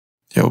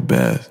Yo,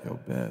 Beth,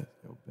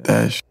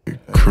 that shit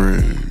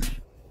crazy.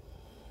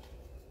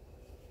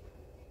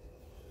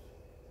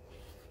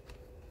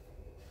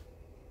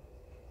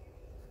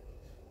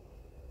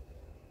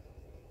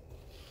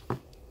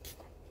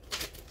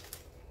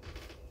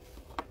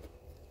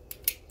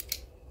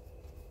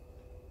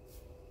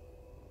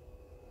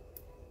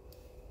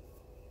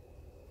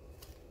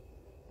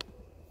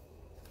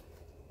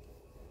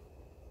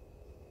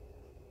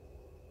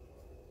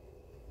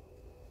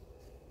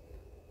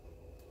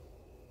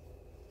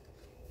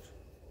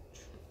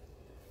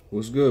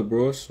 What's good,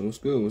 bros? What's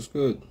good? What's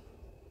good?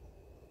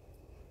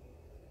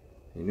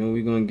 You know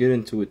we're gonna get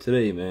into it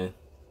today, man.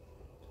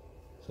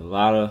 It's a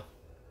lot of.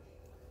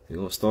 We're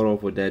gonna start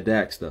off with that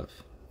Dak stuff.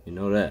 You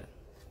know that.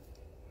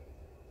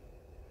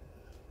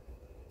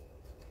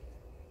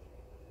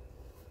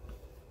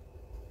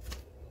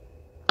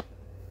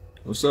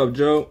 What's up,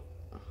 Joe?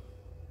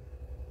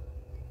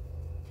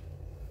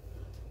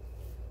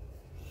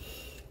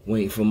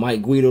 Waiting for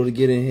Mike Guido to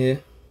get in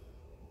here.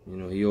 You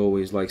know he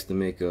always likes to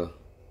make an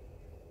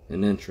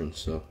entrance,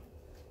 so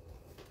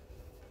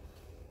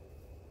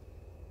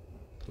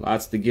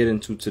lots to get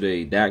into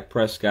today. Dak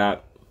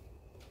Prescott.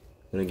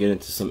 Gonna get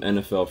into some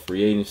NFL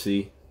free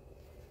agency.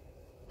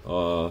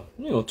 Talk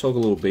a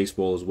little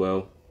baseball as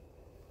well.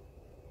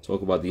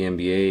 Talk about the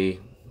NBA,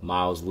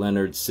 Meyers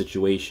Leonard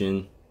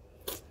situation.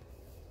 A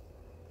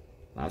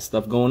lot of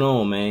stuff going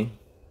on, man.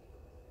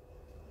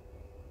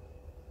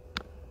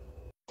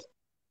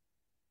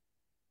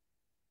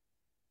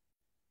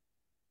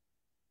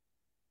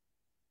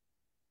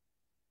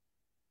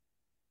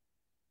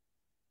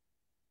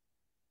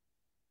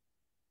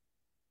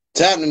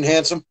 It's happening,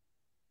 handsome.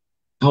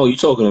 Oh, you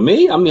talking to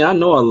me? I mean, I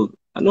know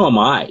I'm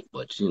alright,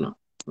 but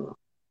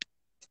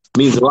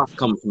means a lot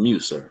coming from you,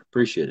 sir.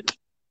 Appreciate it.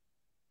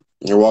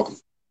 You're welcome.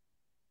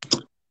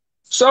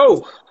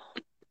 So,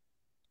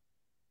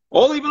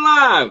 all even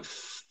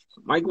live.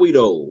 Mike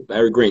Guido,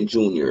 Barry Grant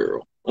Jr.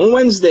 on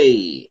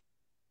Wednesday.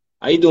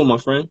 How you doing, my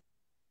friend?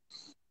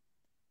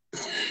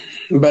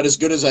 About as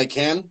good as I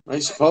can, I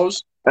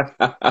suppose.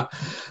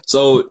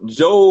 So,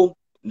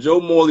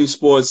 Joe Morley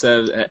Sports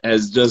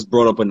has just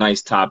brought up a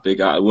nice topic.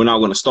 We're not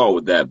going to start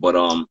with that,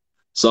 but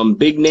some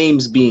big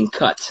names being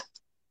cut,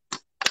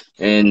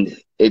 and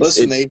they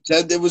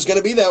said it was going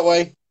to be that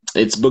way.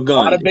 It's begun.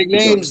 A lot of big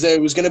names.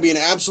 There was going to be an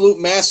absolute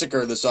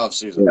massacre this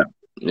offseason.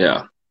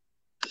 Yeah.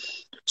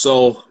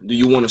 So, do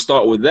you want to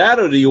start with that,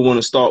 or do you want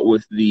to start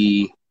with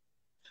the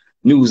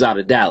news out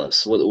of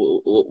Dallas?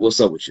 What's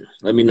up with you?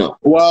 Let me know.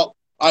 Well,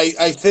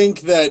 I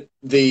think that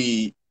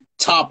the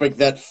topic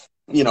that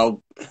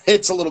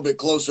hits a little bit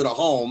closer to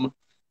home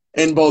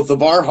in both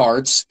of our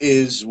hearts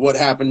is what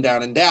happened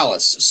down in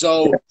Dallas.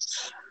 So,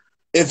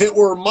 if it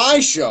were my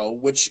show,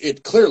 which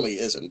it clearly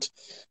isn't,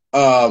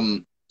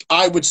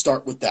 I would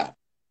start with that.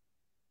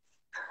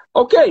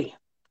 Okay.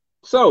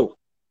 So.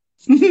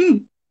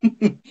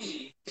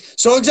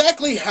 So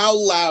exactly how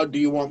loud do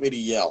you want me to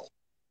yell?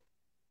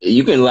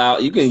 You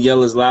can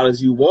yell as loud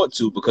as you want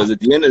to, because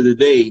at the end of the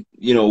day,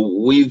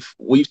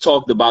 we've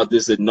talked about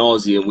this ad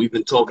nauseum. We've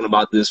been talking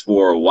about this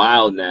for a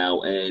while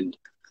now, and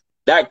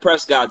Dak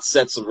Prescott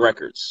set some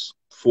records.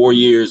 4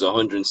 years,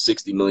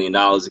 $160 million.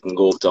 It can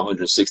go up to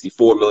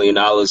 $164 million,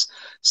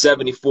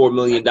 $74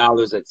 million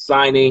at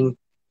signing.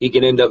 He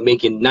can end up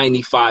making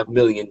 $95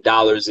 million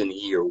in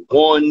year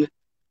one.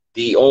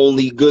 The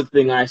only good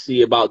thing I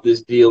see about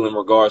this deal in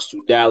regards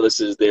to Dallas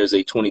is there's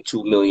a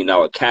 $22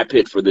 million cap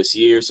hit for this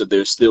year, so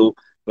they're still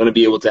going to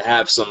be able to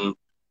have some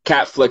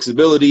cap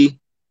flexibility.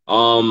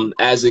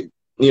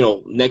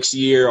 Next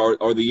year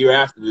or the year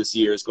after this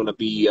year is going to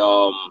be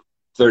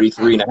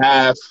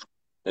 33.5,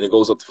 and it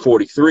goes up to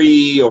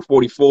 43 or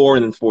 44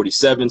 and then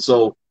 47.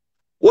 So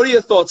what are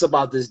your thoughts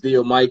about this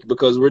deal, Mike?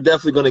 Because we're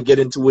definitely going to get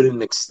into it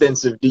in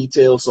extensive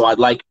detail, so I'd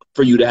like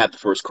for you to have the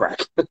first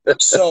crack.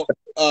 So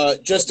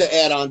just to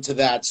add on to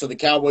that, so the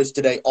Cowboys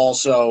today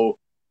also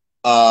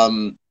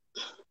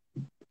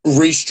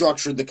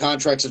restructured the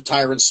contracts of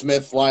Tyron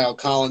Smith, Lyle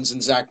Collins,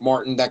 and Zach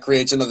Martin. That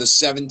creates another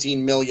 $17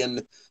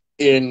 million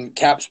in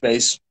cap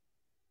space,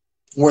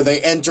 where they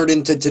entered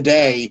into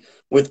today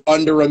with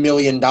under $1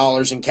 million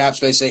in cap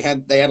space. They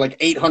had like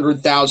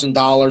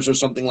 $800,000 or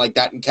something like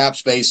that in cap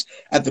space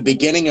at the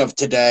beginning of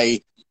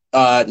today.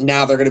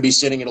 Now they're going to be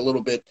sitting at a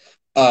little bit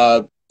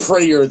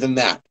prettier than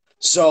that.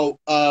 So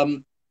I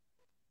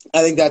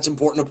think that's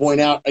important to point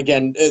out.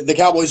 Again, the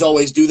Cowboys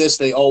always do this.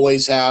 They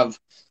always have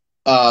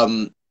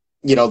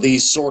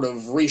these sort of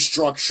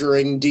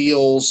restructuring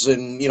deals,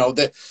 and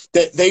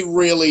that they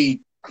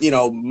really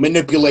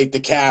manipulate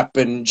the cap,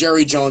 and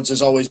Jerry Jones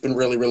has always been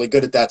really, really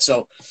good at that.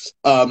 So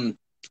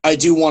I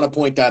do want to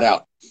point that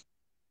out.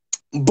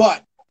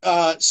 But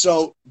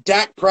so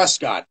Dak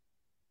Prescott,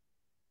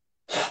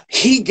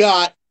 he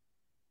got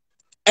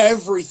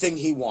everything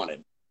he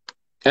wanted.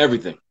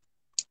 Everything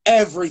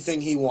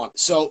he wanted.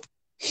 So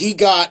he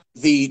got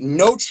the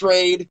no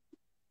trade,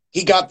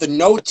 he got the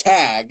no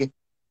tag,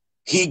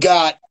 he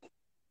got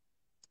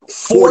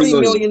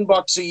 $40 million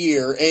a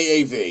year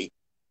AAV.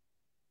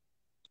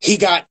 He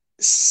got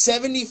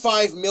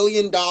 $75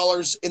 million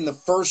in the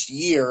first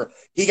year.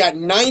 He got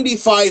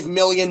 $95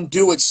 million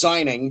due at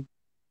signing,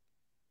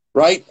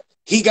 right?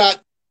 He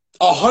got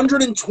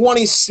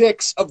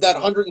 126 of that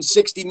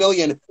 160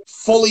 million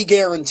fully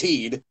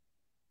guaranteed,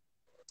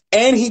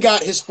 and he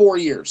got his 4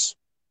 years.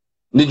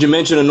 Did you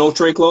mention a no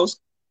trade clause?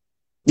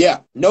 Yeah,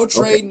 no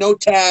trade, no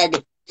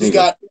tag. He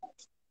got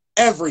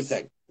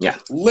everything. Yeah.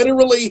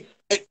 Literally,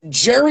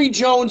 Jerry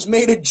Jones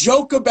made a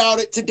joke about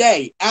it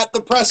today at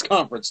the press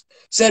conference.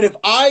 Said if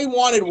I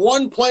wanted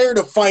one player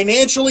to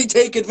financially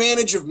take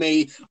advantage of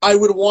me, I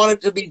would want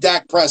it to be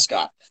Dak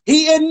Prescott.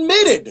 He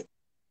admitted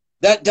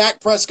that Dak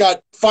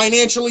Prescott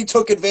financially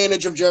took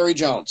advantage of Jerry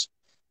Jones.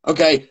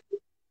 Okay.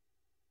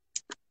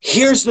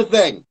 Here's the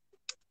thing.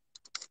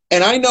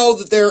 And I know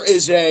that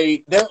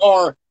there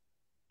are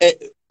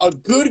a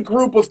good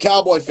group of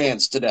Cowboy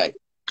fans today.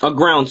 A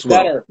groundswell.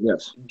 That are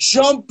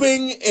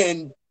jumping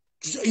and,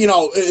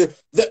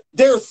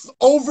 they're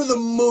over the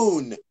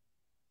moon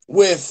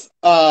with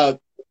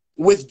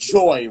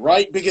joy,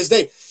 right? Because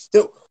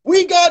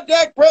we got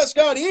Dak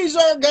Prescott, he's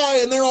our guy,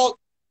 and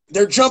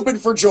they're jumping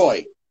for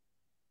joy.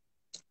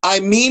 I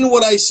mean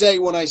what I say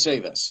when I say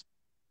this.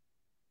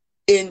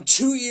 In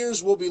 2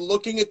 years, we'll be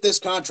looking at this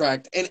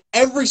contract, and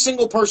every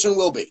single person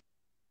will be.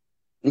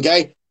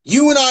 Okay?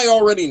 You and I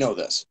already know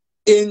this.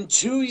 In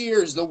 2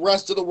 years, the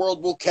rest of the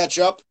world will catch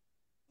up.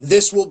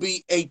 This will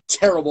be a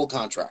terrible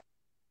contract.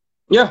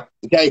 Yeah.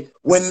 Okay?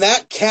 When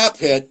that cap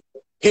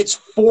hits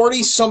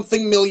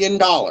 $40-something million,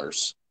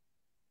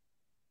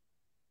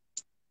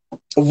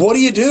 what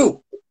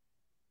do?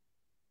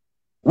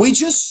 We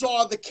just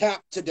saw the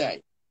cap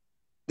today.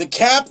 The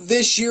cap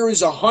this year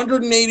is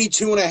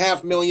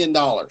 $182.5 million.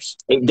 Down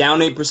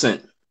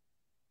 8%.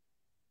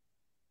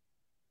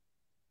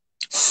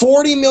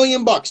 $40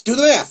 million.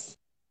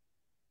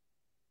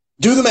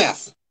 Do the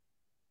math.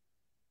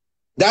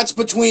 That's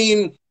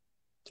between,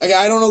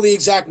 I don't know the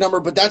exact number,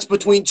 but that's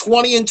between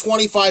 20 and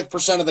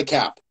 25% of the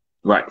cap.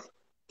 Right.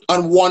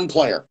 On one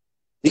player.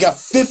 You got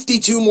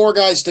 52 more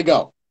guys to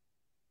go.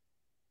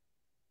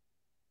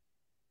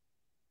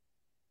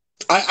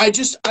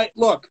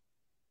 Look.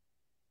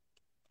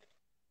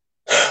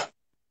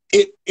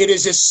 It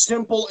is as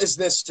simple as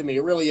this to me.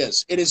 It really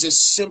is. It is as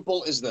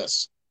simple as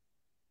this.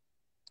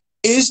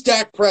 Is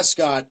Dak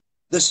Prescott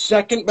the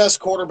second best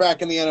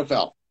quarterback in the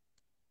NFL?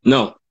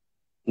 No.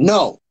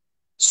 No.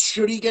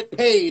 Should he get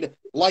paid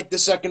like the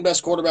second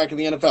best quarterback in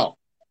the NFL?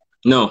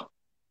 No.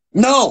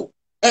 No.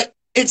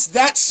 It's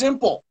that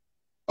simple.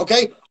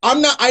 Okay?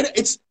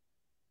 This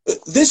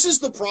is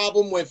the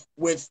problem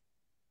with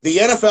the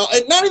NFL,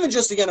 and not even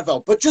just the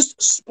NFL, but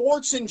just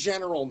sports in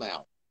general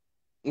now.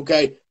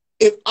 Okay?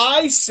 If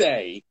I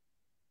say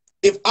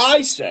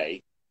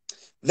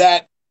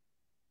that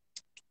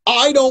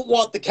I don't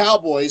want the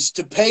Cowboys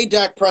to pay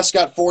Dak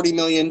Prescott $40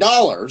 million,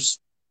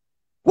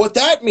 what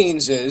that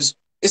means is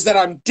that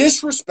I'm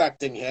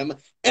disrespecting him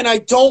and I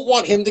don't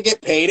want him to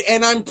get paid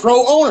and I'm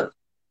pro-owner.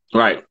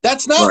 Right.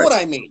 That's not what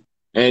I mean.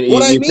 And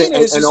what I mean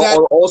is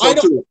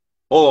that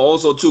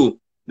also too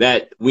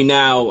that we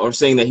now are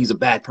saying that he's a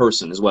bad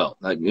person as well.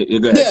 Like, go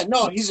ahead. Yeah,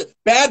 no, he's a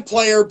bad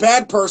player,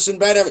 bad person,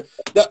 bad everything.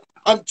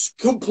 I'm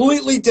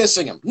completely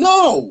dissing him.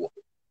 No,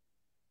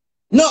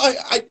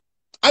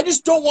 I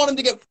just don't want him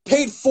to get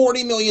paid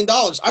 $40 million.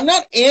 I'm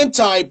not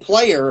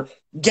anti-player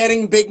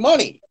getting big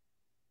money.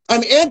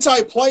 I'm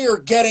anti-player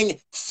getting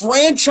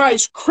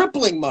franchise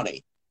crippling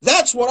money.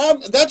 That's what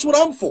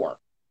I'm for.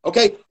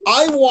 Okay,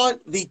 I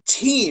want the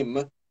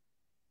team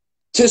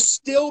to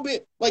still be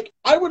like.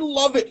 I would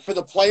love it for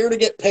the player to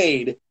get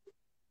paid,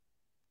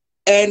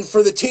 and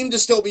for the team to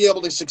still be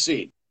able to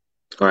succeed.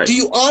 All right. Do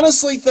you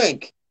honestly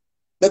think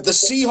that the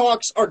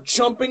Seahawks are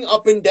jumping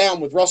up and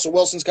down with Russell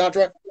Wilson's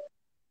contract?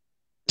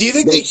 Do you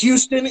think that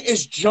Houston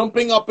is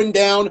jumping up and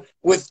down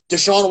with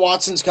Deshaun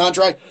Watson's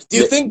contract? Do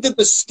you think that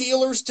the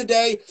Steelers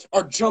today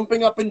are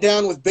jumping up and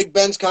down with Big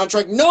Ben's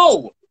contract?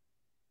 No.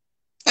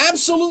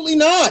 Absolutely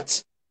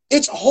not.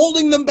 It's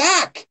holding them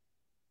back.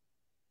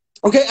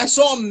 Okay, I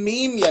saw a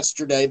meme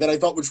yesterday that I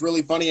thought was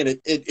really funny, and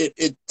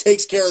it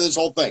takes care of this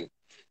whole thing.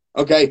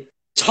 Okay,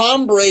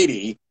 Tom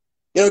Brady,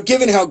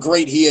 given how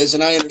great he is,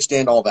 and I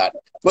understand all that,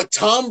 but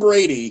Tom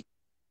Brady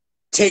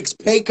takes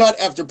pay cut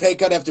after pay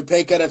cut after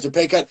pay cut after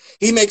pay cut.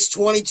 He makes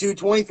 $22,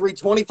 $23,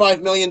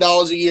 $25 million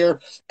a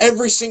year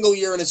every single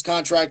year in his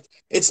contract.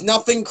 It's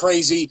nothing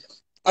crazy.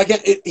 Again,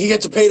 he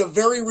gets paid a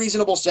very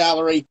reasonable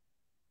salary.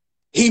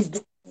 He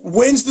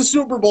wins the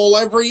Super Bowl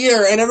every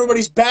year, and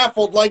everybody's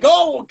baffled, like,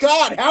 oh,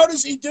 God, how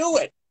does he do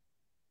it?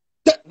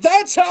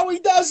 That's how he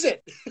does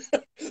it.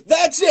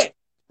 That's it.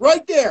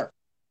 Right there.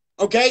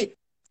 Okay?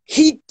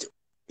 He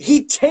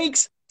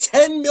takes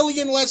 $10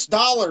 million less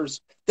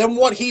dollars than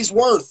what he's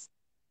worth.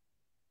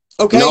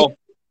 Okay? No.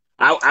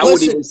 I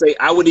would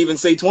even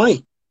say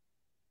 20.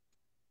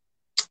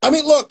 I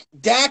mean, look,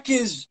 Dak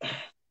is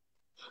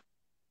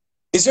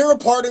there a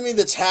part of me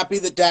that's happy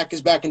that Dak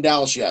is back in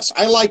Dallas? Yes.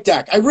 I like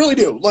Dak. I really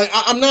do. Like,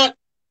 I'm not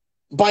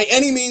by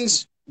any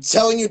means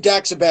telling you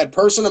Dak's a bad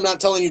person. I'm not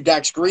telling you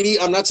Dak's greedy.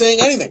 I'm not saying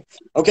anything.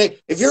 Okay?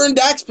 If you're in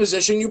Dak's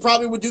position, you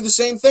probably would do the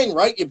same thing,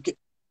 right? You get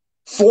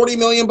 $40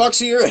 million a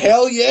year.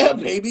 Hell yeah,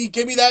 baby.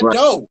 Give me that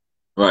dough.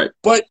 Right.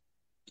 But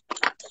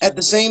at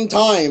the same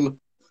time,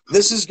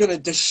 this is going to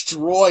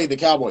destroy the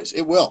Cowboys.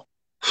 It will.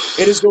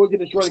 It is going to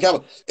destroy the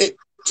Cowboys.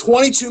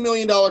 $22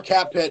 million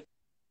cap hit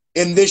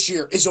in this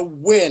year is a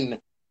win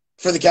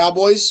for the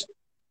Cowboys.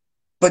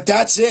 But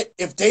that's it.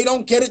 If they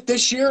don't get it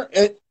this year,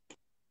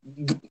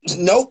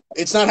 nope,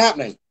 it's not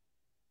happening.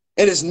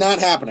 It is not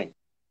happening.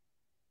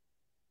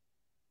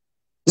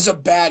 This is a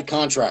bad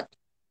contract.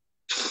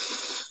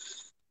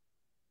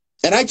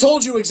 And I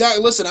told you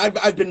exactly, listen,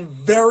 I've been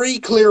very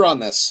clear on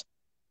this.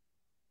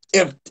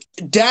 If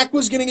Dak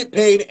was going to get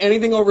paid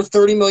anything over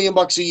 $30 million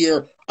a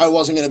year, I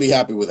wasn't going to be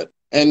happy with it.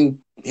 And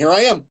here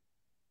I am.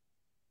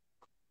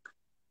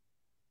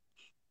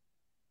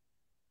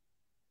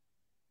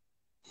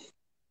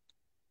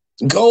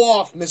 Go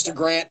off, Mr.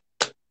 Grant.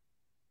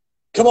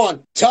 Come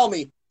on, tell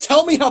me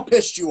how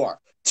pissed you are.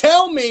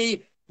 Tell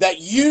me that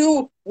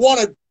you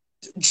want to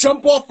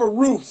jump off a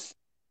roof.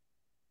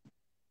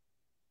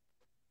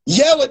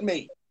 Yell at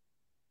me.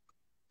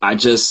 I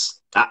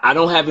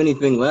don't have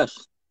anything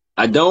left.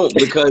 I don't,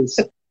 because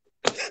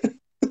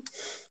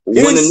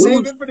when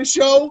save it for the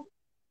show.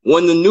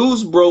 When the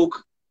news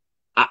broke,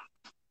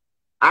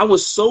 I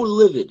was so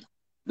livid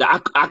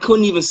that I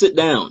couldn't even sit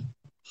down,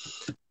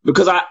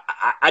 because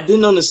I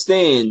didn't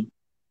understand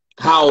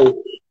how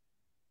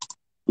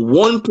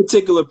one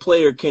particular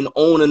player can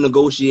own a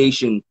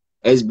negotiation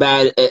as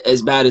bad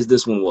as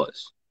this one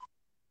was.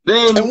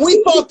 And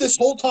we thought this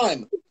whole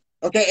time,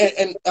 okay,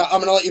 and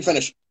I'm going to let you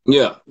finish.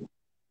 Yeah.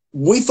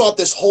 We thought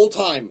this whole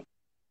time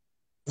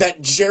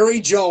that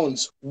Jerry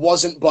Jones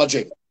wasn't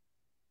budging,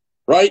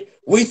 right?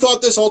 We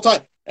thought this whole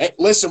time, hey,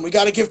 listen, we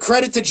got to give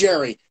credit to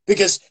Jerry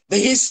because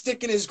he's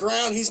sticking his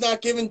ground. He's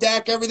not giving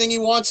Dak everything he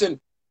wants, and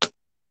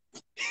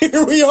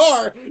here we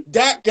are.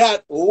 Dak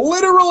got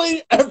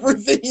literally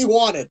everything he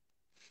wanted.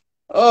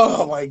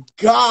 Oh, my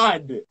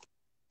God.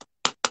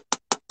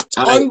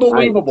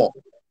 Unbelievable.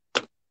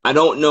 I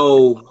don't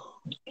know.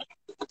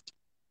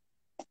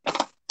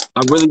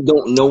 I really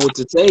don't know what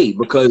to say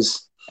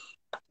because,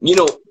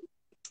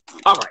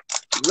 all right,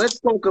 let's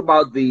talk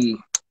about the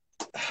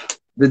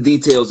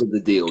details of the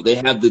deal. They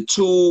have the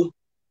 2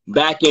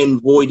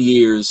 back-end void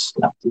years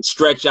to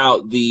stretch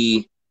out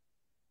the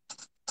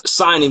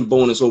signing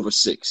bonus over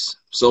 6.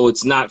 So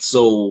it's not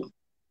so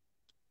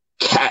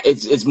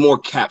it's more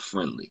cap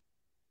friendly.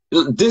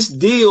 This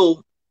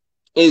deal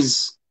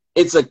it's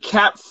a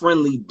cap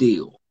friendly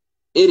deal.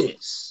 It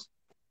is.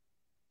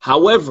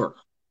 However,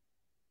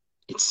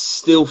 it's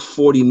still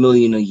 $40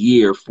 million a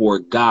year for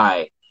a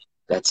guy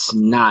that's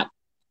not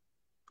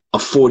a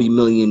 $40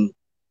 million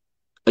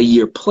a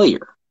year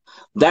player.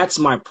 That's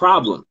my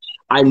problem.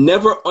 I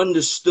never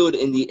understood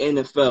in the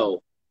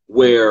NFL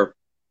where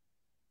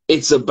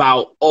it's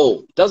about,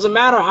 doesn't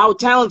matter how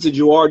talented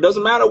you are,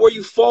 doesn't matter where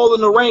you fall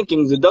in the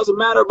rankings, it doesn't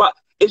matter about,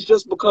 it's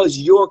just because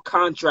your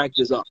contract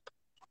is up.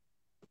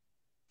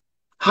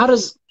 How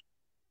does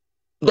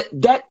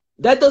that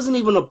doesn't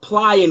even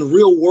apply in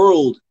real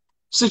world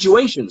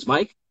situations,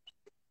 Mike?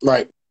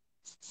 Right.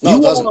 No,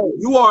 it doesn't.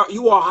 You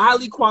are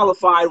highly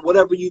qualified,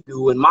 whatever you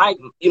do, and my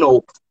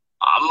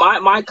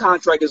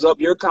contract is up,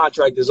 your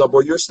contract is up,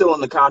 or you're still on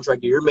the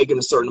contract, and you're making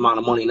a certain amount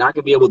of money, and I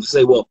can be able to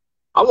say, well,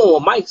 I want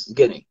what Mike's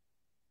getting.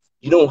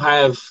 You don't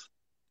have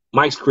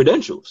Mike's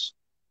credentials.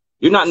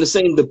 You're not in the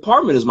same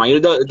department as Mike.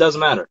 It doesn't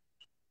matter.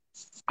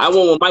 I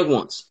want what Mike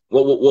wants,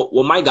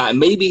 what Mike got, and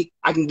maybe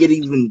I can get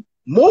even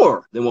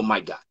more than what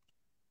Mike got.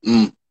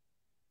 Mm.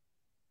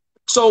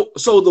 So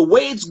the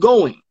way it's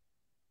going,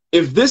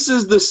 if this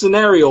is the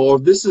scenario or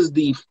if this is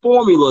the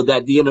formula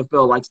that the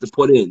NFL likes to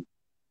put in,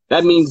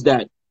 that means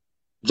that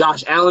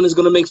Josh Allen is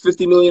going to make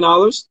 $50 million.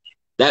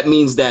 That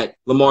means that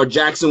Lamar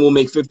Jackson will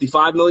make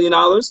 $55 million.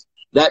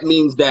 That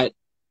means that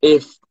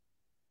if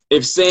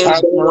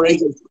Sam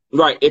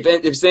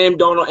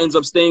Darnold ends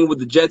up staying with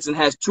the Jets and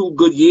has 2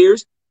 good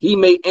years, he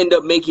may end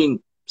up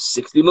making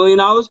 $60 million.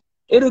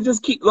 It'll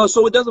just keep,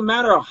 so it doesn't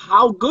matter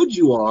how good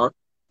you are.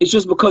 It's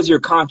just because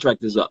your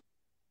contract is up.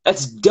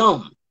 That's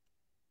dumb.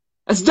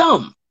 That's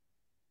dumb.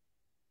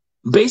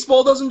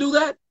 Baseball doesn't do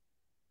that.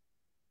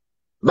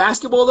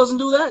 Basketball doesn't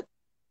do that.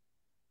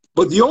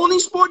 But the only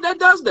sport that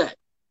does that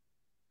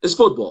is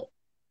football.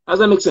 How does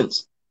that make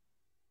sense?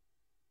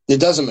 It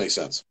doesn't make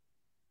sense.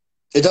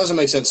 It doesn't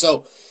make sense.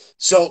 So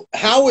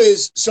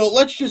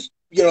let's just,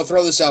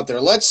 throw this out there.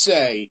 Let's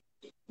say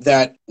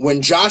that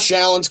when Josh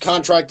Allen's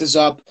contract is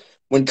up,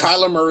 when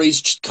Kyler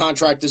Murray's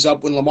contract is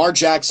up, when Lamar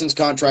Jackson's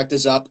contract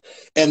is up,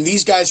 and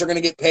these guys are going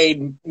to get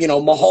paid,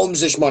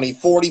 Mahomes-ish money,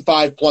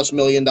 $45+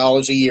 million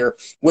a year,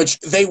 which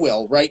they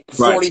will, right?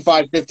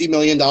 $45-50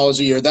 million a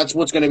year. That's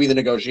what's going to be the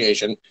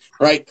negotiation,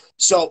 right?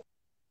 So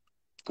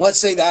let's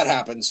say that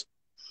happens.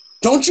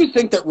 Don't you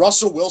think that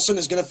Russell Wilson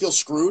is going to feel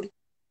screwed?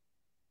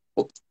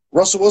 Well,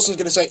 Russell Wilson's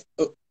going to say,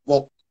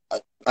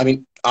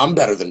 I'm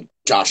better than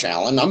Josh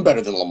Allen. I'm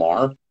better than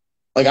Lamar.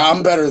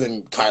 I'm better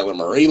than Kyler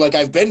Murray.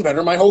 I've been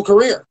better my whole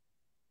career.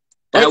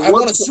 Right?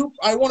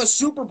 I won a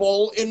Super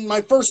Bowl in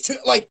my first two.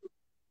 Like,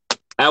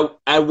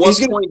 at what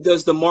point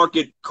does the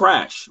market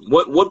crash?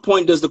 What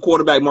point does the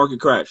quarterback market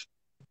crash?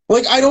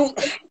 Like, I don't.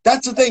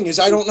 That's the thing, is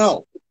I don't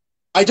know.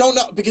 I don't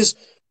know, because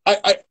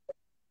I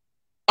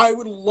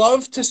would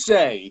love to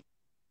say.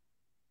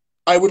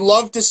 I would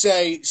love to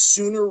say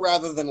sooner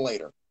rather than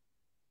later,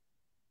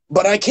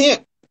 but I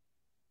can't.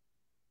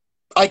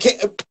 I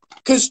can't,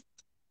 because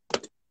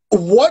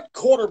what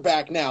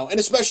quarterback now, and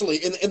especially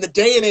in the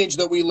day and age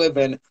that we live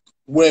in,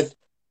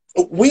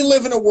 we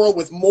live in a world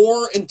with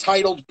more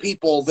entitled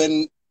people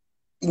than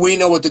we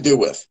know what to do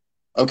with.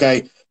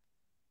 Okay,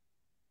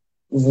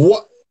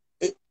 what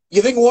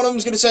you think one of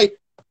them's going to say?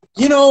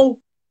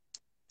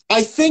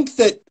 I think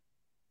that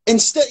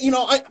instead,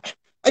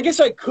 I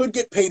guess I could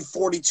get paid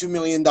 $42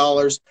 million,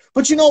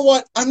 but you know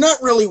what? I'm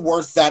not really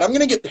worth that. I'm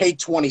going to get paid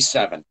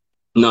 27.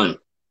 None.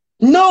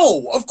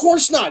 No, of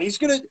course not. He's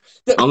going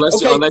to unless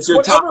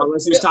you're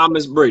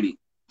Thomas Brady.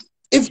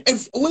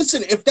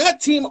 If that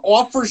team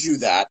offers you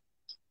that,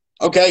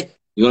 okay,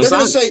 they're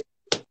going to say,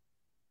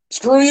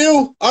 "Screw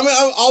you.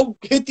 I'll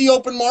hit the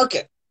open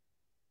market."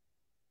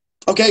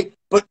 Okay,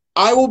 but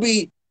I will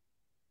be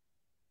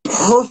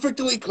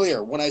perfectly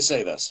clear when I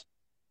say this.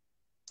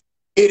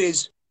 It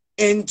is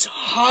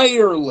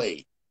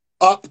entirely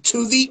up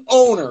to the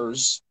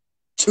owners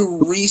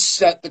to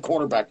reset the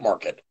quarterback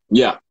market.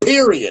 Yeah.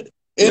 Period.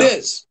 It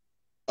is.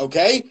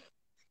 Okay?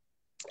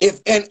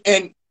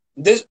 And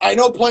this, I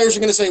know players are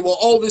going to say,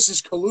 "Well, this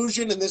is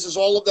collusion and this is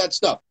all of that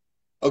stuff."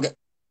 Okay.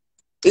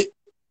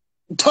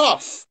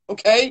 Tough.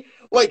 Okay?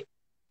 Like,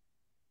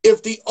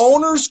 if the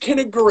owners can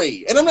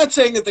agree, and I'm not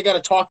saying that they got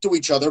to talk to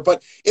each other,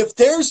 but if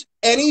there's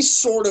any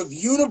sort of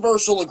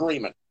universal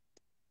agreement,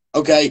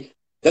 okay,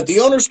 that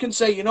the owners can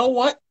say, "You know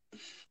what?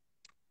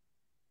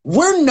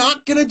 We're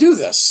not going to do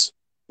this.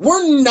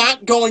 We're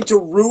not going to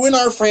ruin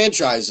our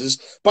franchises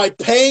by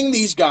paying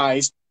these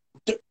guys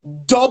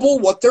double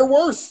what they're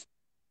worth.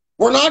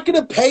 We're not going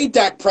to pay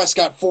Dak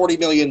Prescott $40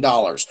 million.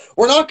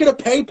 We're not going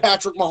to pay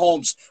Patrick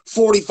Mahomes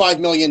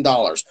 $45 million.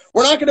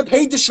 We're not going to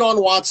pay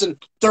Deshaun Watson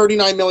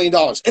 $39 million.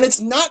 And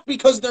it's not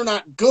because they're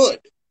not good,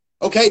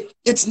 okay?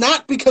 It's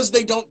not because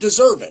they don't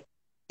deserve it.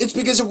 It's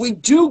because if we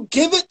do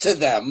give it to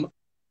them,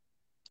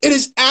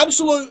 it's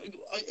going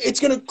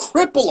to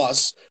cripple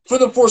us for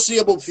the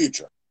foreseeable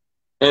future.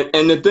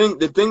 And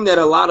the thing that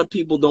a lot of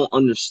people don't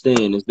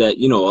understand is that,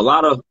 a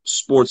lot of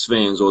sports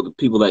fans, or the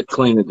people that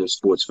claim that they're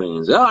sports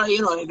fans,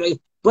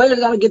 players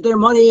got to get their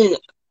money in.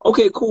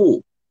 Okay,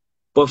 cool.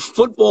 But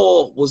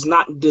football was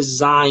not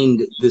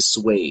designed this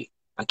way.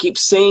 I keep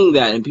saying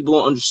that, and people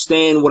don't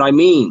understand what I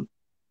mean.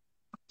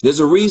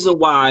 There's a reason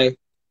why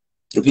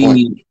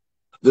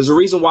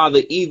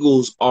the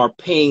Eagles are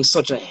paying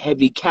such a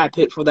heavy cap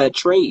hit for that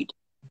trade.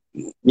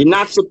 You're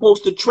not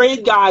supposed to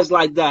trade guys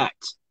like that.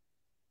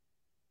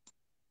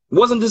 It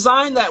wasn't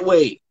designed that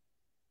way.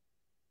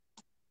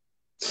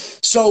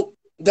 So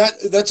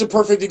that's a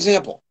perfect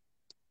example.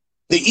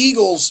 The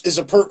Eagles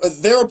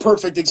they're a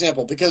perfect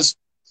example, because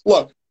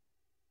look,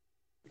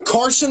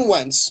 Carson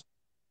Wentz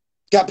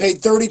got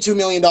paid $32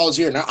 million a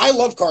year. Now, I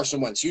love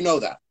Carson Wentz. You know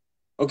that.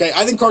 Okay,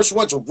 I think Carson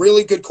Wentz is a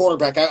really good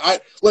quarterback.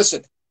 I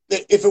listen.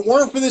 If it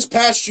weren't for this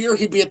past year,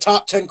 he'd be a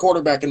top 10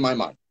 quarterback in my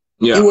mind.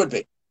 Yeah. He would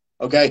be.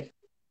 Okay.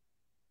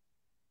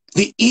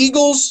 The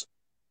Eagles,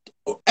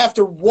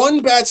 after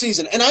one bad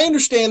season, and I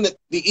understand that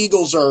the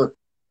Eagles are,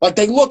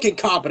 they look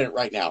incompetent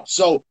right now.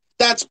 So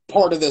that's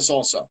part of this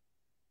also.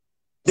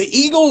 The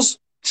Eagles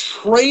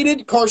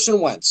traded Carson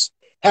Wentz,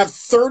 have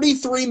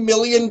 $33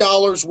 million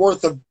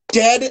worth of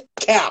dead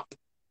cap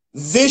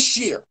this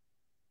year,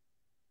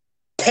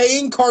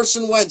 paying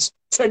Carson Wentz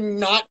to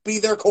not be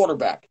their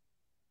quarterback.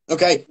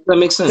 Okay? That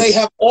makes sense. They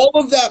have all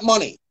of that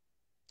money.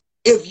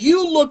 If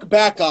you look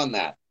back on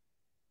that,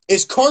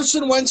 is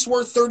Carson Wentz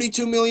worth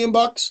 $32 million?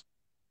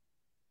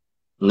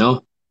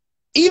 No.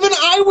 Even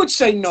I would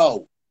say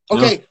no.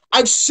 Okay, no.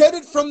 I've said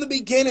it from the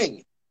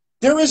beginning.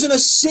 There isn't a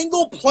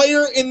single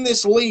player in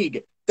this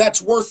league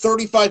that's worth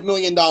 $35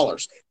 million.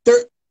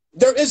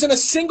 There isn't a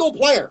single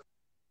player.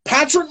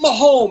 Patrick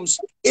Mahomes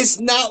is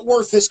not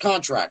worth his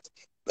contract.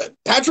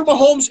 Patrick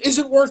Mahomes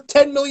isn't worth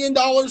 $10 million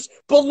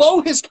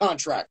below his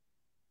contract.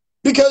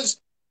 Because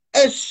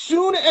as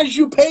soon as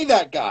you pay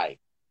that guy,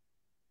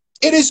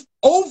 it is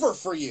over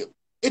for you.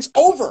 It's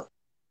over.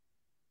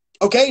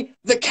 Okay?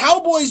 The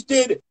Cowboys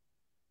did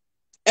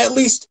at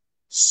least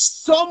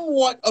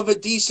somewhat of a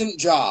decent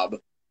job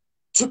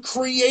to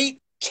create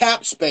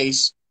cap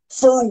space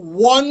for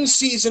one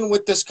season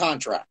with this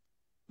contract.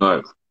 All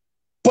right.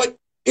 But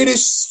it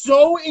is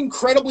so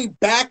incredibly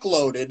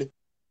backloaded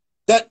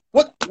that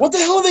what the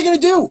hell are they going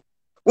to do?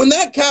 When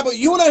that cap,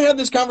 you and I had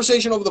this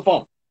conversation over the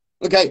phone.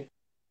 Okay?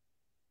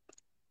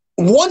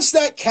 Once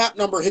that cap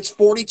number hits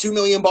 $42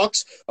 million,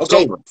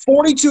 okay,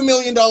 $42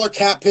 million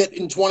cap hit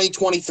in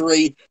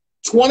 2023,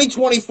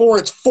 2024,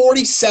 it's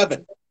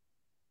 47.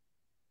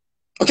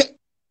 Okay,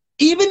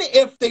 even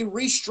if they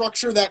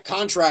restructure that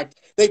contract,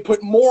 they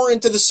put more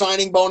into the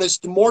signing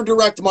bonus, more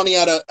direct money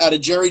out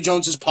of Jerry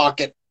Jones's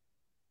pocket.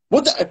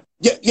 What the?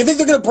 You think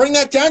they're going to bring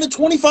that down to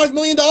 $25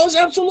 million?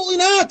 Absolutely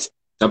not.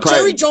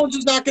 Jerry Jones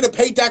is not going to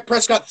pay Dak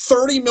Prescott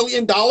 $30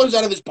 million out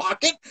of his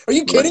pocket. Are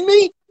you kidding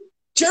me?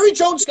 Jerry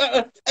Jones,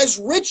 as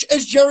rich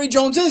as Jerry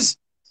Jones is,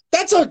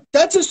 that's a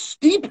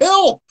steep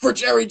hill for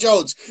Jerry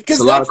Jones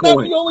because that's not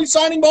the only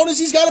signing bonus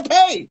he's got to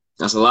pay.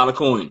 That's a lot of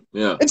coin.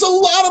 Yeah, it's a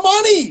lot of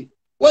money.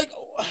 Like,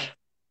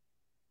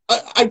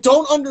 I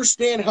don't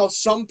understand how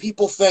some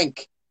people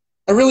think.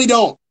 I really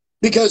don't,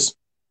 because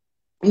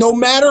no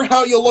matter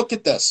how you look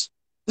at this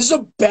is a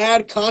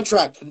bad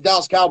contract for the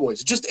Dallas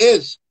Cowboys. It just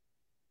is.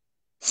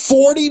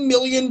 $40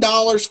 million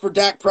for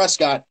Dak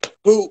Prescott,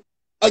 who,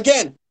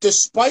 again,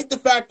 despite the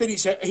fact that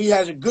he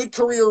has a good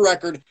career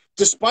record,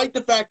 despite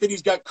the fact that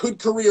he's got good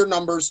career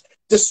numbers,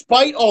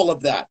 despite all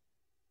of that,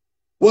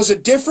 was a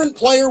different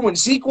player when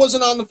Zeke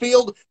wasn't on the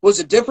field, was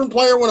a different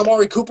player when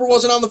Amari Cooper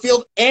wasn't on the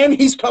field, and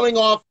he's coming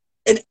off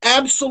an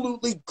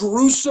absolutely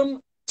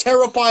gruesome,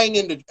 terrifying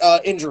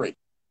injury.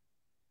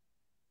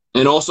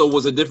 And also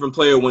was a different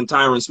player when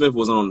Tyron Smith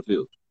wasn't on the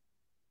field.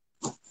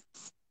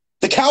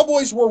 The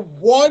Cowboys were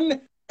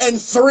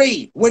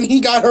 1-3 when he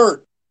got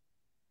hurt.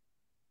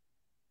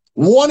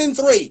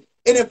 1-3.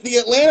 And if the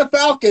Atlanta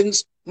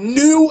Falcons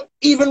knew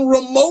even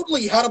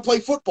remotely how to play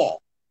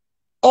football,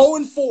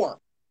 0-4.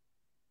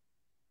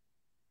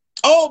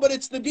 Oh, but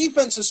it's the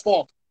defense's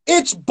fault.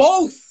 It's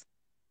both.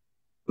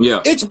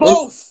 Yeah. It's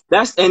both.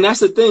 That's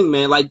the thing,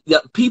 man. Like,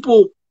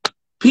 people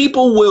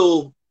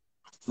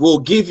will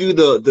give you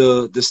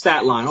the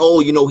stat line. Oh,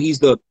 he's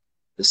the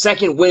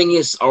second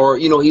winningest, or,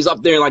 he's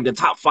up there in like the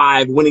top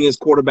 5 winningest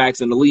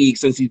quarterbacks in the league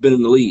since he's been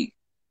in the league.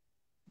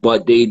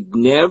 But they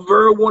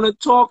never want to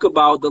talk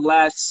about the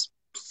last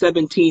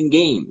 17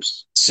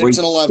 games.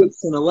 6-11.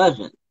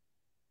 6-11.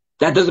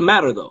 That doesn't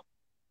matter, though.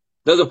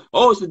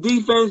 It's the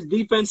defense.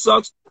 Defense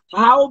sucks.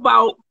 How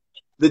about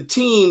the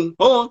team?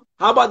 Hold on.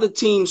 How about the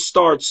team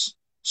starts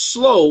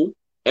slow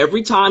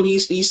every time he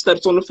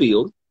steps on the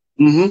field?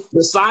 Mm-hmm.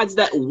 Besides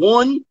that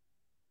one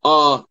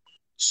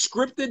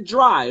scripted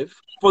drive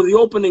for the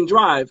opening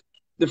drive,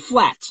 the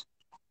flat.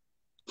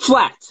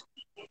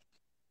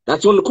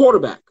 That's on the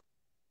quarterback.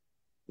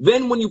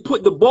 Then when you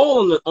put the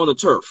ball on the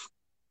turf,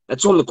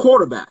 that's on the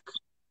quarterback.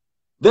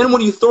 Then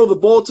when you throw the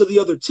ball to the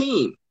other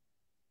team,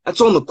 that's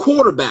on the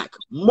quarterback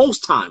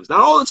most times. Not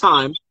all the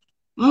time,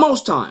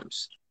 most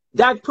times.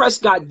 Dak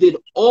Prescott did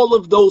all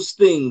of those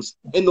things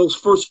in those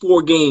first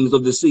 4 games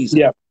of the season.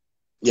 Yeah.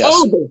 Yes.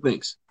 All of those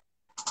things.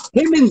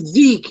 Him and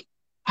Zeke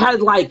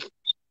had like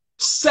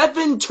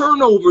 7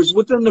 turnovers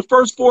within the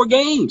first 4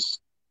 games.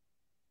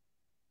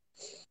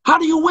 How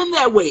do you win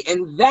that way?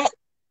 And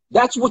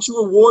that's what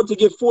you reward to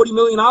give $40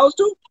 million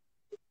to?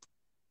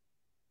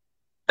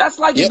 That's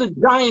like if the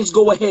Giants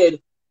go ahead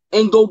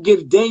and go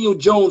give Daniel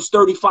Jones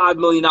 $35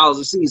 million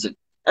a season.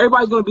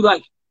 Everybody's going to be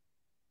like,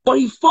 but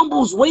he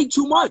fumbles way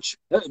too much.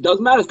 It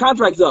doesn't matter. His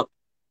contract's up.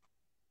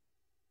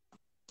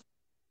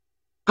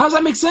 How does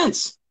that make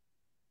sense?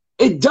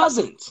 It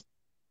doesn't.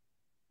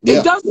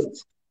 It doesn't.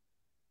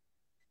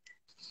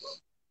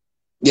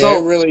 Yeah,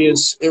 so, it really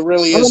is. It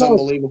really is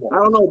unbelievable. I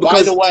don't know.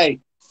 By the way,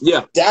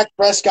 yeah, Dak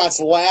Prescott's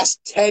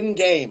last 10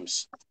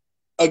 games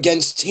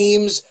against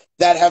teams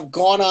that have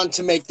gone on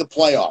to make the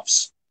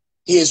playoffs,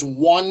 he is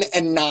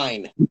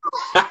 1-9.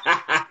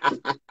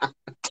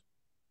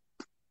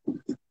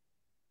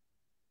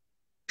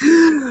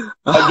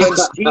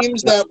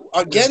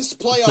 against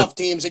playoff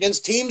teams,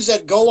 against teams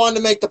that go on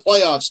to make the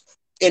playoffs.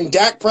 In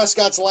Dak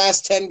Prescott's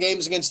last 10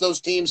 games against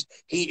those teams,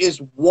 he is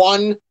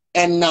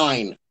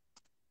 1-9.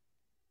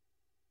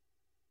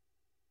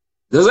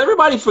 Does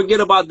everybody forget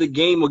about the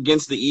game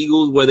against the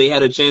Eagles where they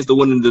had a chance to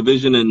win the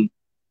division and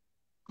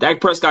Dak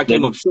Prescott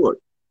came up short?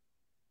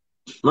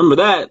 Remember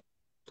that?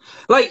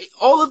 Like,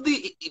 all of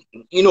the,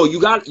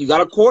 you got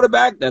a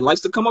quarterback that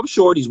likes to come up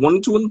short. He's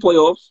 1-2 in the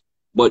playoffs.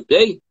 But,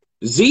 hey,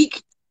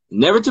 Zeke,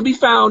 never to be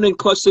found in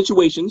clutch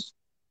situations.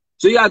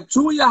 So you got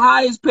 2 of your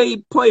highest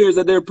paid players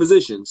at their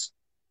positions.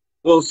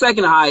 Well,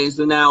 second highest,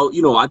 and now,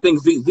 I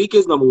think Zeke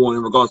is number 1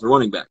 in regards to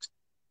running backs.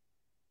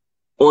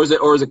 Or is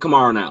it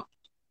Kamara now?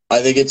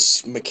 I think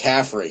it's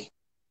McCaffrey.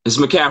 It's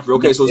McCaffrey.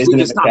 Okay, so Zeke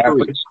is top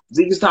 3.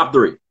 Zeke is top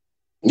 3.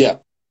 Yeah.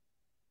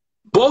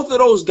 Both of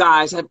those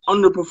guys have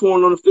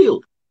underperformed on the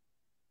field.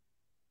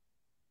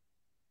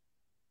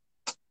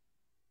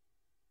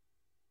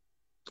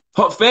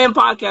 Fan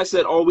Podcast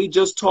said, are we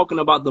just talking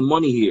about the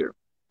money here?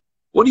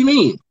 What do you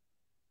mean?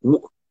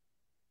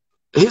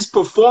 His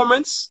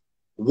performance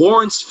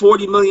warrants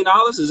 $40 million?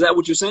 Is that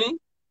what you're saying?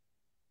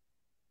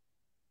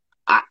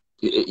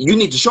 You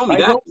need to show me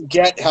that. I don't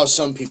get how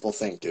some people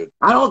think, dude.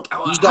 How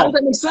does that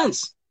make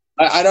sense?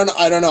 I don't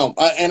know.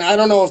 And I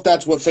don't know if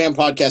that's what Fan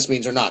Podcast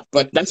means or not.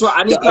 But that's what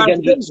I need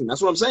clarification.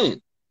 That's what I'm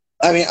saying.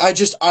 I mean,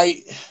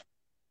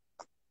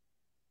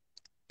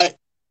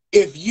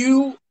 if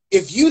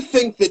you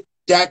think that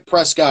Dak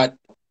Prescott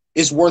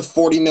is worth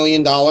 $40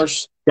 million,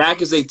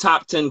 Dak is a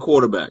top 10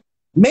 quarterback.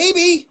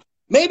 Maybe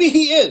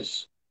he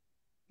is.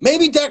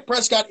 Maybe Dak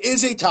Prescott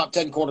is a top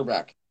 10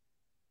 quarterback.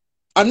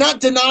 I'm not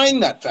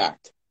denying that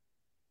fact.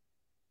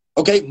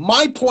 Okay,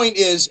 my point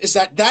is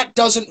that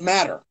doesn't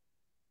matter.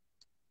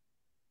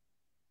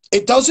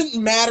 It doesn't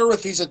matter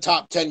if he's a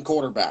top 10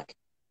 quarterback.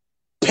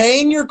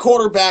 Paying your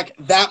quarterback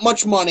that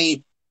much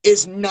money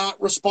is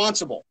not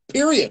responsible.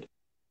 Period.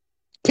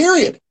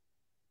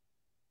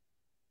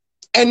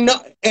 And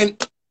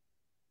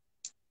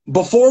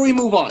before we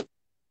move on,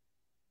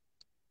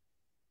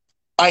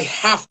 I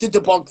have to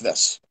debunk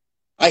this.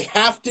 I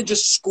have to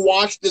just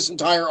squash this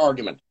entire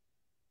argument.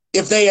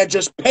 If they had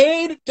just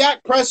paid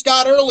Dak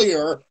Prescott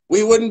earlier,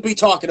 we wouldn't be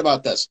talking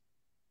about this.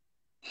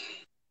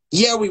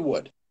 Yeah, we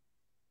would.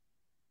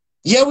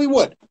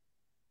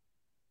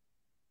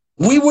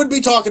 We would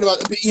be talking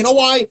about it. You know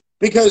why?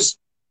 Because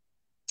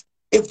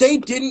if they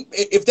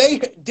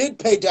did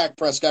pay Dak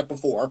Prescott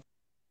before,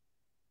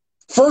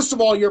 first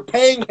of all, you're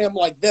paying him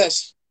like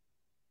this.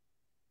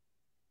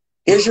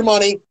 Here's your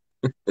money.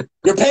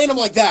 You're paying him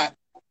like that.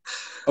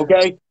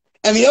 Okay?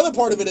 And the other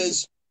part of it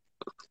is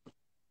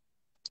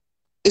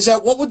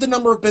that what would the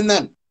number have been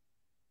then?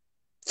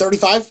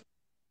 35?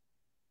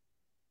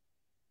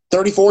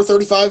 34,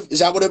 35? Is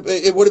that what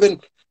it would have been?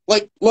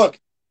 Like, look,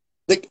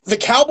 the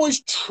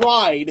Cowboys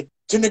tried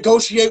to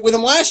negotiate with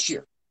him last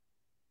year,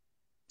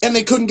 and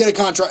they couldn't get a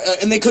contract,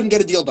 and they couldn't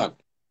get a deal done.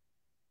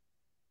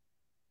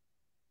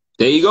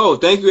 There you go.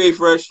 Thank you,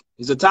 A-Fresh.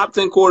 He's a top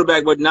 10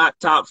 quarterback, but not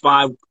top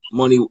 5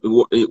 money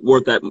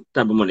worth that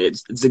type of money.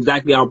 It's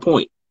exactly our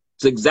point.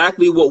 It's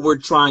exactly what we're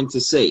trying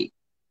to say,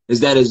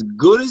 is that as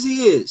good as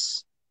he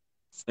is,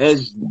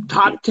 as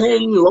top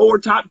 10, lower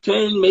top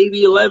 10,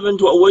 maybe 11,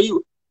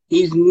 12,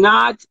 he's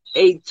not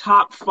a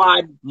top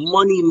 5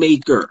 money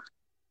maker.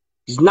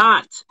 He's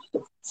not.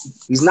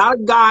 He's not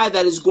a guy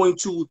that is going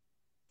to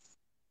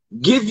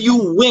give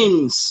you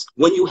wins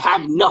when you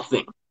have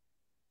nothing.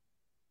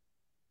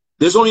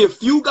 There's only a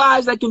few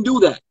guys that can do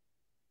that.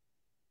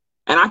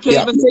 And I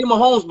can't even say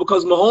Mahomes,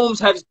 because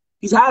Mahomes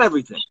he's had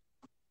everything.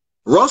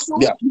 Russell?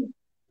 Yeah.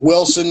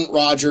 Wilson,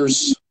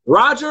 Rodgers,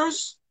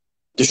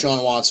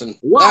 Deshaun Watson.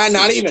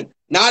 Not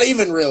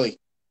even really.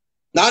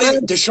 Not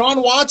even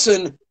Deshaun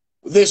Watson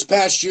this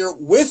past year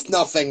with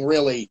nothing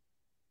really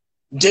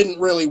didn't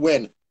really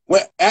win.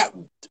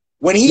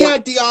 When he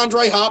had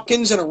DeAndre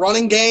Hopkins and a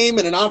running game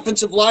and an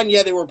offensive line,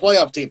 yeah, they were a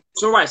playoff team.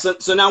 So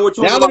now we're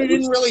talking now about, that he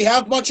didn't really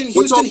have much in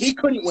Houston, he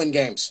couldn't win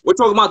games. We're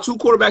talking about 2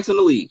 quarterbacks in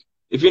the league.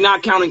 If you're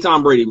not counting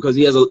Tom Brady, because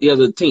he has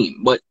a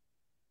team, but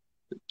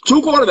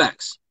 2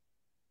 quarterbacks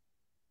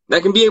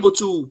that can be able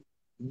to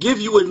give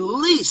you at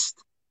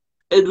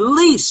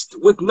least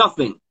with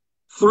nothing,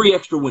 3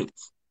 extra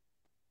wins.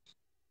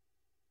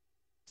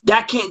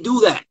 Dak can't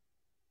do that.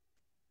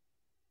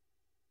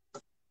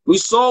 We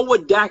saw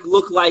what Dak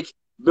looked like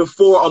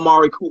before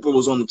Amari Cooper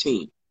was on the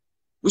team.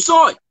 We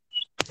saw it.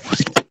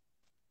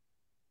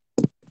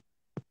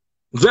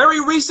 Very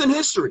recent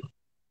history.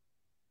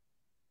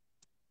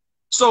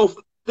 So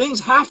things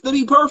have to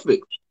be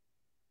perfect.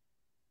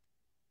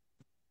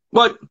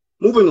 But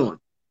moving on.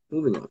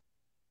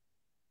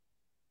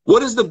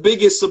 What is the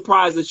biggest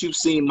surprise that you've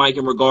seen, Mike,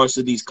 in regards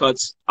to these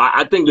cuts?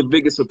 I think the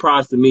biggest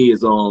surprise to me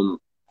is the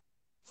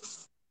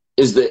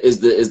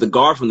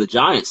guard from the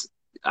Giants.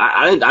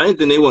 I didn't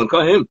think they wouldn't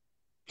cut him.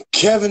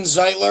 Kevin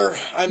Zeitler.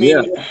 I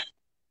mean,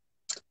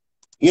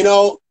 you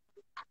know,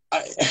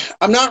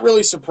 I'm not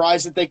really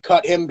surprised that they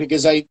cut him,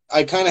 because I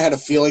kind of had a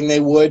feeling they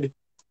would.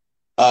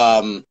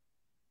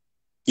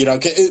 You know,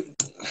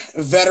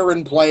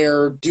 veteran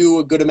player, do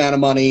a good amount of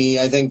money.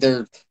 I think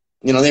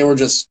they were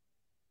just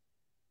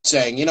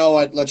saying, you know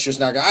what, let's just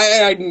not go.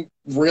 I didn't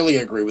really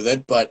agree with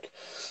it, but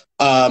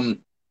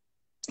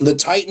the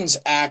Titans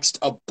axed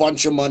a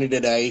bunch of money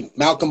today.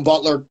 Malcolm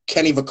Butler,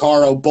 Kenny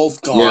Vaccaro,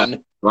 both gone. Yeah,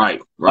 right.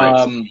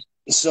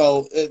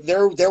 So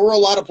there were a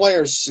lot of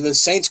players. The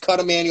Saints cut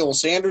Emmanuel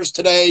Sanders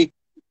today.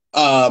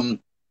 I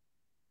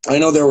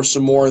know there were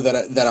some more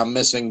that I'm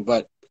missing,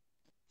 but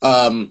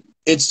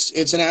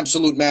it's an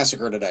absolute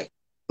massacre today.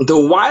 The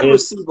wide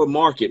receiver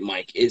market,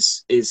 Mike,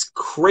 is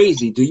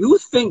crazy. Do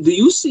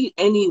you see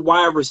any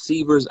wide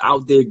receivers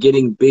out there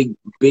getting big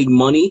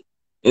money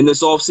in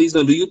this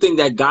offseason? Do you think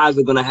that guys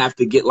are going to have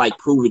to get like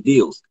prove-it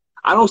deals?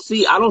 I don't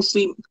see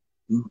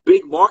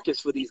big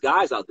markets for these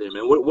guys out there,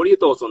 man. What are your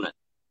thoughts on that?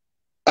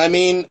 I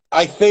mean,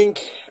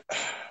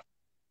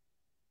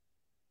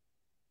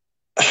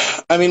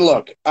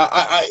 look,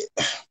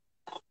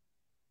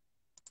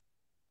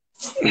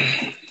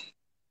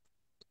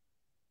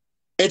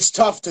 it's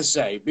tough to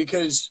say,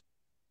 because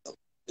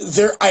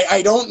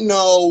I don't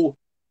know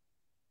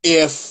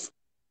if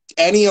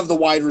any of the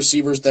wide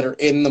receivers that are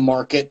in the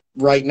market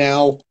right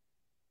now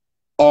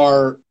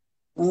are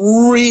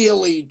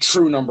really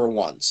true number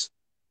ones,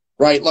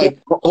 right?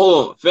 Like,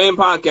 hold on, fan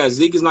podcast.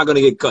 Zeke is not going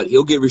to get cut.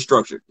 He'll get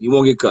restructured. He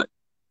won't get cut.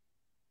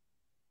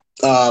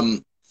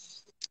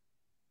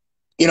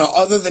 You know,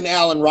 other than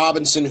Allen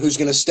Robinson, who's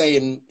going to stay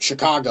in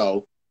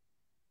Chicago,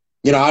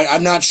 you know,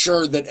 I'm not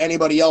sure that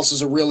anybody else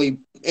is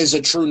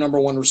a true number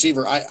one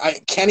receiver.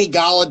 Kenny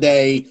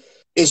Golladay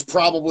is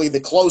probably the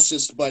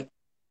closest, but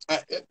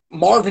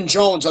Marvin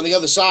Jones on the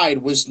other side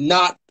was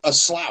not a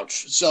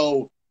slouch.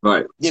 So,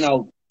 right. You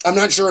know, I'm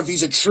not sure if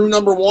he's a true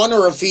number one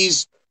or if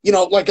he's, you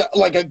know, like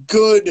a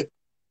good,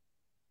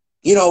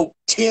 you know,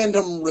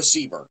 tandem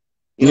receiver.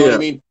 You know what I Yeah.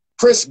 mean?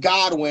 Chris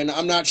Godwin,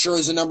 I'm not sure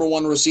is a number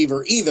one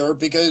receiver either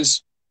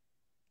because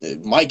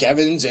Mike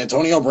Evans,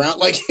 Antonio Brown,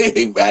 like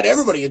he had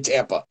everybody in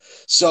Tampa.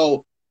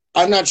 So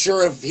I'm not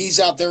sure if he's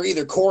out there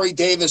either. Corey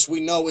Davis, we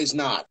know is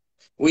not.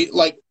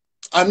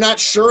 I'm not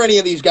sure any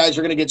of these guys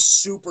are going to get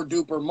super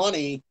duper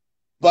money,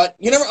 but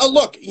you never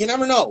look. You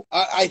never know.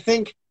 I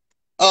think,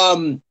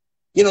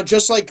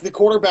 just like the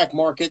quarterback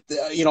market,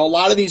 a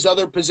lot of these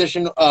other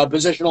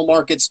positional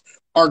markets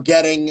are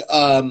getting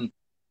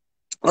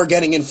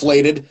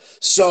inflated.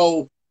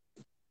 So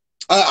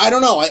I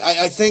don't know.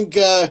 I think.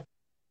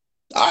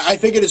 I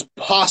think it is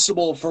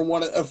possible for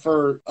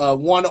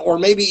one or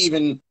maybe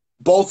even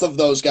both of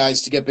those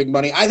guys to get big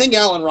money. I think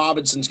Allen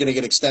Robinson's going to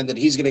get extended.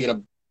 He's going to get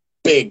a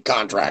big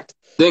contract.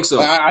 Think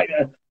so.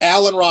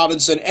 Allen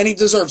Robinson, and he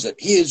deserves it.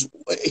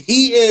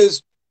 He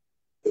is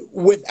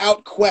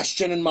without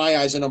question in my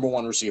eyes a number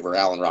one receiver.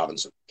 Allen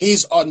Robinson.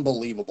 He's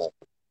unbelievable.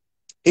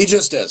 He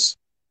just is.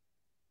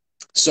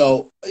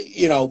 So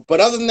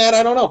but other than that,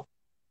 I don't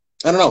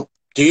know.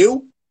 Do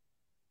you?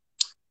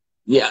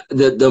 Yeah.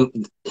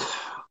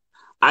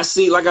 I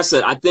see, like I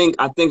said, I think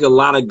a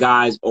lot of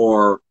guys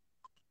are,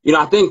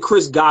 I think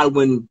Chris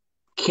Godwin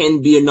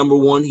can be a number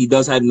one. He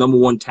does have number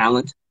one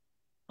talent.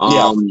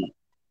 Yeah.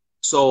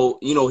 So,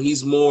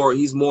 he's more of a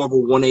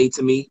 1A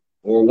to me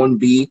or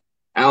 1B.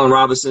 Allen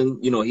Robinson,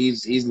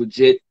 he's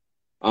legit.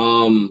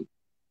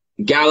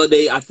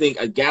 Galladay, I think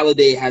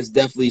Galladay has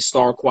definitely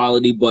star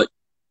quality, but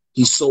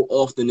he's so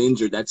often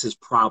injured. That's his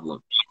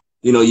problem.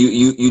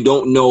 You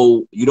don't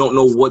know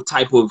what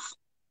type of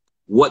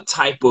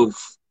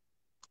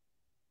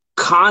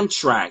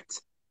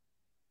contract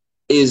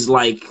is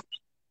worthy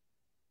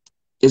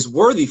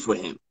for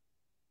him,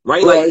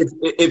 right? Like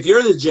if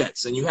you're the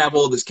Jets and you have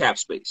all this cap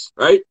space,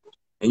 right,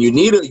 and you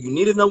need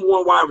a number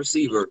one wide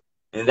receiver,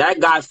 and that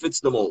guy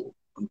fits the mold,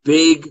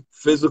 big,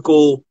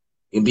 physical,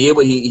 and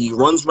he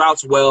runs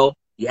routes well,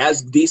 he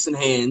has decent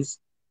hands,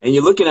 and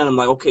you're looking at him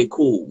like, okay,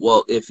 cool.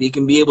 Well, if he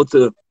can be able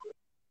to,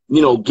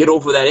 get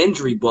over that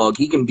injury bug,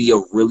 he can be a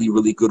really,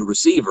 really good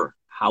receiver.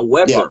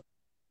 However,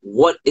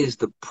 what is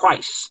the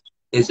price?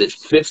 Is it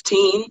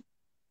 15?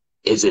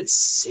 Is it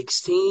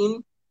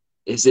 16?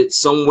 Is it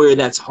somewhere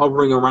that's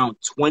hovering around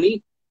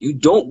 20? You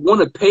don't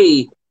want to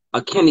pay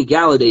a Kenny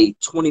Galladay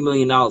 $20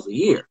 million a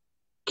year.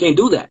 Can't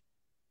do that.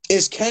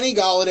 Is Kenny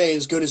Galladay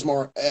as good as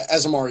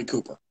Amari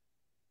Cooper?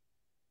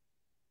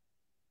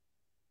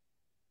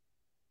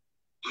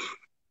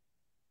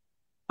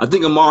 I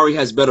think Amari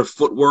has better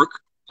footwork.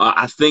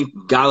 I think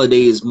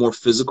Galladay is more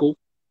physical.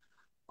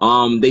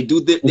 They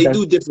do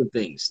different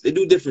things. They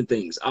do different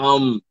things.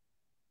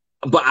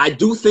 But I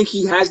do think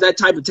he has that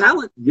type of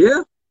talent.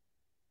 Yeah.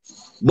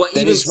 But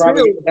then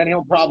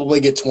he'll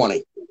probably get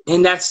 20.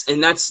 And that's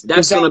going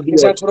to be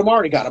that's what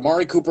Amari got.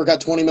 Amari Cooper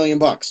got $20 million.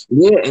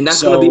 Yeah, and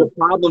that's going to be a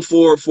problem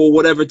for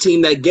whatever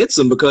team that gets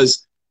him,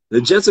 because the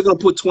Jets are going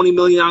to put $20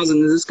 million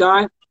into this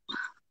guy.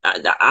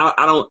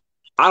 I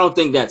don't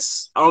think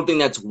that's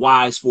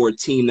wise for a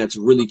team that's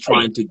really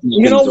trying to do.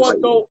 You know what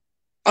though?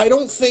 I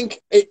don't think.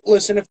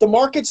 Listen, if the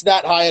market's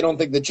that high, I don't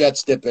think the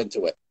Jets dip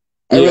into it.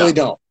 I really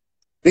don't.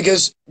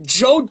 Because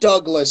Joe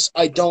Douglas,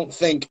 I don't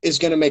think, is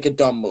going to make a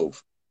dumb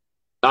move.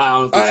 I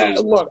don't think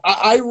so. Look,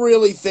 I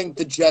really think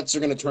the Jets are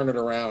going to turn it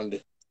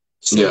around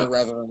sooner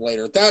rather than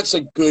later. That's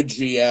a good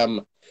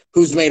GM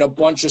who's made a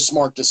bunch of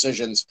smart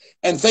decisions.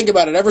 And think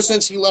about it. Ever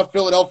since he left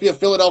Philadelphia,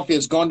 Philadelphia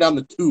has gone down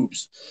the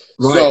tubes.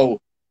 Right.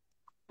 So,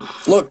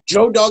 look,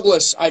 Joe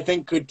Douglas, I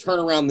think, could turn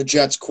around the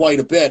Jets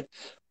quite a bit.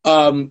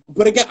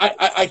 But again,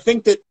 I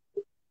think that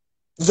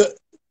the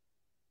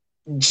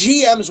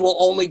GMs will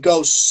only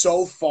go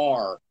so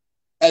far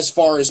as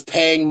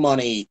paying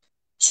money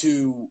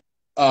to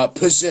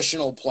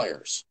positional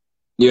players.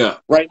 Yeah.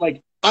 Right?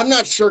 Like, I'm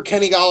not sure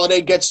Kenny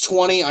Galladay gets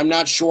 20. I'm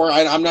not sure.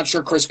 I'm not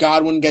sure Chris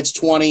Godwin gets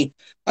 20.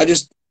 I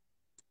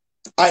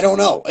don't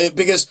know.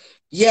 Because,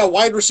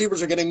 wide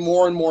receivers are getting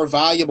more and more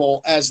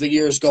valuable as the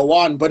years go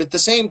on. But at the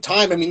same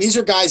time, I mean, these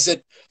are guys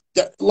that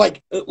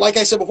like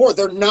I said before,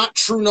 they're not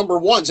true number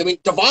ones. I mean,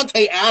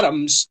 Devontae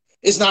Adams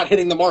is not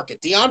hitting the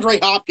market.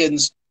 DeAndre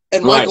Hopkins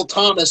and Michael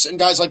Thomas and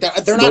guys like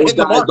that, they're not hitting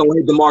the market. Don't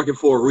hit the market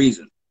for a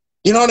reason.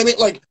 You know what I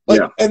mean?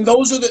 And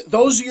those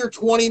are your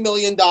 $20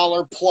 million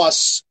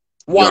plus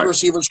wide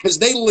receivers, because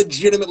they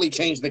legitimately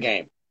changed the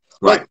game.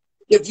 Right. Like,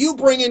 if you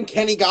bring in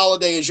Kenny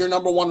Galladay as your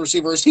number one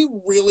receiver, is he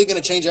really going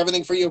to change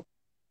everything for you?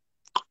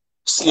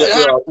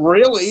 Not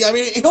really. I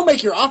mean, he'll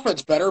make your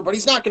offense better, but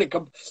he's not going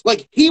to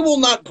he will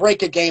not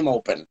break a game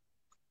open.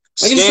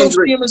 I just don't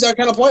see him as that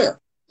kind of player.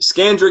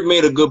 Scandrick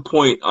made a good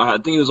point. I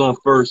think he was on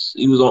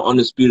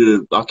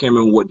Undisputed. I can't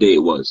remember what day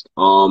it was.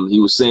 He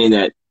was saying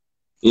that,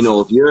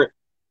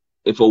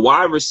 if a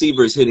wide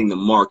receiver is hitting the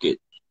market,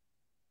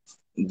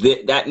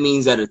 that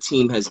means that a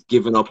team has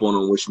given up on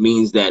him, which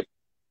means that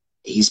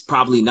he's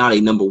probably not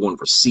a number one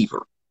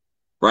receiver,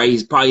 right?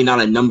 He's probably not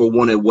a number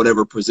one at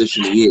whatever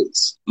position he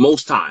is.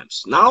 Most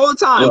times. Not all the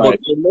time, but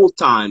most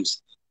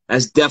times,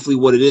 that's definitely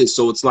what it is.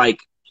 So it's like,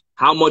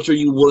 how much are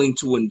you willing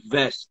to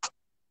invest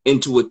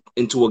into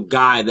a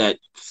guy that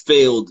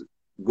failed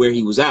where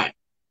he was at?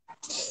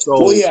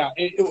 So, well, yeah,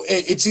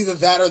 it's either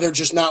that or they're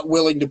just not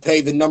willing to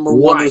pay the number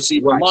one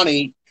receiver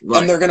money,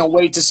 and they're going to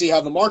wait to see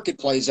how the market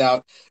plays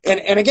out.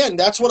 And again,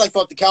 that's what I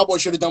thought the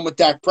Cowboys should have done with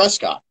Dak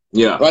Prescott.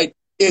 Yeah. Right?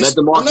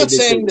 I'm not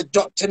saying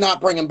dictate. to not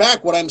bring him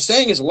back. What I'm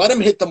saying is let him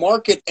hit the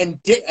market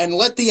and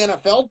let the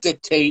NFL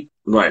dictate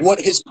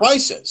what his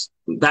price is.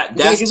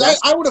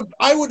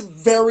 I would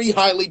very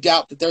highly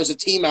doubt that there's a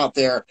team out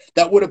there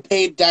that would have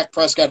paid Dak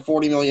Prescott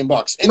 $40 million.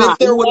 And if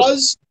there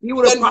was,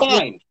 then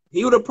fine.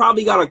 He would have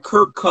probably got a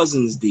Kirk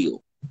Cousins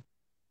deal.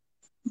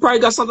 He probably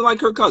got something like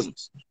Kirk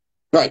Cousins.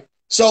 Right.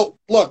 So,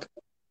 look,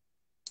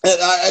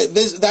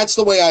 that's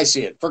the way I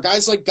see it. For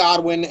guys like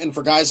Godwin and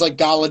for guys like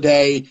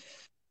Galladay,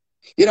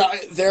 you know,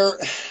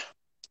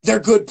 they're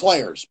good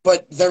players,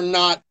 but they're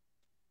not.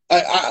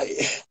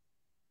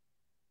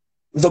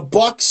 The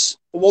Bucks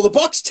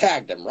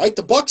tagged him, right?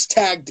 The Bucks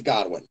tagged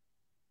Godwin.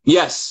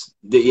 Yes,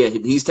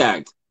 he's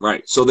tagged,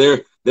 right? So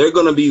they're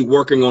going to be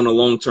working on a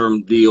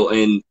long-term deal,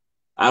 and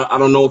I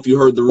don't know if you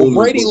heard the rumor.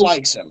 Well, Brady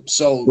likes him,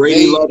 so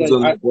Brady loves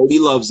him. Brady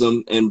loves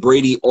him, and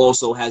Brady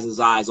also has his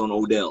eyes on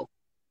Odell.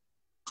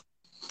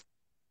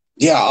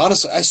 Yeah,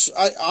 honestly,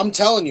 I'm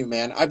telling you,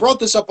 man. I brought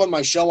this up on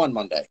my show on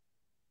Monday.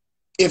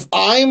 If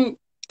I'm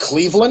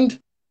Cleveland,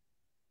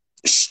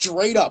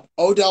 straight up,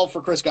 Odell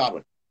for Chris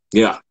Godwin.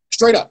 Yeah,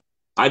 straight up.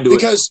 I do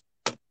because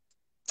I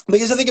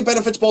think it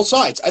benefits both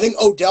sides. I think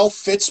Odell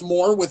fits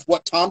more with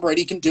what Tom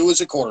Brady can do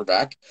as a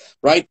quarterback,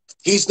 right?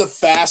 He's the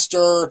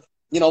faster,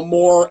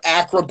 more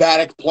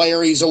acrobatic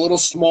player. He's a little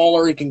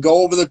smaller. He can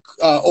go over the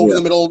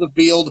middle of the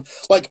field.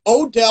 Like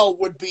Odell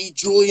would be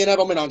Julian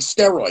Edelman on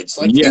steroids.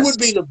 Like he would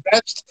be the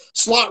best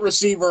slot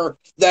receiver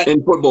that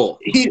in football.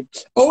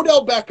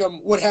 Odell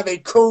Beckham would have a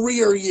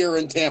career year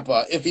in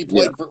Tampa if he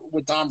played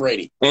with Tom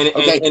Brady. And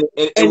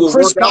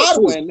Chris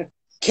Godwin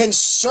can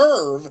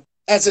serve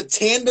as a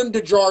tandem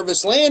to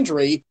Jarvis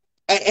Landry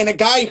and a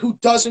guy who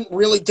doesn't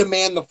really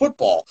demand the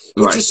football,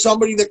 which is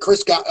somebody that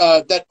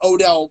that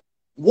Odell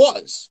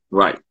was.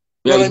 Right.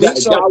 Yeah,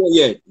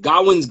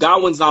 Godwin's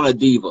not a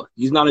diva.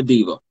 He's not a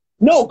diva.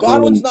 No,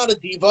 Godwin's not a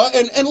diva.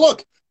 And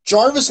look,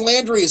 Jarvis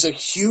Landry is a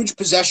huge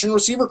possession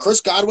receiver.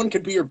 Chris Godwin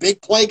could be your big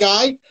play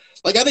guy.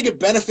 Like, I think it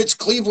benefits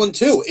Cleveland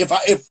too. If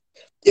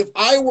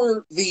I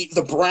were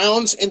the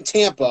Browns in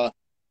Tampa,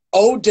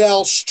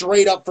 Odell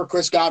straight up for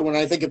Chris Godwin,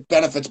 I think it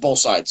benefits both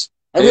sides.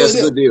 It's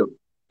a good deal.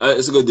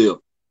 It's a good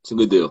deal. It's a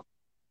good deal.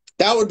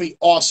 That would be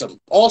awesome.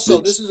 Also,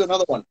 this is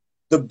another one.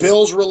 The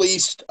Bills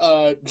released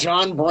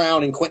John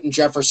Brown and Quentin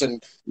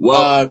Jefferson.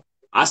 Well,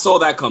 I saw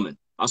that coming.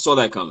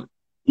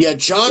 Yeah,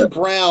 John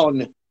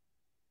Brown,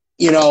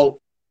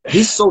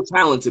 he's so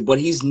talented, but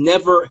he's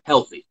never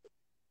healthy.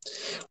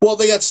 Well,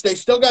 they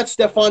still got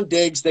Stephon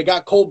Diggs. They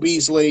got Cole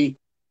Beasley.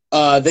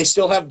 They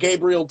still have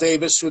Gabriel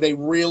Davis, who they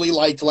really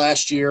liked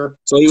last year.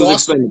 So he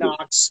was Dawson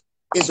Knox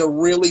is a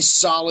really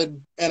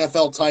solid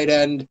NFL tight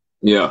end.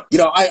 Yeah.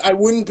 I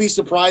wouldn't be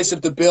surprised if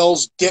the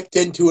Bills dipped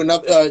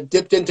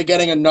into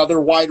getting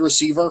another wide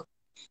receiver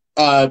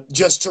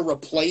just to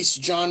replace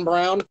John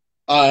Brown,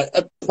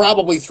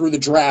 probably through the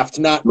draft,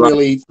 not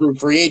really through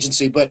free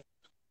agency. But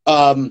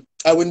I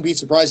wouldn't be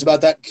surprised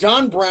about that.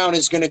 John Brown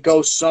is going to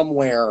go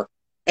somewhere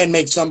and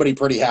make somebody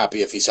pretty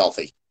happy if he's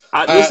healthy.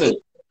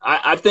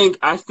 I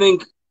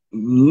think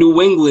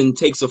New England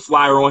takes a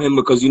flyer on him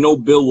because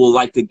Bill will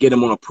like to get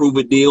him on a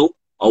prove-it deal,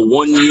 a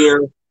 1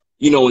 year,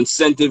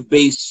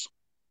 incentive-based,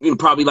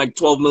 probably like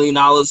 $12 million,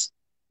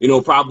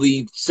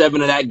 probably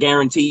 7 of that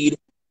guaranteed.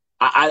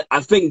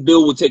 I think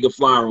Bill will take a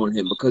flyer on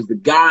him because the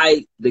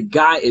guy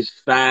is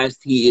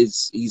fast.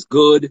 He's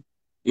good,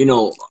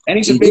 and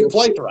he's a big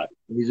play threat.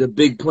 He's a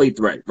big play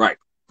threat, right.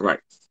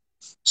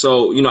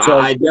 So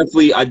I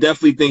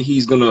definitely think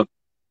he's gonna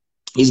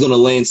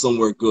land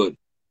somewhere good.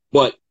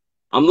 But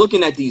I'm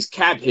looking at these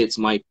cap hits,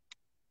 Mike.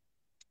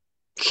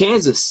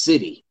 Kansas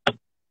City,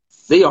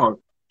 they are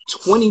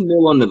 20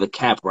 mil under the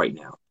cap right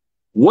now.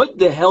 What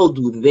the hell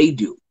do they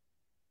do?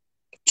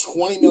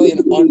 20 million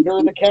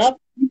under the cap?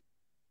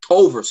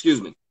 Over, excuse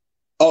me.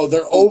 Oh,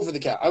 they're over the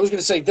cap. I was going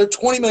to say they're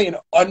 20 million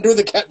under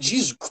the cap.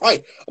 Jesus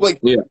Christ.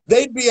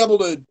 They'd be able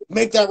to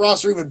make that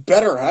roster even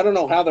better. I don't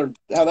know how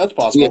that's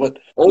possible, but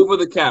over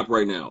the cap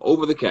right now.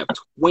 Over the cap,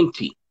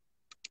 20.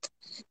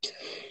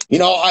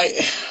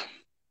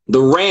 The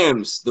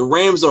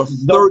Rams are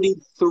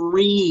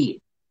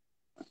 33.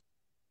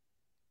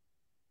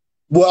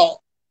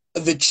 Well,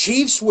 the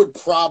Chiefs would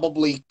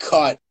probably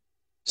cut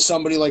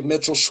somebody like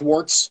Mitchell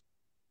Schwartz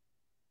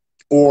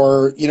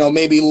or,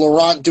 maybe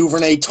Laurent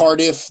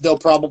Duvernay-Tardif. They'll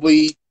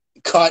probably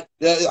cut.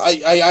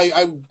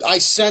 I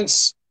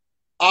sense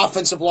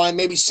offensive line.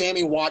 Maybe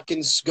Sammy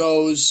Watkins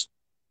goes,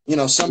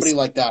 somebody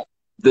like that.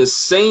 The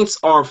Saints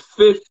are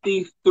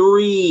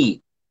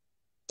 53.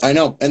 I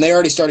know, and they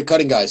already started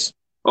cutting guys.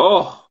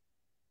 Oh.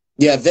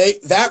 Yeah,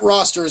 that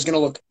roster is going to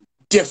look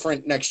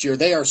different next year.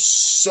 They are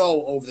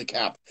so over the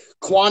cap.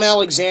 Quan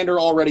Alexander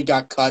already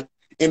got cut.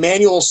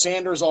 Emmanuel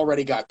Sanders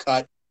already got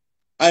cut.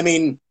 I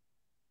mean,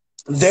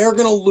 they're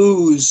going to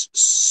lose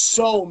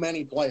so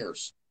many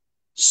players.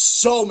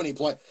 So many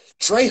players.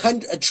 Trey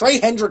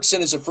Hendrickson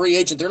is a free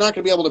agent. They're not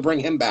going to be able to bring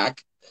him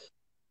back.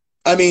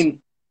 I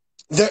mean,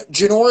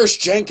 Janoris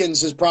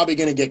Jenkins is probably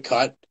going to get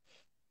cut.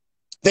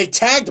 They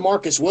tagged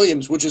Marcus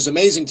Williams, which is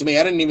amazing to me.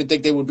 I didn't even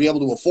think they would be able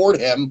to afford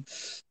him,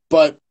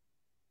 but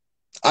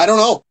I don't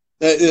know.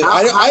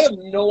 I have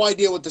no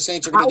idea what the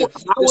Saints are going to do.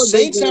 The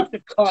Saints have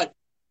to cut.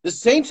 The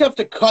Saints have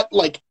to cut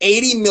like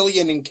 $80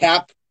 million in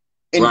cap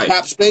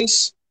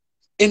space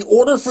in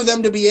order for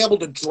them to be able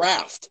to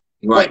draft.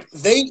 Right.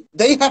 Like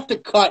they have to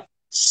cut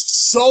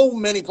so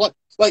many players.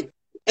 Like,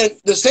 and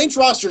the Saints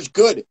roster is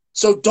good,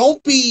 so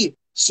don't be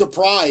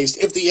surprised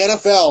if the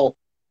NFL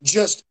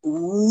just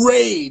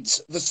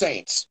raids the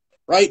Saints.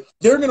 Right?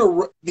 The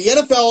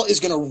NFL is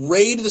gonna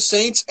raid the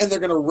Saints and they're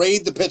gonna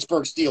raid the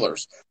Pittsburgh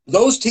Steelers.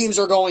 Those teams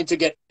are going to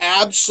get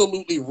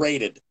absolutely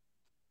raided.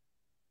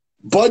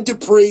 Bud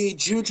Dupree,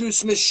 Juju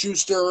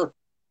Smith-Schuster,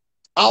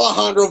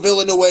 Alejandro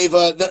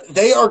Villanueva,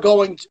 they are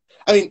going to,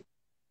 I mean,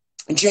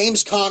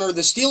 James Conner,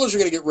 the Steelers are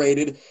going to get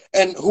raided,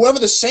 and whoever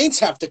the Saints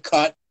have to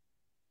cut,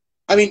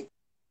 I mean,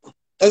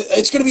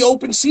 it's going to be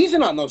open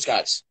season on those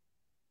guys.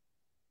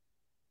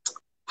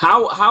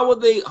 How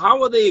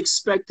are they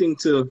expecting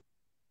to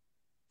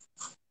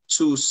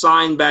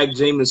sign back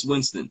Jameis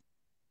Winston?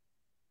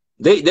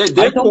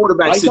 Their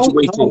quarterback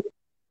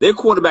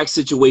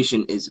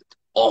situation is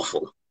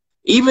awful.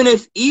 Even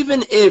if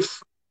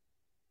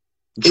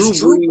Drew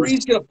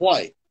Brees going to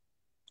play?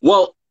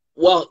 Well,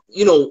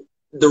 you know,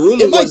 the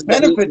rumor it might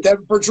benefit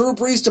them for Drew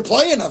Brees to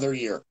play another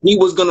year. He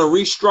was going to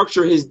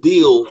restructure his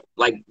deal,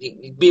 like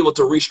be able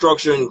to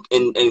restructure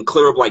and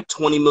clear up like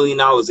 $20 million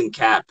in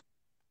cap.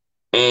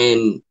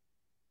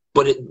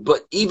 But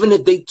even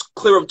if they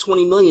clear up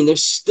 $20 million,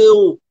 there's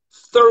still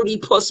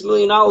 $30+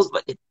 million.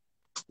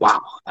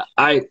 Wow,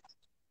 I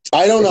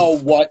don't know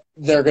what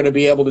they're going to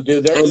be able to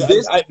do. They're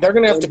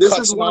going to have to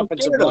cut some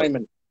offensive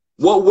linemen.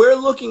 What we're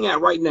looking at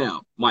right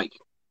now, Mike,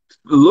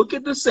 look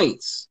at the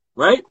Saints,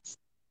 right?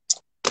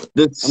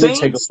 The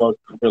Saints, take a look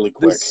really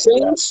quick. The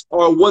Saints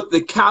are what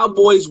the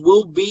Cowboys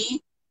will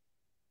be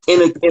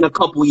in a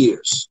couple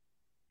years.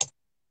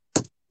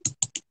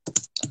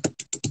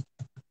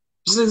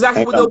 This is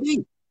exactly what they'll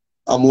be.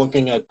 I'm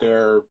looking at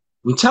their.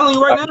 I'm telling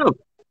you right now.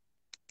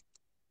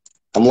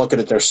 I'm looking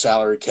at their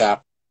salary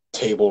cap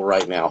table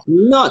right now.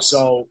 Nuts.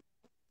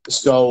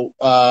 So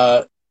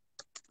let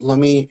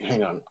me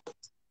hang on.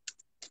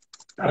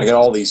 I got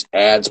all these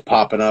ads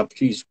popping up.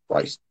 Jesus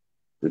Christ,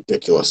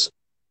 ridiculous.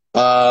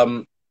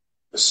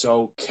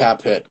 So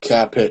cap hit.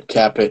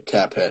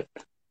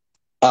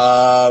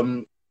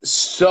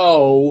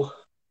 So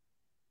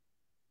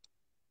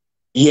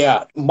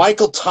yeah,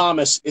 Michael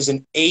Thomas is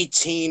an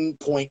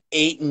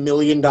 $18.8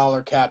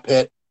 million cap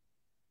hit.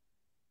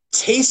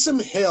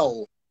 Taysom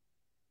Hill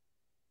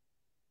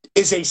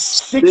is a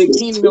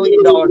 $16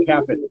 million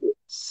cap hit.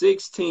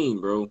 16,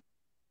 bro.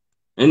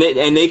 And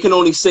they can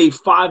only save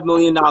 $5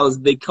 million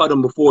if they cut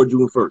him before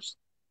June 1st.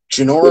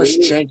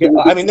 Janoris Jenkins.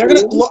 I mean, they're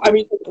gonna look. I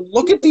mean,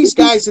 look at these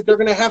guys that they're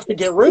gonna have to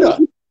get rid of.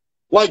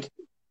 Like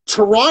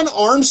Teron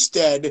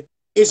Armstead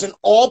is an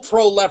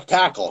All-Pro left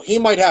tackle. He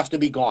might have to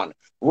be gone.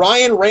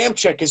 Ryan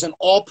Ramczyk is an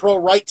All-Pro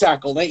right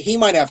tackle. He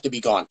might have to be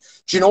gone.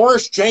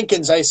 Janoris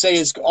Jenkins, I say,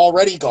 is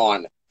already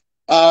gone.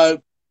 You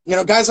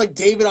know, guys like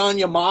David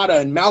Onyemata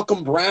and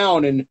Malcolm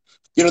Brown, and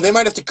you know they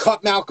might have to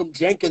cut Malcolm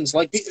Jenkins.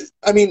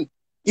 I mean,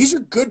 these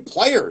are good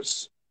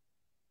players.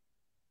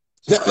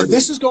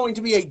 This is going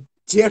to be a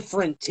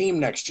different team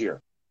next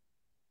year.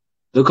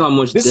 Look how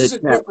much this is a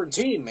different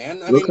team, man.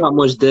 Look how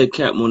much dead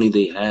cap money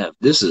they have.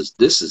 This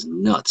is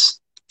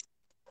nuts.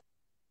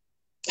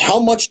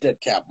 How much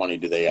dead cap money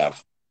do they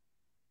have?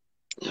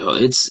 You know,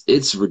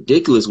 it's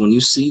ridiculous when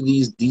you see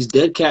these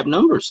dead cap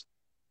numbers.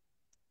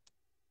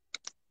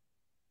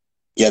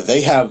 Yeah,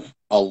 they have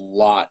a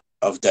lot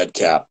of dead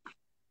cap.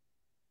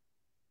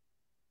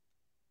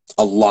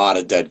 A lot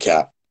of dead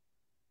cap.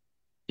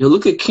 You know,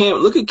 look at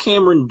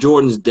Cameron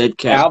Jordan's dead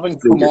cap. Alvin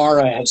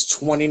Kamara has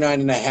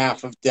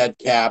 29.5 of dead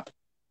cap.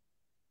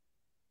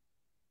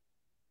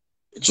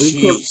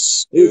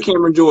 Jeez. Look at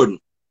Cameron Jordan.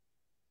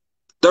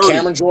 30.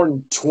 Cameron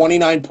Jordan,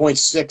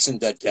 29.6 in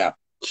dead cap.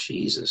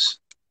 Jesus.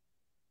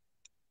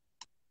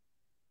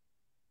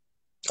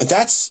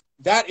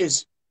 That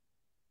is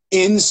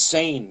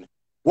insane.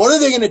 What are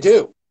they going to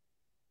do?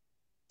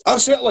 I'm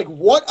saying, like,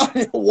 what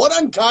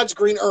on God's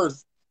green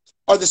earth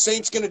are the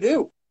Saints going to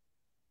do?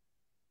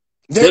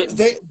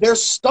 They're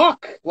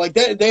stuck. Like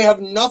they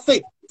have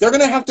nothing. They're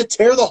going to have to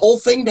tear the whole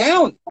thing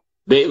down.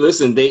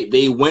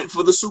 They went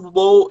for the Super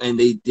Bowl and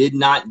they did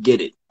not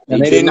get it. They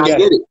didn't get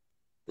it.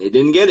 They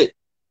didn't get it.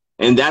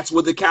 And that's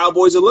what the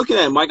Cowboys are looking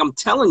at, Mike. I'm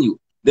telling you,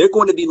 they're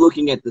going to be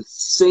looking at the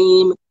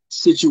same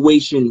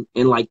situation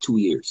in like 2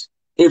 years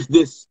if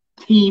this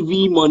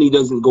TV money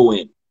doesn't go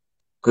in.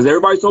 Because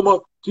everybody's talking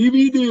about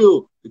TV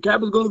deal. The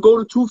cap is going to go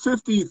to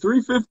 250,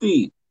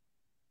 350.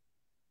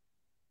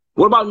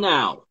 What about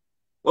now?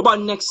 What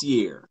about next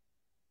year?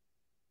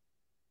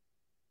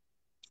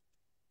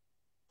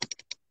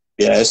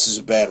 Yeah, this is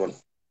a bad one.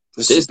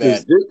 This is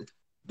bad.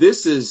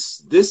 This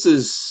is the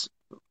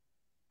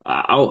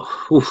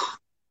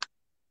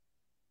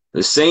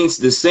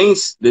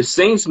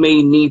Saints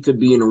may need to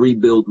be in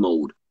rebuild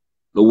mode.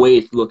 the way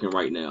it's looking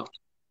right now.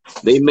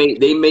 They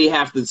may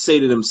have to say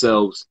to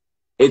themselves,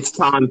 it's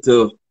time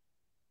to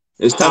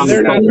And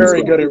they're not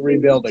very good at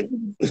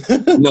rebuilding.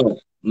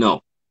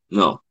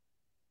 No.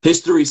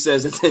 History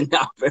says that they're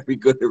not very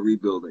good at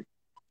rebuilding.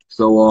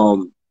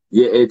 So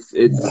yeah, it's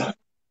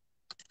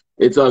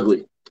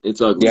ugly.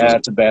 It's ugly. Yeah,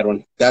 that's a bad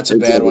one. That's a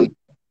bad one.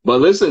 But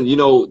listen,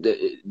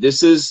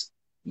 this is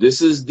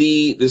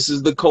the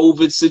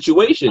COVID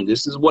situation.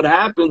 This is what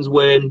happens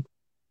when,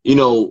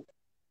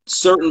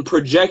 certain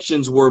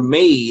projections were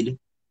made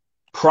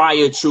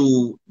prior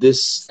to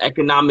this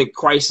economic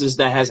crisis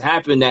that has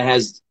happened, that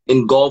has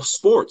engulfed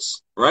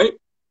sports, right?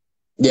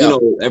 Yeah.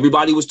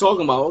 Everybody was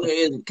talking about,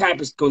 okay, the cap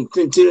is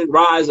continuing to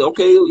rise.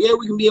 Okay, yeah,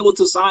 we can be able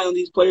to sign on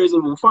these players,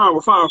 and we're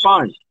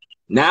fine.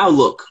 Now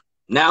look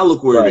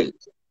where it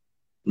is.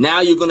 Now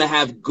you're going to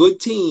have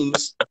good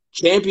teams,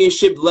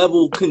 championship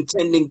level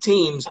contending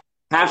teams,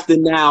 have to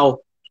now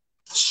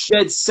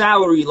shed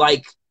salary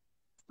like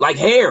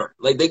hair.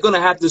 Like, they're going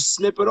to have to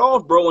snip it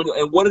off, bro.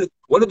 And what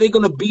are they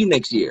going to be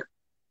next year?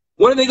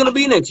 What are they going to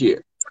be next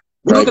year?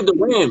 Look at the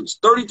Rams,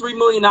 $33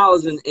 million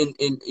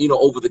in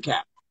over the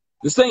cap.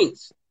 The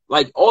Saints,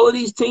 like, all of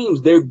these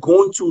teams, they're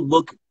going to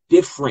look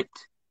different.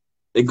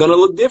 They're going to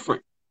look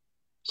different.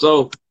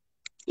 So,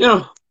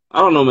 I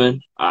don't know,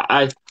 man.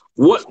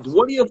 What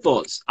are your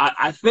thoughts?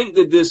 I think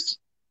that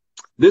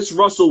this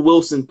Russell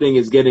Wilson thing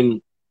is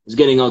getting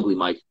ugly,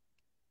 Mike.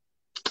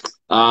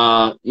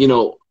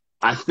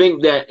 I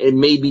think that it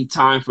may be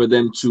time for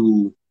them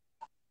to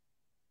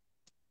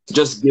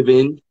just give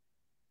in.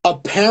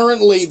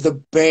 Apparently, the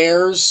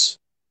Bears'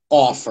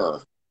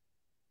 offer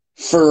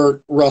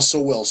for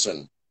Russell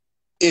Wilson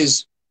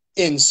is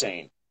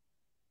insane.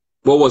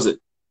 What was it?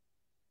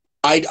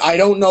 I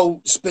don't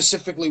know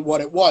specifically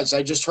what it was.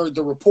 I just heard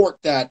the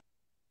report that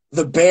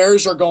the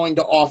Bears are going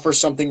to offer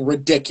something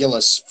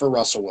ridiculous for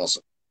Russell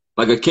Wilson.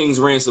 Like a king's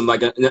ransom,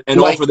 like an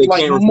offer they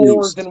can't refuse.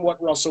 More than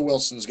what Russell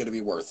Wilson's going to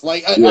be worth.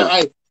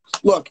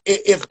 Look,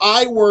 if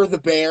I were the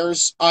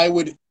Bears, I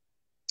would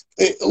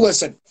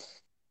listen.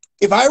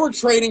 If I were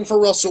trading for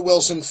Russell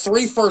Wilson,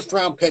 3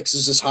 first-round picks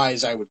is as high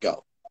as I would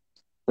go,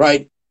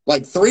 right?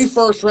 Like 3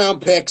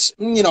 first-round picks,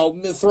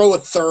 throw a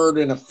third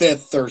and a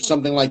fifth or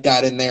something like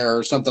that in there,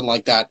 or something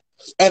like that,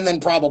 and then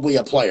probably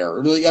a player,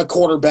 a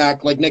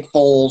quarterback like Nick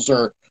Foles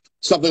or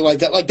something like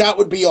that. Like, that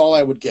would be all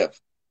I would give.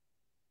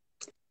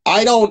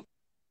 I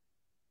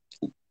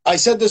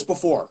said this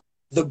before.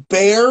 The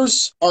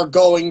Bears are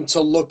going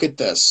to look at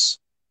this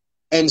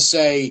and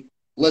say,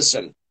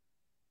 listen,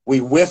 we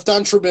whiffed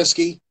on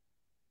Trubisky.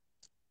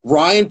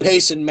 Ryan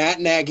Pace and Matt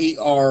Nagy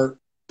are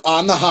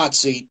on the hot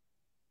seat,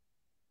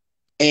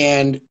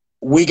 and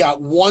we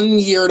got 1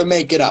 year to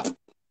make it up.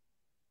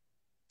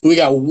 We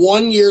got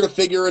 1 year to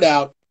figure it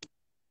out,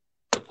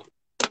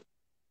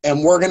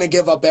 and we're going to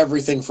give up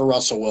everything for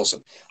Russell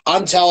Wilson.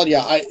 I'm telling you,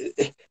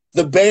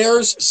 the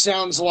Bears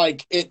sounds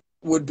like it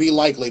would be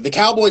likely. The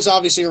Cowboys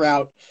obviously are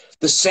out.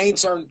 The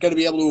Saints aren't going to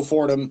be able to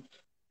afford him.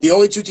 The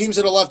only 2 teams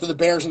that are left are the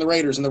Bears and the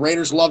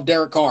Raiders love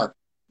Derek Carr.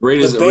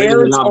 The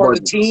Bears are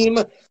the team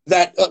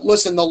that,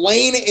 listen, the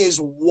lane is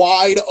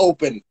wide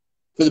open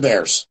for the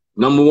Bears.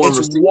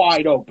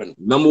 Wide open.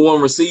 Number 1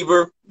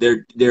 receiver.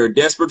 They're a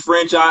desperate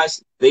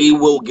franchise. They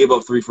will give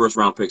up 3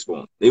 first-round picks for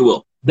him. They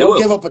will. They'll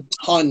give up a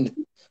ton.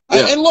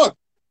 Yeah. And look,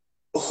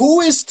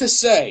 who is to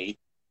say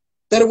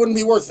that it wouldn't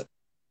be worth it?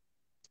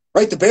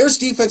 Right? The Bears'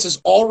 defense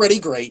is already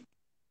great.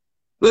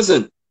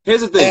 Listen, here's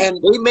the thing.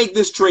 They make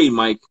this trade,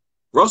 Mike.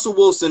 Russell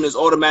Wilson is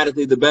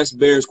automatically the best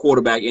Bears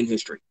quarterback in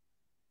history.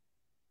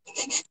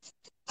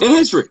 In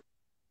history.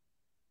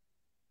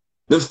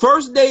 The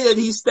first day that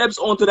he steps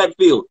onto that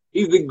field,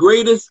 he's the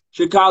greatest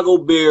Chicago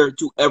Bear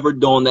to ever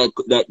don that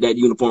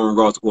uniform in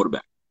regards to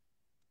quarterback.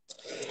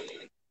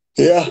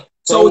 Yeah.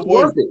 So it's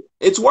worth it.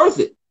 It's worth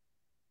it.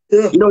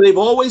 Yeah. They've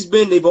always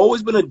been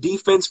a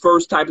defense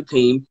first type of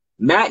team.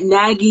 Matt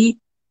Nagy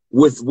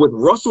with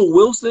Russell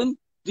Wilson,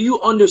 do you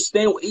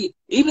understand?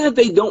 Even if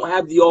they don't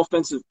have the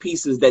offensive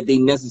pieces that they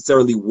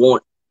necessarily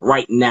want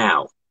right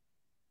now,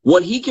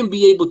 what he can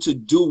be able to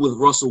do with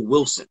Russell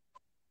Wilson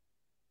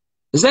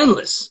is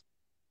endless.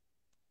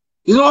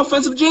 He's an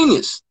offensive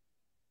genius.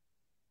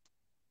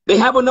 They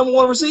have a number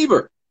 1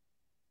 receiver.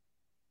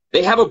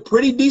 They have a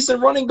pretty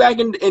decent running back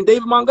in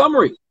David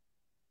Montgomery.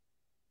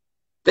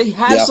 They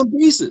have some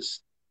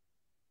pieces.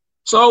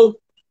 So,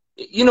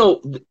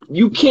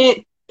 you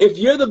can't, if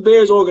you're the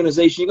Bears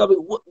organization, you gotta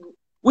be,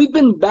 we've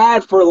been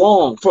bad for a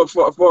long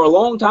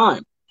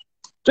time.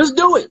 Just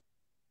do it.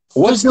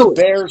 What's the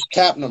Bears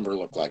cap number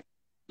look like?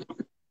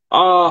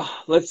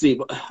 Let's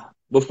see.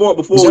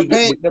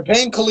 They're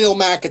paying Khalil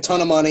Mack a ton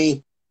of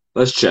money.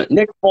 Let's check.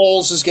 Nick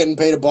Foles is getting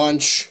paid a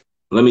bunch.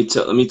 Let me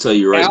tell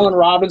you right now. Allen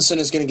Robinson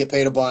is going to get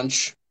paid a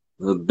bunch.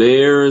 The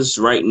Bears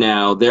right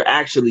now, they're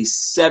actually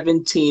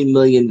 $17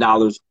 million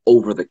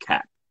over the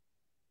cap.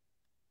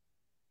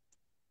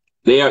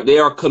 They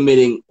are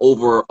committing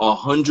over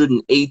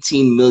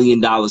 $118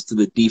 million to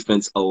the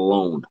defense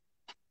alone.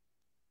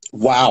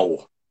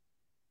 Wow.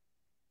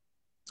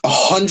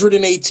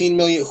 $118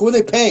 million. Who are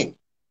they paying?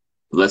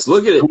 Let's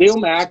look at it. Khalil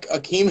Mack,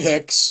 Akeem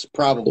Hicks,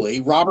 probably.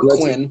 Robert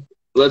Quinn.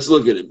 Let's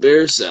look at it.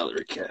 Bears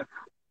salary cap.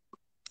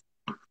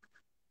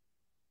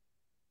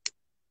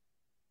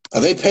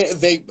 Are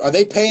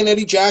they paying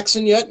Eddie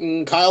Jackson yet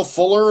and Kyle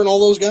Fuller and all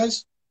those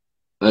guys?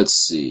 Let's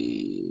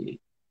see.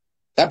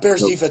 That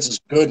Bears defense is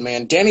good,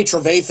 man. Danny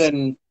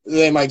Trevathan,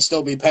 they might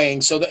still be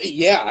paying. So,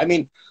 yeah, I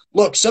mean,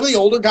 look, some of the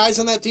older guys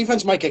on that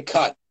defense might get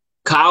cut.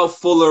 Kyle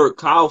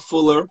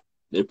Fuller.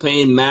 They're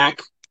paying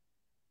Mack.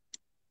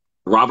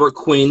 Robert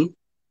Quinn.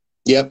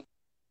 Yep.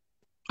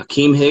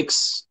 Akeem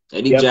Hicks.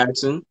 Eddie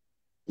Jackson.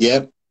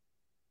 Yep.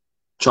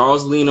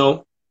 Charles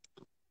Leno.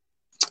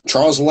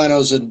 Charles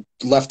Leno's a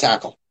left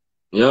tackle.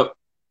 Yep.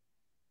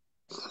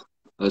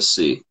 Let's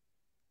see.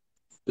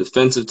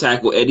 Defensive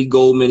tackle Eddie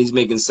Goldman. He's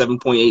making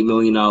 $7.8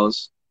 million.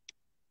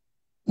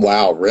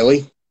 Wow,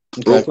 really?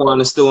 Okay.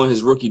 Roquan is still on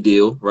his rookie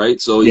deal, right?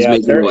 So he's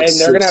making what? And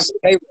they're going to have to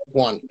pay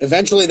Roquan.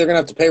 Eventually, they're going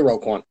to have to pay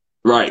Roquan.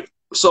 Right.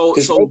 So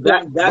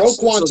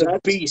Roquan's a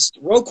beast.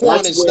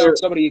 Roquan is not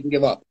somebody you can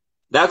give up.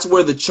 That's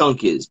where the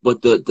chunk is,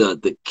 but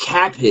the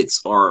cap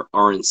hits are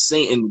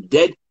insane,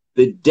 and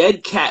the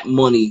dead cap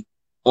money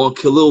on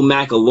Khalil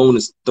Mack alone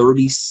is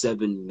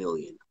 $37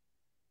 million.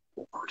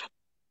 Lord.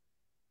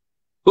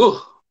 Whew.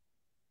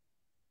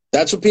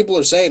 That's what people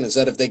are saying, is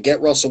that if they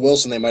get Russell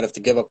Wilson, they might have to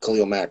give up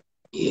Khalil Mack.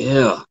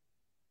 Yeah.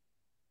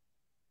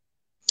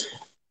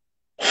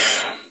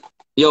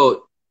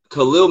 Yo,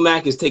 Khalil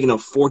Mack is taking up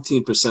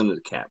 14% of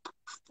the cap.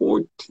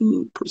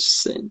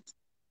 14%.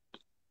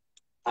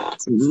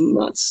 That's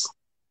nuts.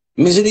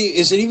 Is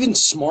it even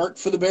smart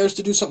for the Bears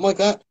to do something like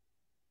that?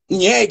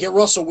 Yeah, get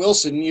Russell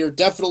Wilson. You're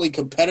definitely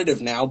competitive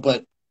now,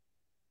 but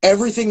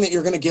everything that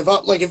you're going to give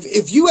up, like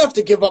if you have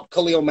to give up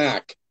Khalil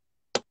Mack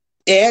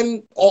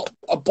and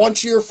a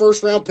bunch of your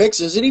first-round picks,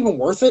 is it even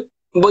worth it?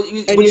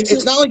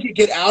 It's not like you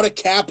get out of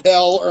cap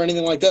hell or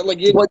anything like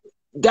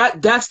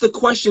that. That's the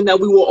question that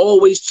we were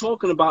always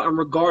talking about in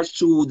regards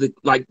to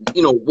what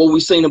we're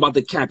saying about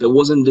the cap. It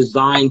wasn't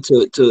designed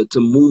to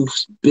move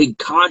big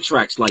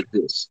contracts like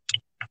this.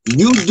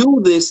 You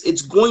do this,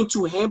 it's going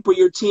to hamper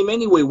your team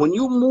anyway. When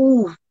you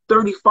move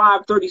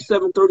 $35,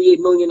 $37, $38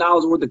 million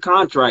worth of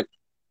contract,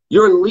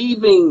 you're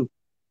leaving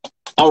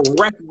a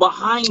wreck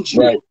behind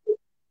you. Right.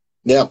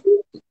 Yeah.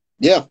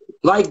 Yeah.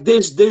 Like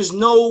there's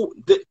no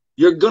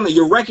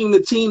you're wrecking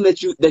the team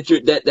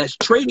that's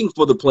trading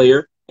for the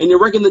player, and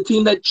you're wrecking the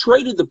team that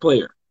traded the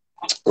player.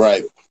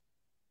 Right.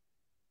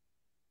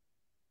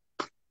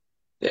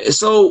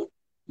 So,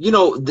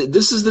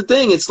 this is the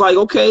thing. It's like,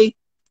 okay,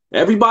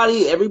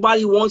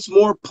 everybody wants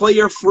more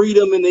player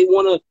freedom and they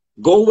want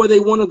to go where they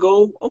want to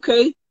go.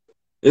 Okay.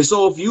 And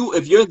so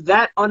if you're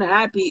that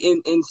unhappy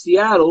in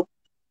Seattle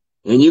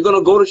and you're going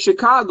to go to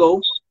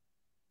Chicago,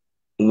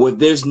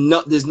 there's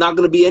not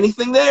going to be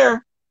anything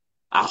there.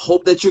 I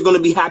hope that you're going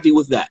to be happy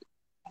with that.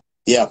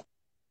 Yeah.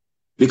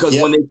 Because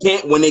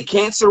when they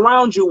can't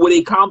surround you with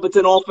a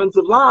competent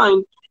offensive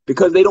line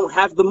because they don't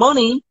have the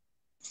money.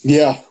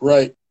 Yeah,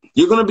 right.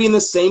 You're going to be in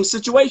the same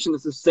situation.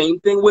 It's the same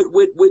thing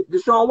with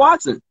Deshaun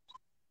Watson.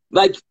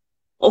 Like,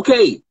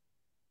 okay,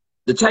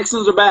 the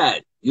Texans are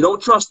bad. You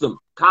don't trust them.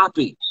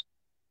 Copy.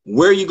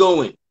 Where are you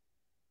going?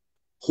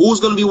 Who's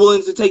going to be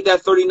willing to take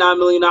that $39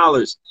 million?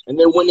 And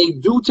then when they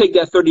do take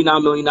that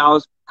 $39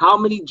 million, how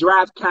many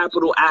draft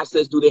capital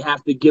assets do they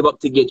have to give up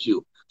to get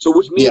you? So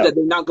which means that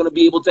they're not going to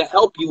be able to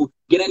help you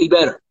get any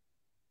better.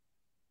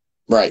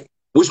 Right.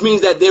 Which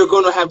means that they're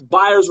going to have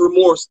buyer's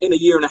remorse in a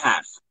year and a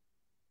half.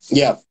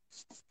 Yeah.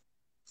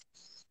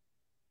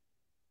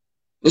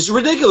 It's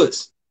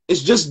ridiculous.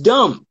 It's just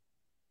dumb.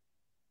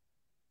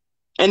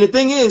 And the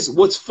thing is,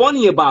 what's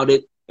funny about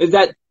it is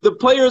that the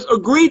players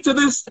agreed to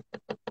this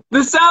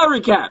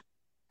salary cap.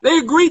 They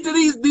agreed to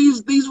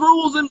these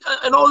rules and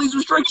all these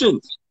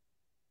restrictions.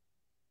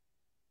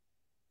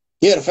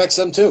 Yeah, it affects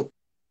them too.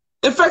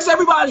 It affects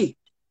everybody.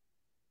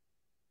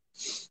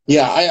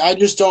 Yeah, I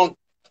just don't.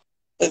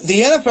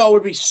 The NFL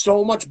would be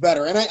so much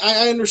better. And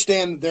I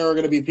understand there are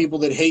going to be people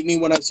that hate me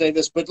when I say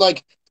this, but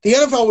the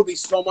NFL would be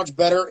so much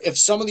better if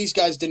some of these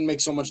guys didn't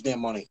make so much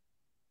damn money.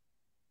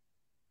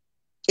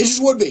 It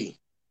just would be.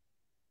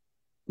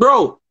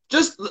 Bro,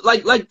 just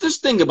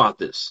just think about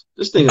this.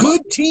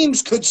 Good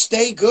teams could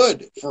stay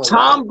good for a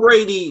Tom while.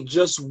 Brady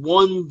just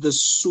won the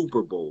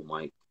Super Bowl,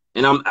 Mike.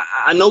 And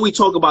I know we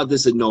talk about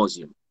this ad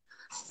nauseum.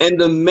 And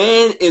the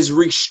man is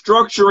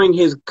restructuring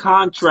his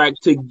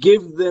contract to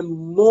give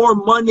them more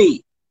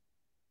money.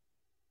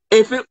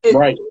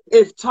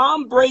 If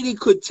Tom Brady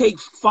could take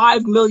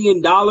 $5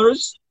 million,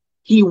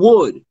 he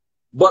would.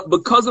 But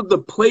because of the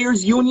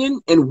players'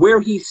 union and where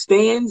he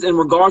stands in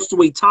regards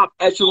to a top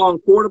echelon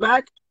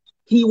quarterback,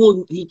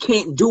 he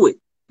can't do it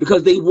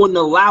because they wouldn't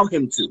allow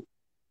him to.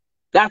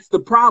 That's the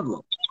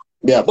problem.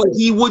 Yeah. But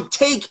he would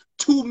take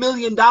 $2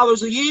 million a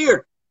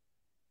year.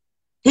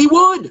 He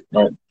would.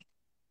 Right.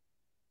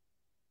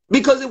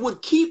 Because it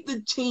would keep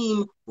the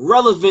team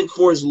relevant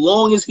for as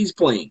long as he's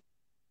playing.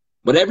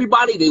 But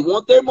everybody, they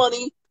want their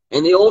money,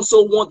 and they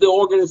also want the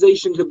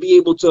organization to be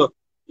able to,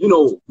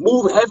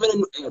 move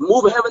heaven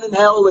and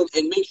hell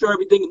and make sure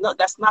everything. No,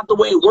 that's not the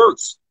way it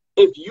works.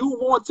 if you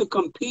want to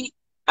compete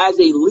as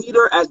a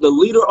leader, as the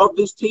leader of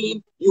this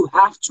team, you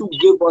have to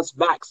give us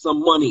back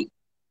some money.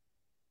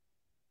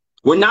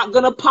 We're not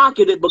going to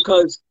pocket it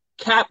because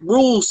cap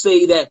rules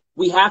say that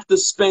we have to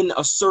spend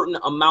a certain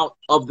amount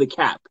of the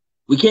cap.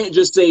 We can't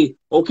just say,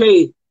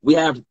 okay, we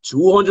have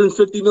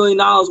 $250 million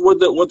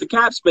worth of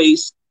cap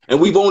space, and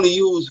we've only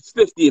used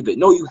 50 of it.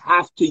 No, you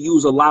have to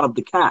use a lot of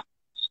the cap.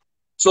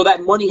 So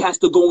that money has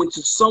to go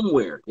into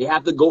somewhere. You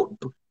have to go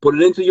put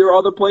it into your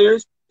other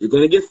players. You're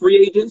going to get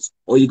free agents,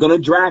 or you're going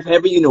to draft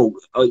heavy,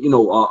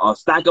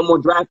 stack up more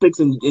draft picks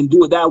and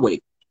do it that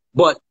way.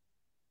 But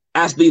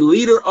as the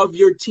leader of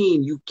your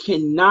team, you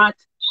cannot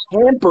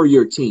hamper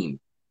your team.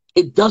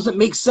 It doesn't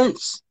make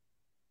sense.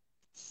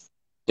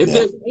 If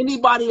there's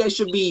anybody that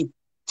should be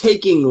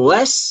taking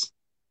less,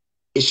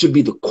 it should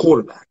be the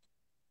quarterback.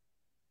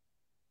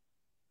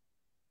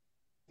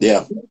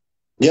 Yeah.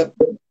 Yep.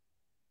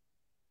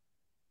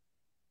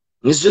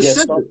 It's just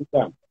simple.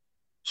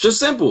 It's just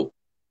simple.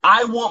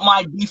 I want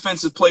my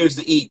defensive players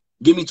to eat.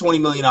 Give me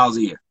 $20 million a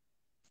year.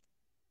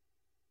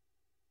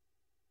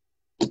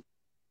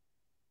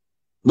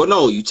 But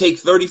no, you take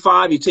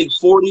 35, you take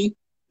 40.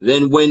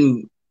 Then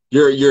when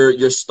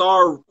your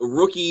star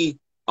rookie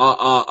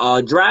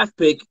draft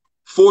pick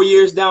 4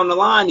 years down the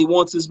line, he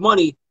wants his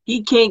money.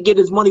 He can't get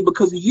his money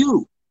because of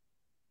you.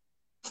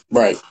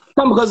 Right.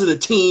 Not because of the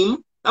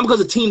team. Not because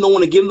the team don't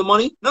want to give him the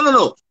money.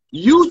 No.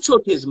 You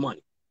took his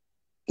money.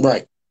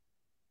 Right.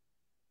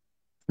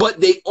 But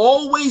they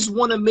always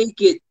want to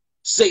make it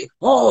say,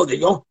 oh,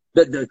 the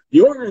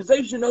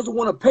organization doesn't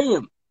want to pay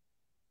him.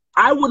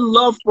 I would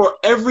love for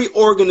every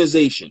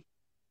organization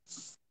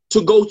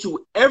to go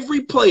to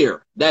every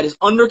player that is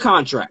under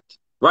contract,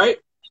 right?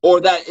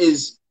 Or that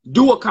is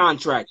due a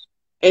contract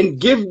and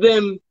give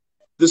them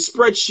the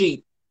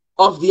spreadsheet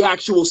of the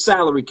actual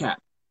salary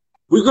cap.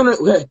 We're going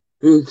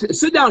to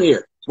sit down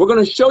here. We're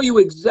going to show you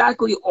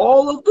exactly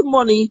all of the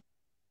money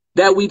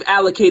that we've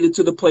allocated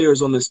to the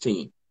players on this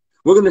team.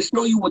 We're going to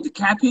show you what the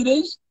cap hit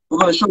is. We're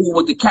going to show you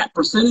what the cap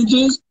percentage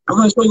is. We're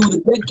going to show you what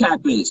the dead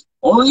cap is.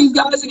 All of these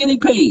guys are getting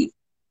paid.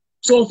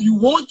 So if you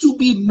want to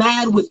be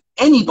mad with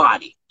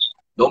anybody,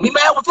 don't be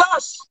mad with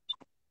us.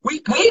 We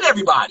paid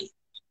everybody.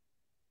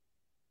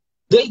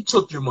 They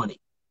took your money.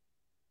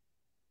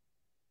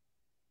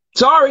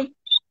 Sorry.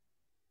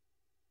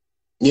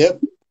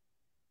 Yep.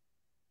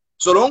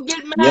 So don't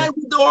get mad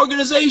with the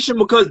organization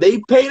because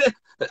they paid it.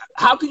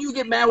 How can you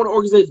get mad with an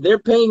organization? They're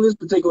paying this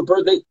particular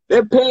person.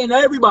 They're paying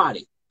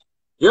everybody.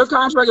 Your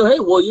contract, hey,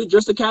 well, you're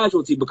just a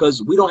casualty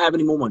because we don't have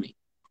any more money.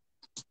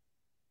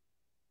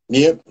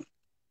 Yep.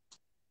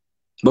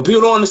 But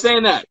people don't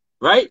understand that,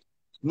 right?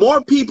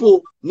 More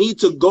people need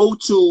to go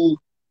to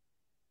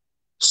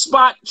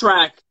Spot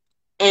Track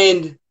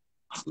and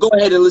go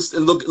ahead and listen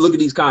and look at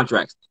these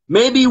contracts.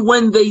 Maybe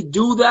when they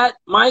do that,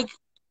 Mike,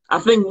 I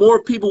think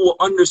more people will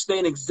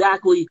understand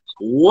exactly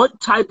what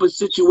type of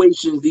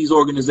situations these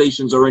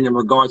organizations are in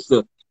regards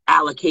to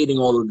allocating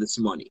all of this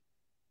money.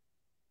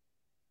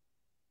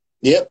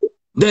 Yep.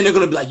 Then they're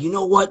going to be like, you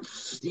know what?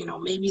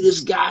 Maybe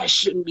this guy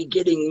shouldn't be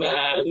getting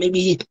mad.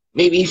 Maybe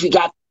if he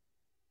got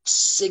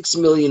 6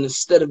 million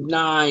instead of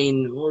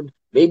 9, or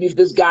maybe if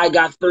this guy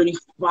got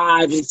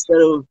 35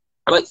 instead of,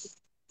 like,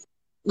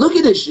 look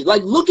at this shit.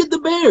 Like, look at the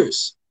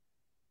Bears.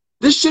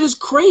 This shit is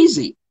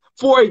crazy.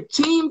 For a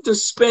team to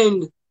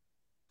spend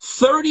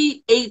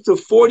 38 to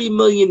 40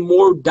 million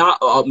more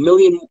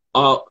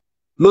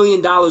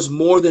million dollars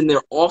more than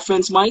their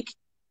offense, Mike,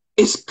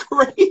 is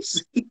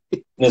crazy.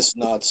 It's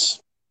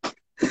nuts.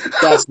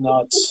 That's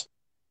nuts.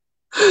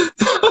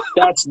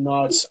 That's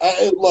nuts.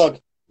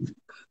 Look,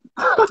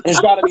 there's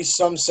got to be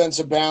some sense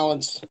of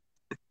balance.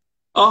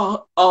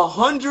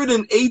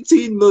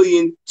 118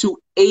 million to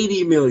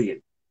 80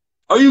 million.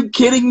 Are you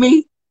kidding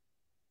me?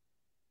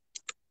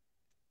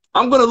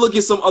 I'm going to look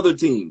at some other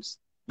teams.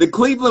 The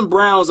Cleveland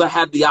Browns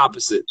have the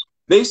opposite.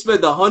 They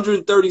spent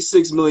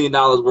 $136 million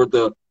worth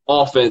of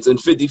offense and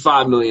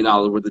 $55 million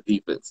worth of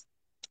defense.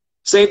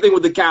 Same thing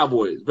with the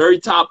Cowboys. Very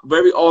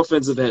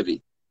offensive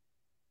heavy.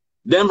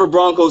 Denver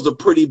Broncos are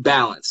pretty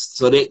balanced.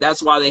 So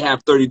that's why they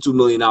have $32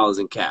 million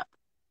in cap.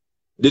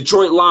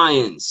 Detroit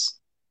Lions,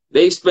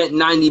 they spent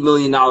 $90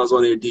 million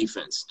on their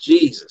defense.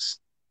 Jesus.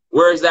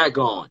 Where is that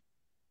going?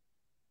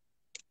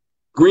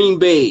 Green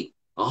Bay,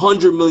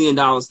 $100 million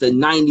to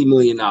 $90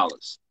 million.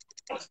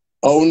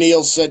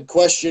 O'Neal said,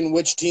 question,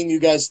 which team you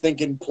guys think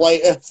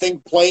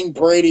playing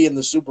Brady in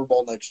the Super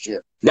Bowl next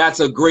year? That's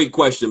a great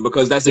question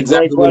because that's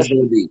exactly what it's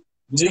going to be.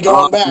 Is he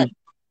going back?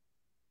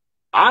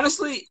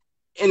 Honestly,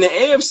 in the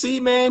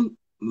AFC, man,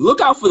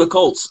 look out for the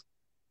Colts.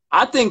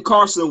 I think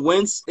Carson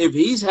Wentz, if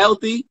he's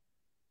healthy,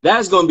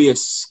 that's going to be a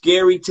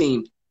scary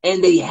team.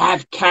 And they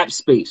have cap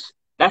space.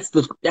 That's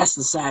the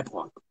sad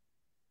part.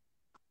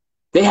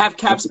 They have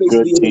cap space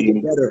to be able to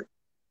get better.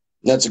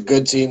 That's a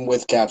good team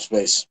with cap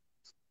space.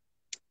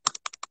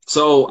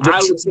 So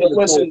I would say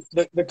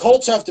the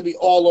Colts have to be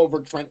all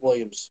over Trent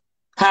Williams.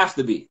 Have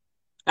to be.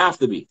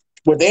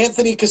 With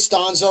Anthony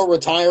Costanzo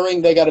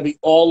retiring, they got to be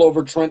all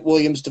over Trent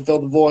Williams to fill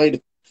the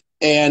void.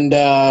 And,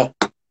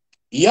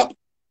 yep,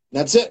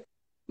 that's it.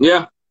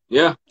 Yeah,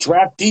 yeah.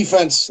 Draft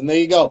defense, and there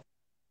you go.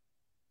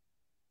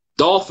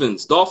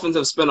 Dolphins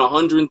have spent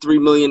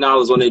 $103 million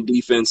on their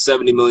defense,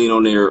 $70 million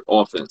on their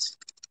offense.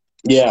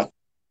 Yeah.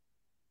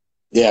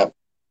 Yeah.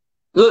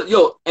 Look,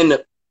 yo,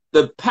 and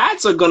the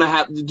Pats are gonna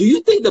have. Do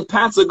you think the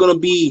Pats are gonna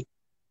be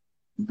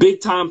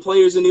big time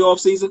players in the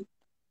offseason?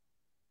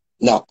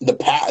 No,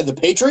 the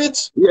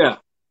Patriots? Yeah,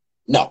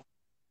 No,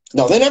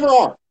 they never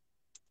are.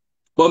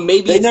 but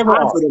maybe They it's never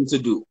time are. for them to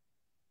do.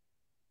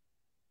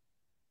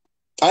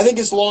 I think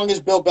as long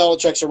as Bill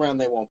Belichick's around,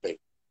 they won't be.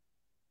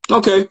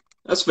 Okay,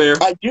 that's fair.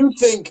 I do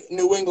think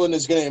New England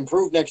is going to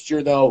improve next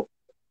year, though,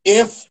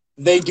 if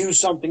they do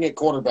something at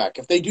quarterback.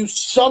 If they do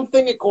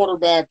something at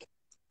quarterback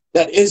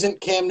that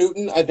isn't Cam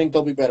Newton, I think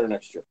they'll be better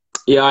next year.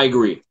 Yeah, I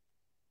agree.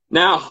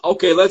 Now,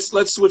 okay,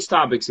 let's switch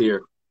topics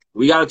here.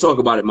 We got to talk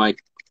about it,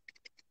 Mike.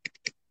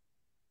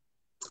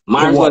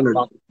 Meyers Leonard.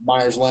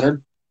 Meyers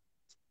Leonard.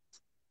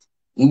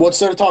 What's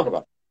there to talk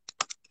about?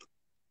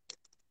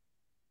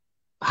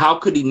 How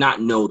could he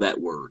not know that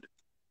word?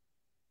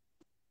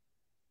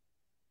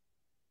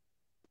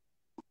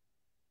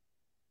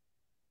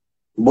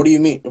 What do you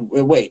mean?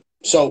 Wait.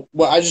 So,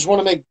 I just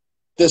want to make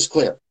this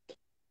clear.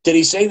 Did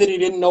he say that he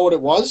didn't know what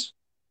it was?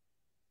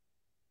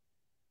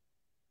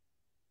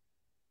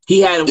 He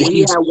had one of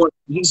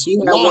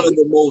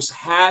the most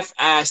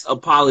half-assed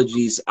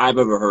apologies I've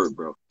ever heard,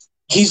 bro.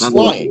 He's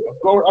lying.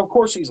 Of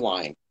course he's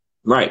lying.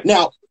 Right.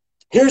 Now,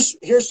 here's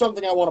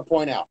something I want to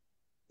point out.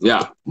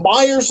 Yeah.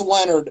 Meyers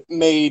Leonard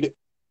made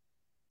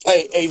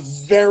a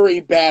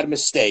very bad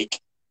mistake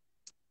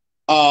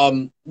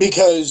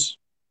because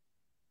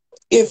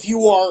if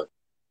you are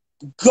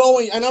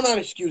going, and I'm not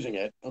excusing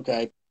it,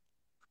 okay,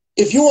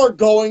 if you are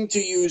going to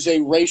use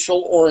a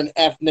racial or an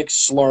ethnic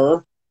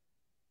slur,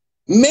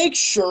 make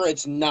sure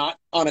it's not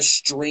on a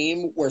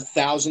stream where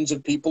thousands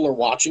of people are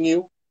watching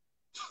you,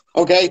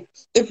 okay?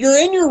 If you're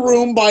in your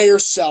room by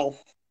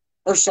yourself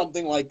or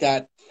something like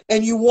that,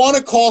 and you want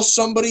to call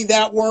somebody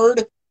that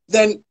word,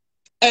 then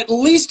at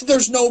least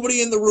there's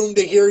nobody in the room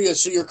to hear you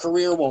so your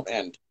career won't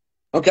end,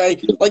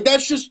 okay? Like,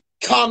 that's just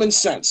common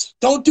sense.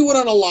 Don't do it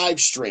on a live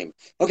stream,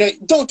 okay?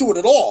 Don't do it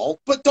at all,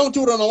 but don't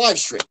do it on a live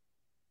stream.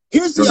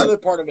 Here's the other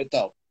part of it,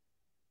 though.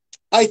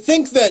 I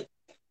think that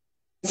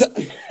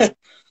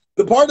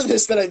the part of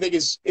this that I think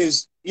is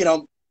is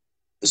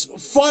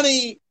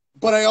funny,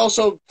 but I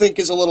also think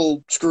is a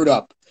little screwed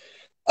up,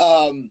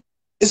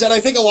 is that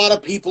I think a lot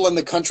of people in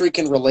the country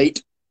can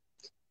relate.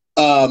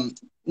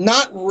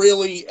 Not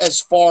really as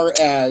far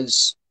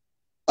as,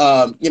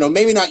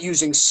 maybe not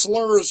using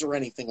slurs or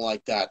anything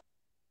like that,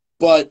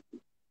 but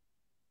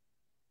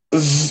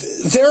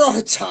there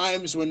are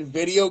times when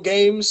video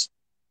games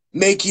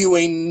make you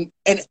an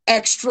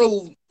extra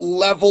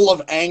level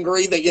of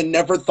angry that you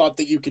never thought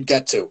that you could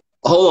get to.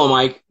 Hold on,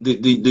 Mike. Do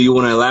you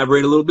want to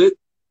elaborate a little bit?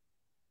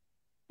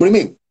 What do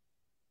you mean?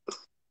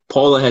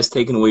 Paula has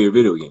taken away your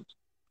video games.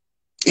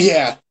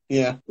 Yeah.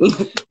 So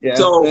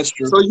that's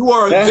true. So you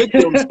are a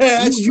victim.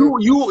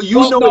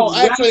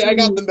 Actually, I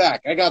got them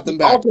back. Okay,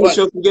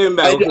 so get them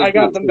back. I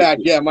got them back.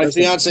 Yeah, my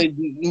fiance,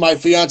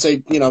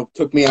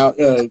 took me out.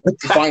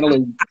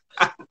 Finally,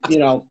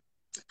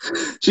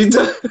 She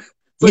took.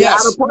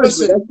 Yes,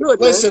 listen,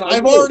 Good,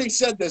 I've already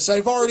said this.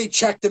 I've already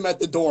checked him at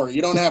the door.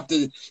 You don't have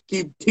to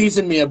keep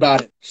teasing me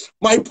about it.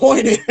 My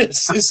point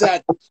is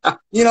that,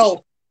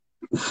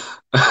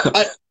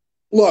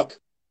 look,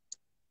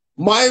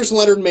 Meyers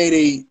Leonard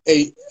made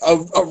a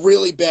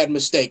really bad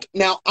mistake.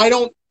 Now,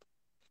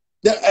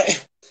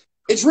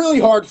 it's really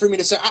hard for me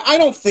to say. I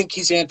don't think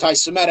he's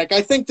anti-Semitic.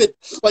 I think that,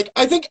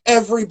 I think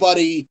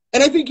everybody,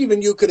 and I think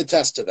even you could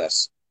attest to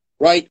this,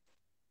 right?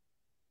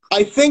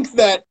 I think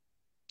that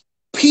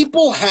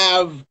people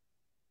have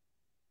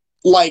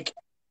a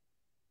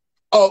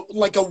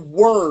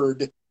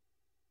word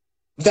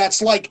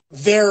that's like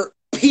their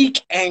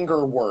peak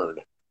anger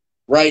word,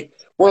 right?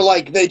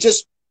 Where they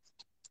just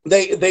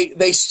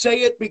they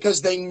say it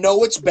because they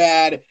know it's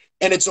bad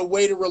and it's a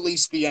way to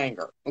release the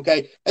anger.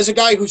 Okay, as a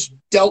guy who's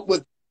dealt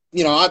with,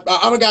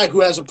 I'm a guy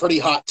who has a pretty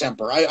hot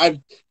temper.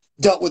 I've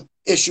dealt with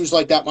issues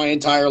like that my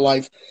entire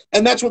life,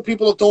 and that's what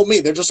people have told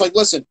me. They're just like,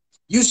 listen,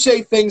 you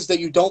say things that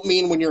you don't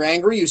mean when you're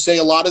angry. You say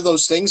a lot of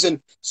those things, and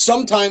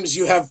sometimes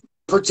you have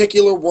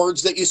particular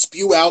words that you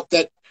spew out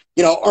that,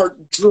 are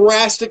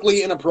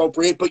drastically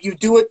inappropriate, but you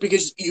do it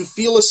because you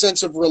feel a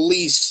sense of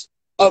release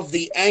of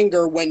the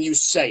anger when you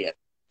say it,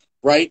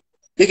 right?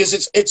 Because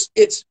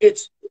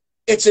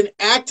it's an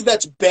act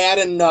that's bad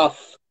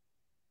enough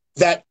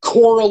that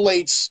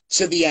correlates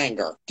to the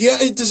anger. Yeah,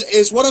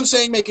 is what I'm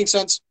saying making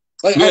sense?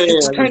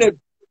 It's kind of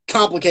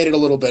complicated a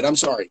little bit. I'm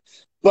sorry,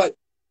 but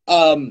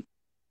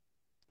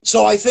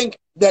so I think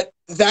that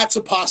that's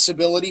a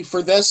possibility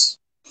for this.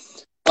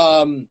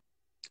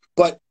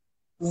 But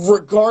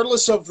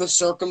regardless of the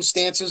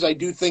circumstances, I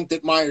do think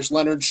that Meyers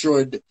Leonard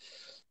should,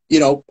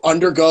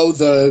 undergo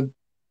the,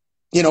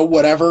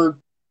 whatever,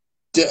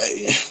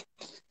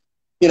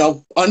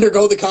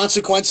 undergo the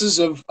consequences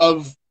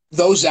of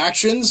those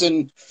actions.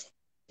 And,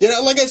 You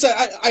know, like I said,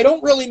 I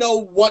don't really know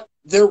what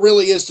there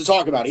really is to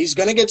talk about. He's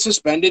going to get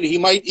suspended. He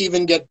might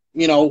even get,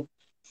 you know,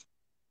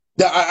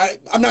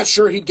 I'm not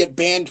sure he'd get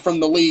banned from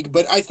the league,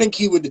 but I think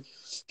he would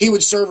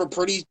serve a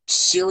pretty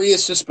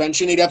serious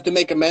suspension. He'd have to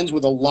make amends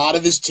with a lot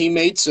of his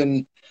teammates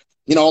and,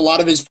 you know, a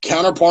lot of his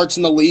counterparts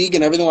in the league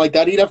and everything like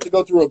that. He'd have to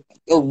go through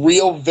a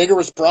real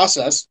vigorous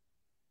process.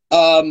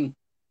 But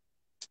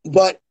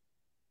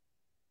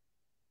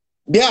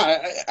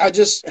yeah,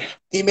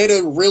 he made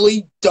a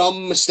really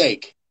dumb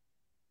mistake.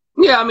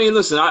 Yeah, I mean,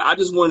 listen, I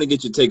just wanted to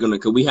get your take on it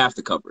because we have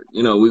to cover it.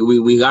 You know,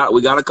 we got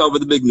to cover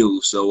the big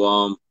news.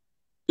 So,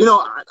 you know,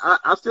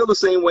 I feel the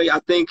same way. I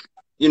think,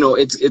 you know,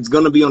 it's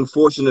going to be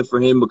unfortunate for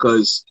him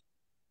because,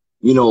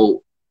 you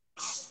know,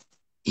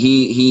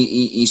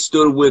 he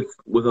stood with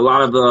a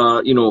lot of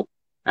the, you know,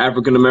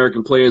 African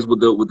American players with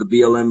the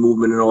BLM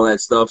movement and all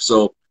that stuff.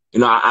 So,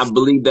 you know, I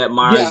believe that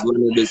Meyers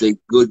Leonard is a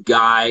good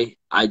guy.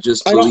 I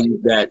just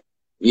believe that,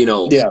 you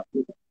know,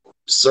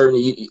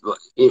 certainly,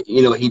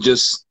 you know, he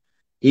just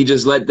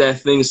let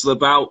that thing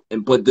slip out.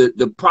 But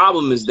the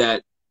problem is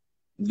that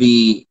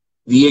the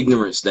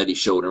ignorance that he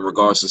showed in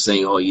regards to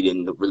saying, oh, you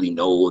didn't really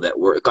know that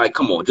word. Like,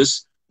 come on,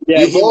 just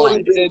that's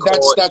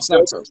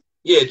not true.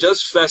 Yeah,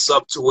 just fess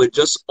up to it.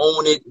 Just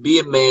own it. Be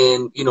a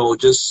man. You know,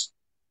 just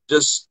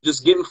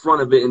get in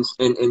front of it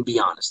and be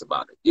honest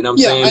about it. You know what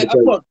I'm saying?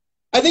 Look,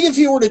 I think if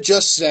you were to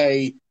just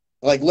say,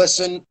 like,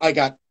 listen, I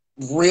got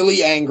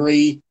really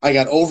angry. I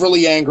got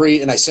overly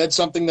angry, and I said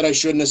something that I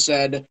shouldn't have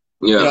said.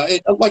 Yeah. You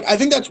know, I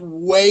think that's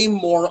way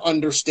more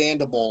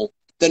understandable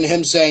than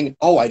him saying,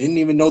 oh, I didn't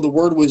even know the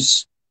word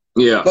was.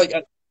 Yeah.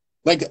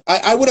 Like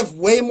I would have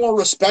way more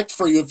respect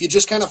for you if you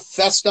just kind of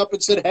fessed up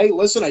and said, hey,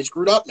 listen, I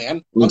screwed up,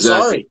 man. I'm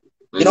sorry.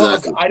 You know,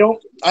 I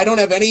don't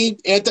have any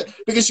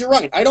because you're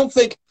right. I don't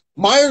think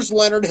Meyers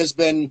Leonard has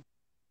been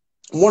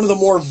one of the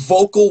more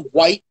vocal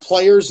white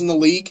players in the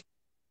league,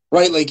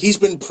 right? Like he's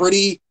been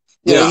pretty,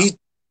 you know, he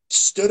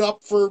stood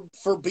up for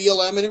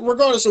BLM, and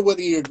regardless of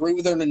whether you agree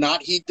with it or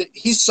not,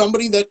 he's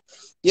somebody that,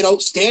 you know,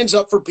 stands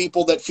up for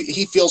people that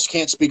he feels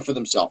can't speak for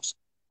themselves.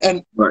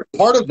 And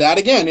part of that,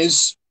 again,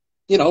 is,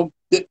 you know,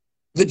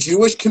 the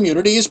Jewish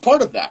community is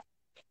part of that.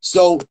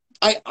 So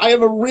I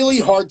have a really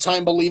hard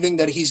time believing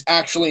that he's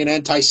actually an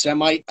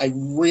anti-Semite. I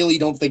really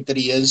don't think that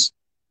he is.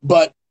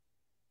 But,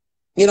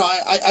 you know,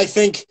 I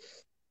think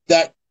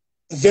that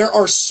there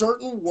are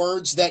certain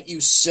words that you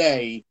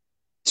say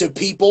to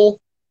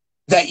people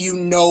that you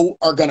know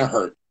are going to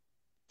hurt.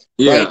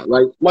 Yeah.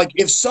 Right? Like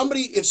if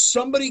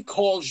somebody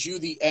calls you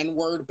the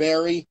N-word,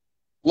 Barry,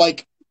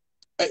 like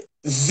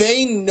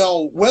they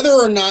know whether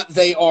or not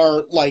they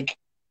are like,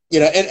 you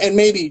know, and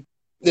maybe,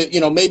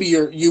 you know, maybe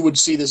you would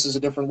see this as a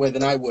different way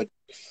than I would.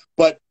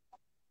 But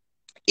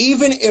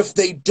even if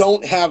they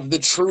don't have the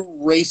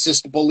true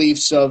racist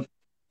beliefs of,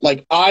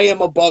 like, I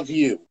am above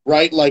you,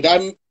 right? Like,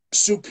 I'm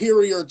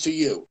superior to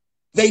you.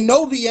 They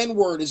know the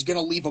N-word is going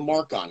to leave a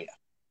mark on you,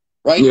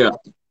 right? Yeah.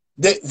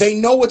 They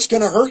know it's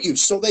going to hurt you,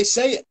 so they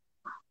say it.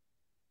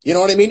 You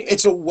know what I mean?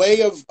 It's a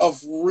way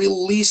of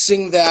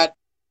releasing that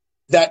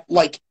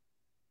like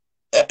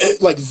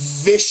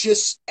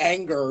vicious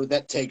anger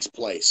that takes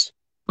place.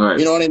 Right.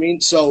 You know what I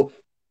mean? So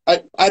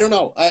I don't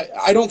know.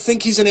 I don't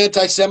think he's an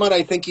anti-Semite.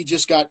 I think he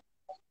just got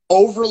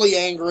overly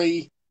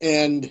angry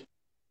and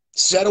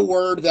said a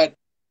word that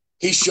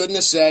he shouldn't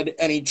have said,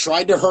 and he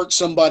tried to hurt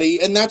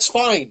somebody, and that's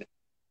fine.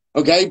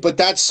 Okay? But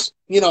that's,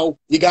 you know,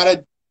 you got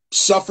to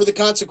suffer the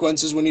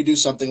consequences when you do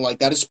something like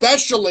that,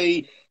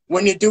 especially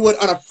when you do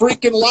it on a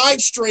freaking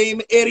live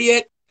stream,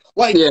 idiot.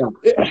 Like,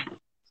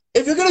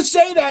 if you're going to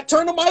say that,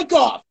 turn the mic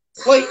off.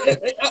 Like,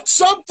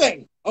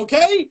 something,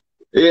 okay?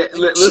 Yeah,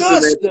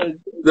 listen,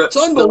 it's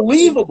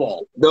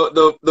unbelievable.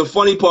 The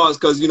funny part is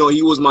because, you know,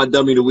 he was my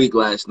dummy of the week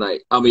last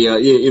night. I mean,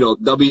 you know,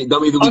 dummy of the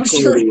week. I'm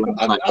sure it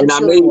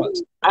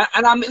was.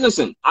 I mean,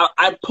 listen,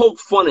 I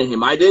poked fun at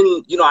him. I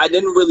didn't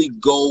really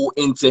go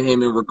into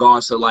him in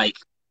regards to like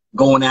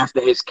going after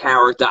his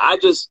character. I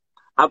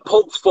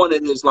poked fun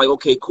at his, like,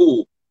 okay,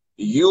 cool.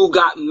 You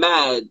got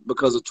mad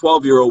because a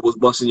 12-year-old was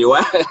busting your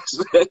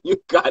ass.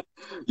 you got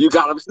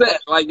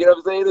upset. Like, you know what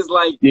I'm saying? It's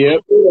like,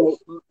 you know,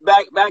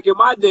 back in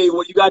my day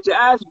when you got your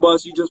ass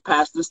bust, you just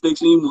passed the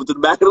sticks and you moved to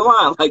the back of the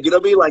line. Like, you know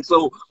what I mean? Like,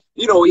 so,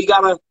 you know, he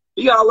gotta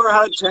learn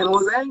how to channel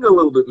his anger a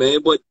little bit, man.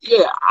 But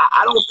yeah,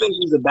 I don't think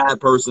he's a bad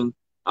person.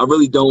 I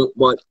really don't.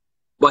 But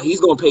he's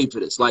gonna pay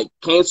for this. Like,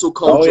 cancel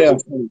culture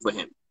is coming for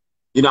him.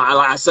 You know,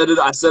 I said it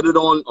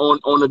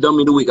on the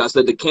dummy of the week. I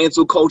said the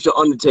cancel culture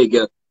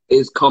Undertaker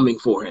is coming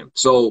for him.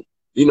 So,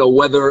 you know,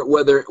 whether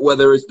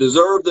it's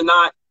deserved or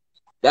not,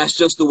 that's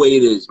just the way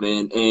it is,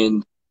 man.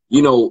 And,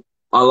 you know,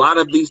 a lot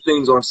of these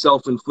things are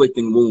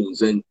self-inflicting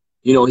wounds. And,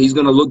 you know, he's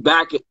going to look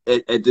back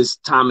at this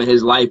time in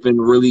his life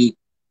and really,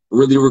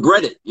 really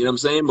regret it. You know what I'm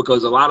saying?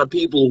 Because a lot of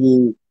people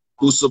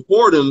who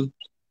support him,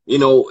 you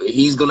know,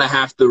 he's going to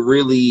have to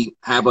really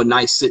have a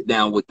nice sit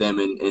down with them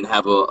and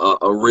have a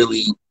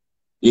really,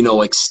 you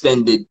know,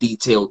 extended,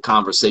 detailed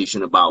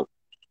conversation about,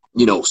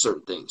 you know,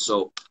 certain things.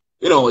 So,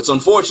 you know, it's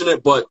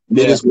unfortunate, but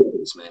it is what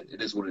it is, man.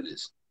 It is what it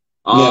is.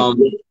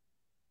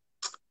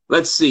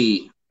 Let's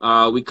see.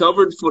 We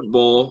covered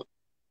football.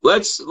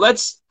 Let's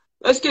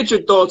get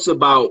your thoughts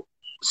about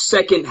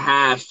second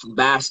half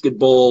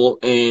basketball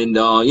and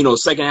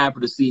second half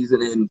of the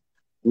season, and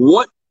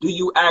what do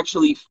you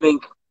actually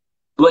think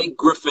Blake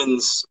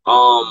Griffin's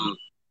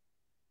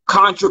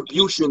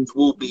contributions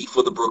will be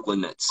for the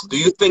Brooklyn Nets? Do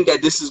you think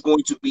that this is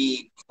going to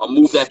be a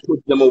move that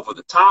puts them over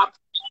the top,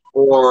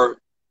 or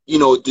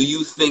do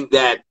you think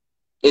that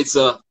it's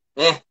a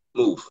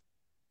move?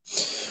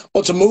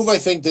 Well, it's a move, I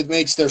think, that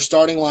makes their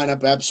starting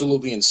lineup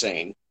absolutely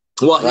insane.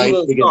 Well, right? He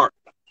won't start.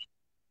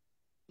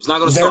 He's not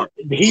going to start.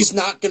 He's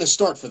not going to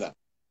start for them.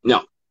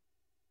 No.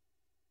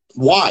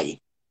 Why?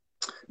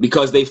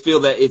 Because they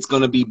feel that it's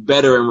going to be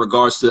better in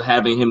regards to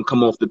having him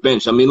come off the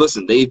bench. I mean,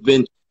 listen, they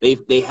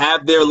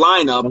have their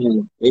lineup.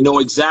 Mm-hmm. They know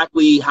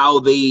exactly how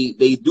they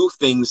do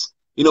things.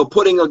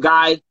 Putting a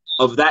guy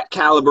of that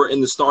caliber in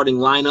the starting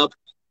lineup,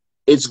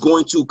 it's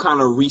going to kind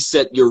of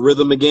reset your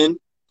rhythm again.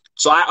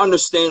 So I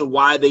understand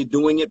why they're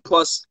doing it.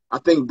 Plus, I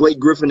think Blake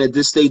Griffin at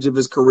this stage of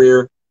his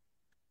career,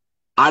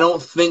 I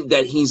don't think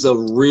that he's I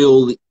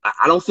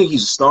don't think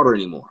he's a starter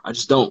anymore. I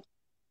just don't.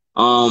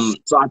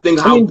 So I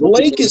think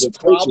Blake is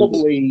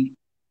probably,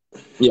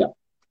 yeah.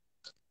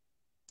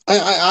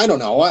 I don't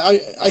know.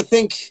 I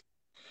think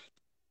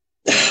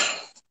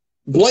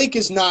Blake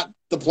is not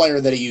the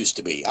player that he used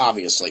to be,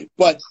 obviously.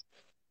 But,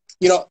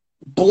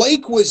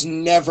 Blake was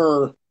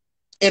never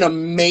an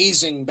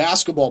amazing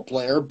basketball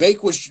player.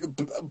 Blake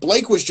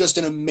was just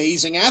an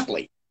amazing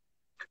athlete.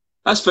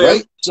 That's fair.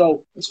 Right?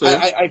 So that's fair.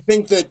 I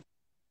think that,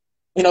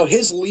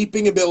 his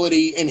leaping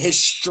ability and his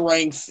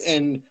strength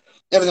and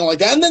everything like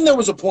that. And then there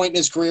was a point in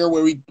his career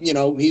where he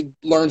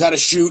learned how to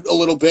shoot a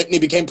little bit and he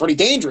became pretty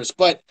dangerous.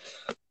 But,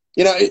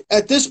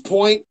 at this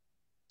point,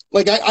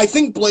 I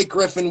think Blake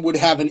Griffin would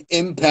have an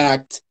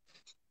impact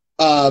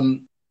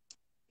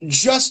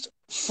just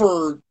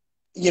for,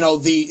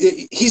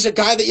 he's a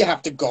guy that you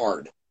have to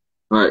guard.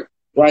 Right.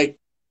 Right.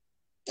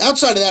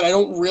 Outside of that, I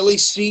don't really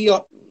see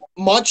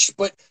much,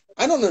 but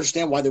I don't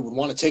understand why they would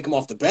want to take him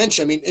off the bench.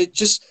 I mean,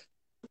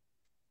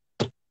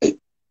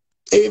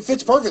 it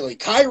fits perfectly.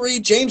 Kyrie,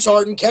 James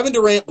Harden, Kevin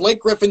Durant, Blake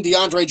Griffin,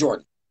 DeAndre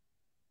Jordan.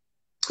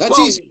 That's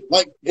easy.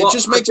 It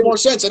just makes more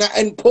sense.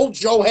 And pull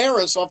Joe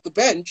Harris off the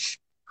bench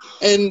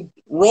and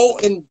roll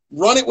and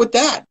run it with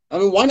that. I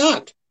mean, why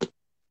not?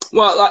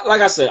 Well,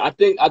 like I said, I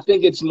think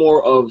it's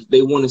more of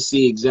they want to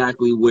see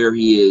exactly where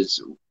he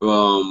is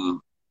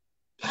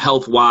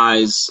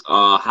health-wise,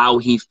 how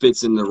he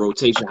fits in the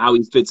rotation, how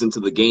he fits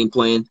into the game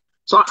plan.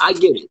 So I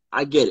get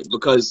it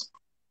because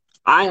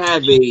I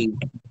have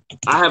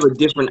a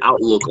different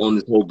outlook on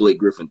this whole Blake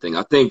Griffin thing.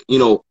 I think,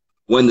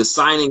 when the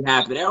signing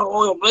happened,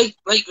 Blake,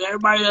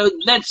 everybody,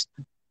 Nets.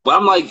 But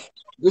I'm like,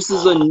 this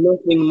is a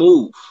nothing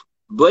move.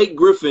 Blake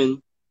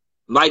Griffin,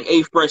 like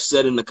A Fresh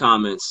said in the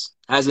comments,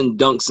 hasn't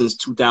dunked since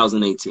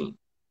 2018.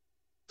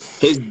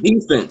 His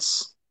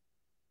defense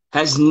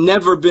has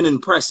never been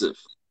impressive.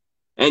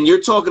 And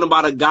you're talking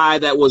about a guy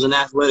that was an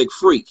athletic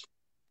freak.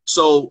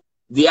 So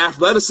the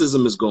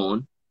athleticism is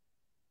gone.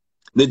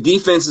 The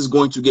defense is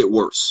going to get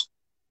worse,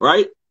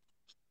 right?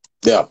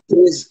 Yeah.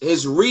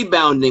 His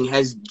rebounding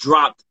has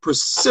dropped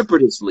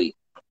precipitously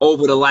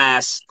over the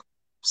last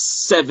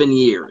 7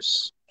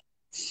 years.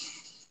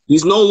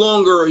 He's no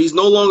longer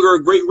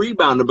a great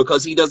rebounder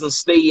because he doesn't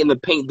stay in the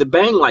paint to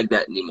bang like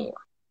that anymore.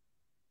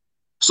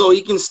 So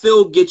he can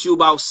still get you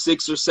about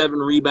 6 or 7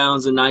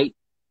 rebounds a night.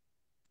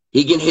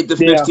 He can hit the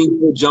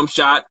 15-foot jump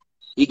shot.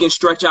 He can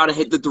stretch out and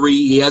hit the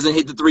three. He hasn't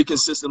hit the three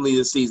consistently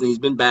this season. He's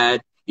been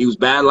bad. He was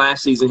bad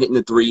last season hitting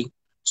the three.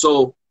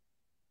 So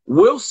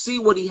we'll see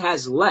what he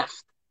has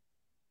left.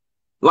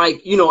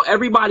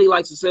 Everybody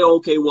likes to say,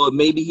 okay, well,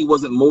 maybe he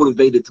wasn't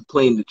motivated to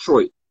play in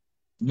Detroit.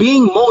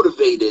 Being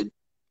motivated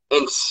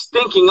and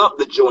stinking up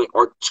the joint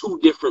are two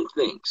different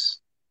things.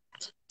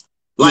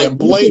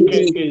 Blake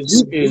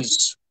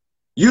is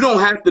you don't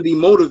have to be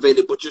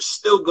motivated, but you're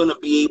still going to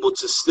be able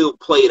to still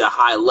play at a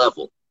high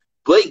level.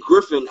 Blake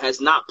Griffin has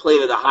not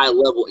played at a high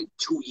level in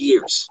 2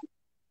 years.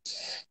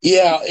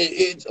 Yeah,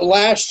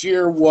 last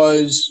year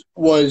was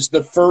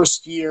the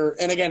first year,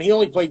 and again, he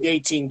only played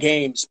 18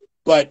 games,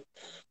 but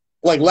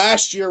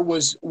last year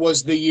was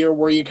the year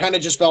where you kind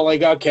of just felt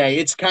like, okay,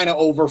 it's kind of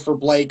over for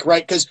Blake,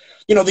 right? Because,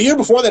 the year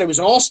before that, he was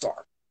an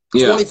all-star.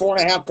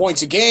 24.5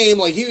 points a game.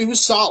 He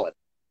was solid.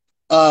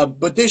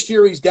 But this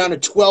year he's down to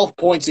 12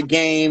 points a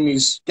game.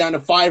 He's down to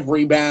 5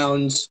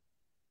 rebounds.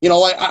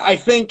 I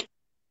think,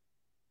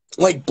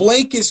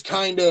 Blake is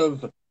kind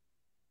of,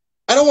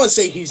 I don't want to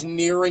say he's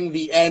nearing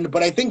the end,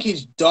 but I think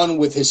he's done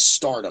with his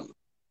stardom,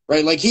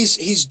 right?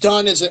 He's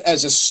done as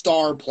a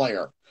star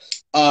player.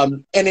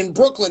 And in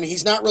Brooklyn,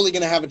 he's not really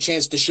going to have a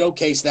chance to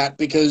showcase that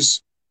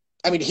because,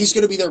 he's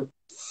going to be their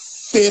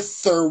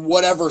 5th or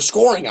whatever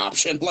scoring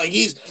option.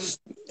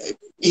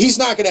 He's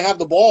not going to have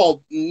the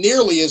ball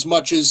nearly as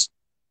much as,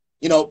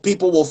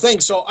 people will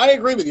think. So I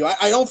agree with you.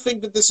 I don't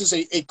think that this is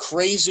a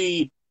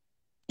crazy,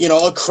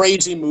 a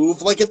crazy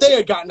move. If they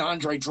had gotten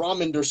Andre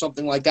Drummond or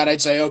something like that,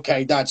 I'd say,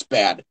 okay, that's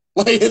bad.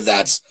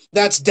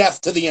 That's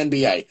death to the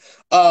NBA.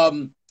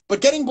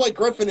 But getting Blake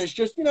Griffin is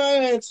just,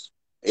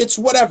 it's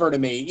whatever to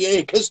me.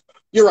 Because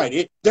you're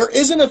right. There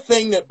isn't a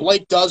thing that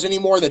Blake does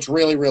anymore that's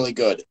really, really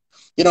good.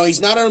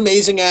 He's not an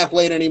amazing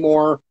athlete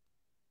anymore.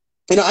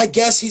 I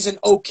guess he's an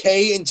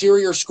okay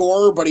interior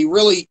scorer, but he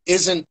really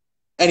isn't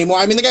anymore.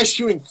 I mean, the guy's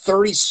shooting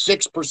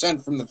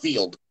 36% from the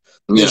field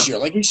this year.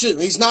 Like,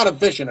 he's not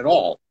efficient at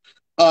all.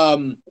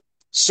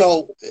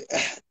 So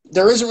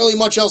there isn't really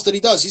much else that he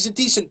does. He's a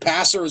decent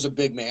passer as a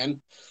big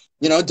man.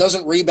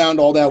 Doesn't rebound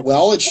all that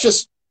well. It's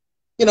just,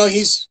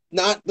 he's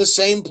not the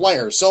same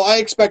player. So I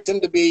expect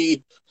him to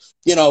be,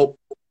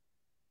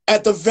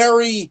 at the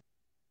very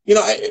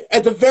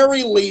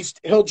least,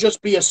 he'll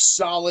just be a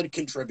solid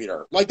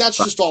contributor. Like, that's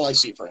just all I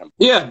see for him.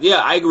 Yeah,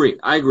 I agree.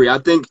 I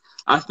think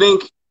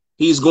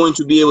he's going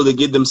to be able to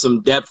give them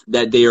some depth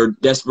that they are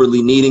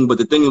desperately needing. But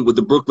the thing with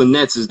the Brooklyn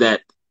Nets is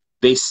that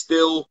they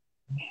still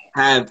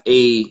have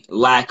a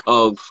lack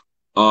of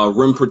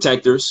rim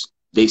protectors.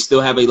 They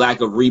still have a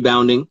lack of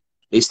rebounding.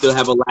 They still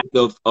have a lack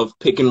of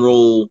pick and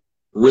roll,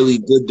 really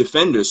good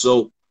defenders.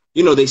 So,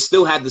 they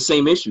still have the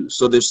same issues.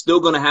 So they're still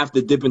going to have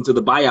to dip into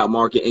the buyout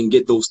market and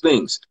get those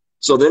things.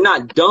 So they're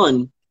not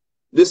done.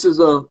 This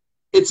is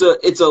it's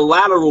a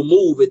lateral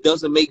move. It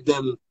doesn't make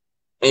them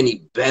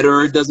any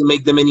better. It doesn't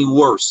make them any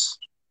worse.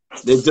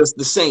 They're just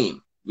the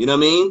same. You know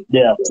what I mean?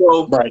 Yeah.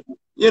 So, right.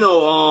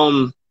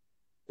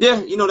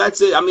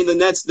 That's it. I mean,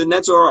 the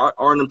Nets are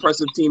an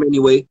impressive team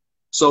anyway.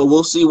 So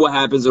we'll see what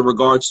happens in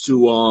regards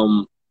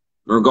to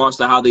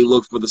how they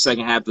look for the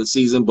second half of the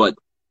season. But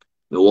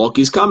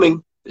Milwaukee's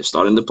coming. They're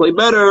starting to play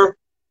better.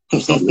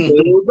 Starting to play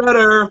a little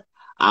better.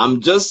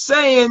 I'm just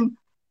saying.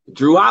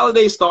 Drew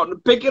Holiday's starting to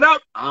pick it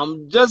up.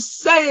 I'm just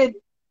saying.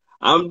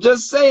 And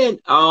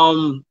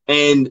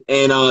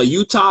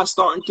Utah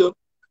starting to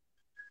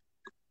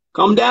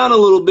come down a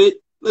little bit.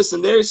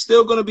 Listen, they're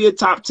still going to be a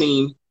top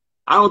team.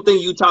 I don't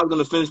think Utah's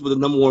going to finish with a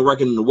number one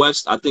record in the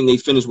West. I think they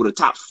finish with a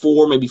top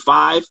 4, maybe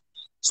 5.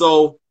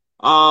 So,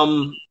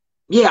 I'm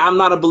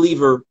not a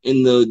believer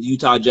in the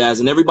Utah Jazz.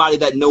 And everybody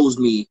that knows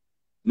me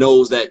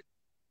knows that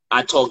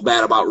I talk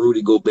bad about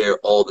Rudy Gobert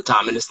all the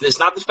time. And it's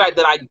not the fact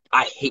that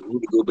I hate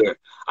Rudy Gobert.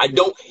 I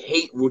don't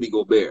hate Rudy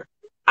Gobert.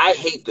 I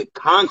hate the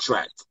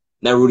contract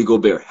that Rudy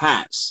Gobert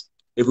has.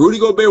 If Rudy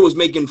Gobert was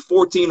making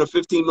 $14 or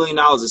 $15 million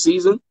a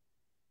season,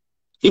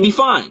 he'd be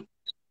fine.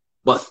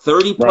 But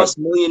 $30+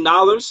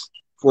 million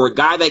for a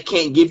guy that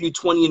can't give you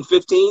 20 and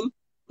 15?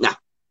 No.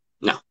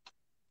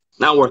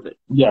 Not worth it.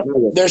 Yeah.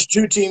 There's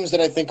 2 teams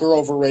that I think are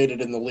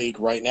overrated in the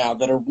league right now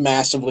that are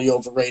massively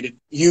overrated,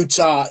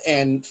 Utah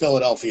and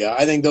Philadelphia.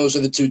 I think those are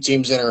the 2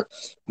 teams that are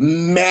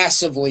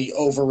massively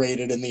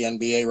overrated in the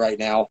NBA right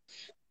now.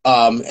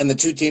 And the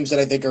 2 teams that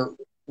I think are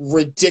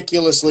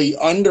ridiculously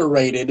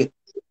underrated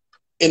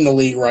in the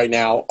league right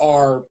now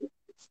are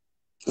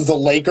the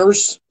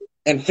Lakers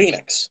and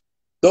Phoenix.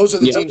 Those are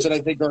the teams that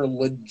I think are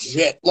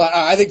legit.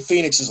 I think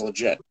Phoenix is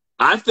legit.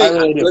 I'm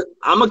going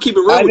to keep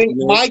it real. I think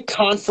my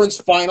conference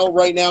final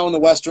right now in the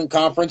Western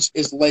Conference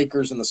is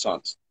Lakers and the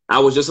Suns. I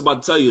was just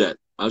about to tell you that.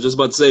 I was just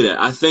about to say that.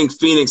 I think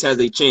Phoenix has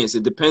a chance.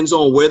 It depends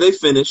on where they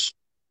finish.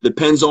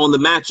 Depends on the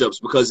matchups.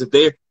 Because if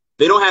they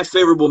don't have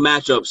favorable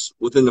matchups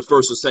within the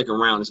first or second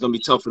round, it's going to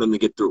be tough for them to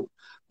get through.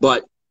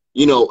 But,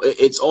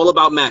 it's all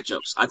about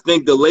matchups. I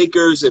think the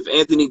Lakers, if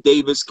Anthony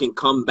Davis can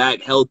come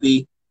back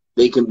healthy,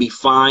 they can be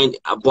fine.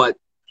 But,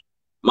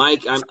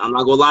 Mike, I'm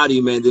not going to lie to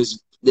you, man.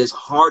 There's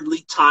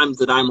hardly times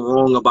that I'm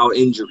wrong about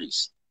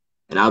injuries.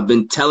 And I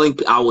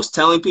was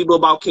telling people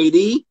about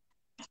KD,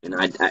 and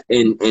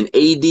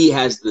AD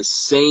has the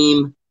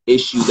same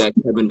issue that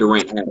Kevin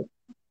Durant had.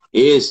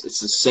 It's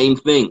the same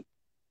thing.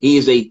 He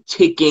is a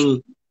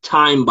ticking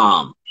time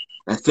bomb.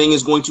 That thing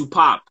is going to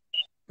pop.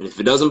 And if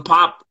it doesn't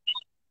pop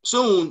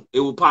soon,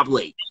 it will pop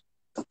late.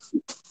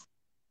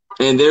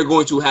 And they're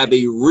going to have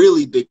a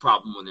really big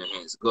problem on their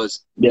hands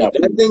because if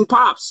that thing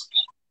pops,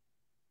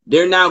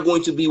 they're now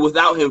going to be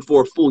without him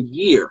for a full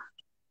year.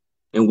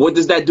 And what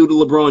does that do to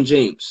LeBron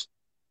James?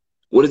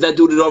 What does that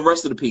do to the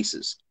rest of the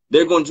pieces?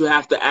 They're going to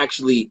have to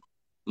actually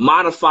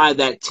modify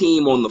that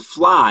team on the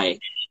fly.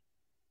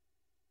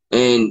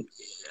 And,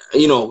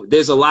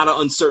 there's a lot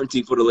of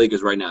uncertainty for the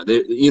Lakers right now.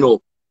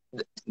 Who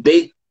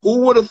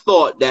would have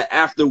thought that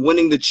after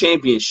winning the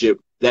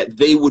championship that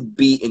they would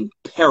be in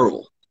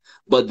peril?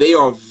 But they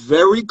are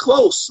very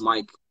close,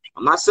 Mike.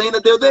 I'm not saying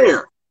that they're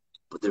there,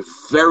 but they're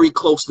very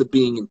close to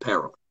being in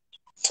peril.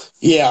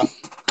 Yeah.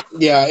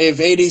 If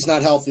AD's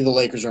not healthy, the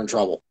Lakers are in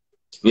trouble.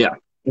 Yeah.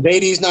 If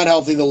AD's not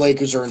healthy, the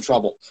Lakers are in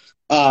trouble.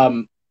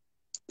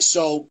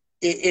 So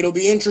it'll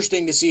be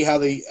interesting to see how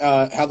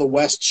the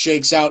West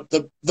shakes out.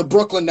 The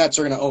Brooklyn Nets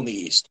are going to own the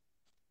East.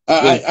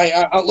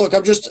 Look,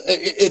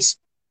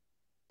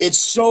 it's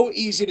so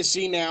easy to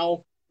see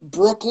now.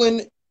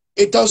 Brooklyn,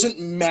 it doesn't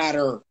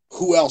matter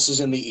who else is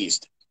in the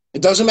East.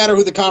 It doesn't matter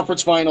who the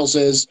conference finals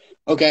is.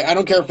 Okay, I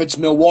don't care if it's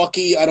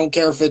Milwaukee. I don't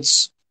care if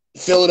it's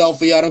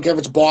Philadelphia. I don't care if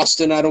it's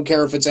Boston. I don't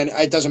care if it's any.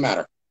 It doesn't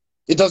matter.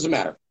 It doesn't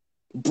matter.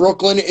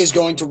 Brooklyn is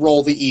going to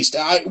roll the East.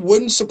 It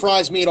wouldn't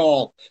surprise me at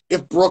all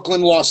if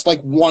Brooklyn lost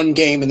like 1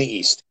 game in the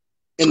East.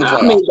 in the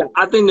I playoffs. mean,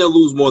 I think they'll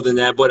lose more than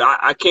that, but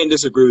I can't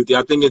disagree with you.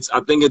 I think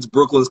it's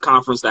Brooklyn's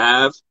conference to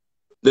have.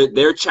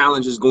 Their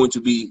challenge is going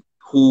to be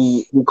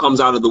who comes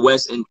out of the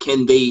West, and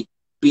can they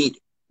beat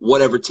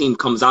whatever team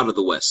comes out of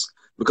the West?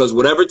 Because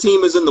whatever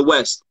team is in the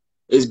West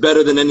is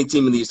better than any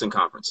team in the Eastern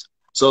Conference.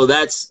 So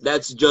that's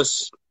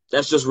just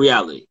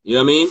reality. You know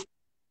what I mean?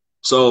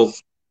 So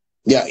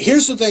yeah,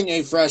 here's the thing,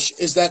 A-Fresh,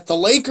 is that the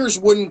Lakers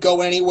wouldn't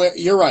go anywhere.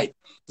 You're right.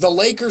 The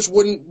Lakers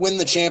wouldn't win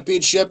the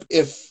championship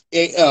if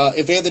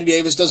Anthony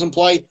Davis doesn't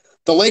play.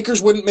 The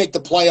Lakers wouldn't make the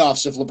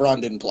playoffs if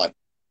LeBron didn't play.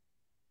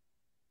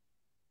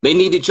 they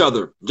need each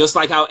other, just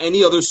like how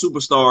any other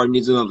superstar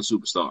needs another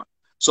superstar.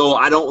 So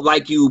I don't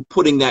like you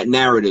putting that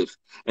narrative.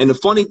 And the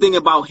funny thing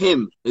about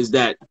him is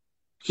that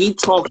he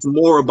talks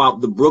more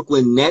about the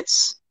Brooklyn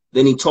Nets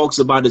than he talks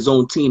about his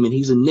own team, and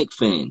he's a Knicks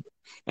fan.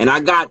 And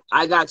I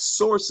got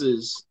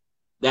sources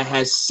that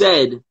has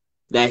said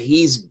that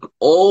he's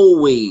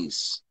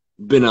always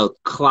been a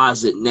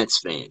closet Nets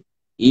fan.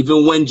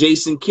 Even when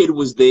Jason Kidd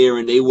was there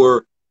and they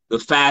were the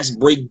fast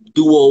break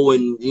duo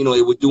and, you know,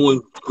 they were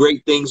doing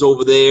great things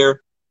over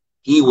there,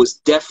 he was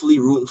definitely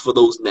rooting for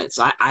those Nets.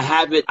 I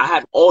have it. I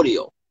have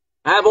audio.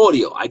 I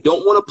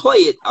don't want to play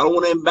it. I don't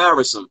want to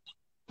embarrass him,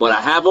 but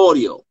I have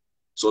audio.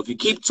 So if you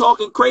keep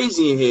talking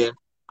crazy in here,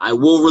 I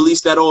will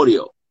release that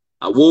audio.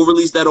 I will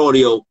release that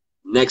audio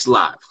next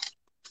live.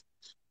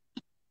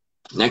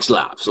 Next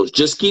live. So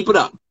just keep it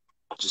up.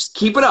 Just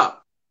keep it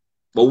up.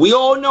 But we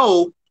all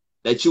know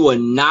that you are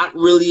not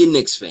really a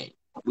Knicks fan.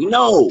 We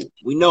know.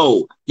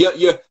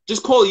 You're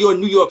just call it you're a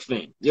New York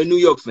fan. You're a New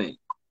York fan.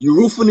 You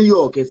root for New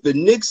York. If the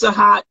Knicks are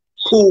hot,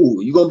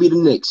 cool. You're going to be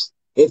the Knicks.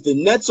 If the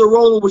Nets are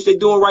rolling, which they're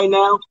doing right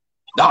now,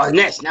 the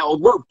Nets. Now,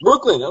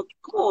 Brooklyn,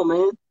 come on,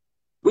 man.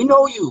 We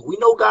know you. We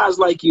know guys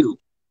like you.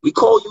 We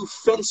call you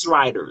fence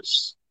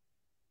riders.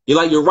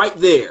 You're right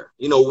there.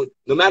 You know,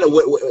 no matter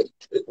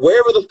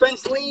wherever the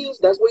fence leads,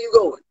 that's where you're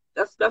going.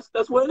 That's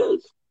what it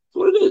is. That's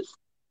what it is.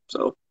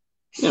 So,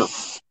 you know.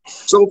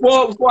 So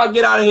before I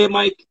get out of here,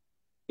 Mike,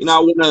 you know, I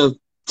want to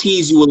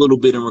tease you a little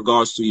bit in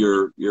regards to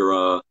your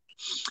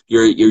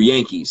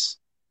Yankees.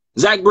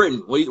 Zach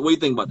Britton, what do you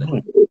think about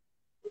that?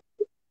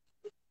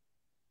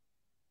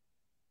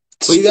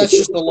 See, that's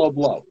just a low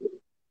blow.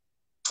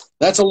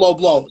 That's a low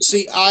blow.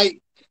 See,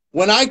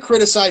 when I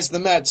criticize the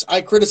Mets,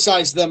 I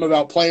criticize them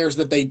about players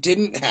that they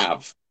didn't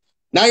have.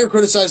 Now you're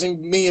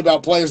criticizing me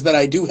about players that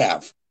I do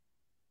have.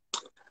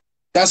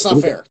 That's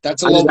not fair.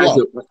 That's a low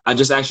blow. I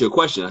just asked you a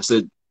question. I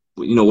said,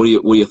 you know, what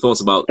are your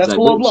thoughts about That's Zach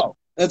a low Britton? blow.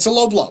 That's a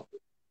low blow.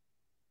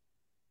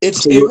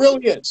 It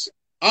really is.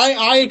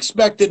 I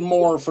expected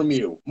more from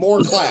you,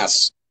 more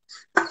class.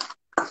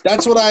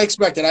 That's what I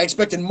expected. I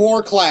expected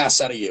more class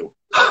out of you.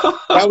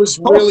 That was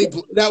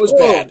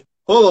bad.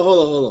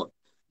 Hold on.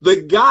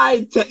 The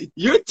guy,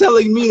 you're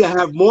telling me to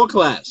have more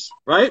class,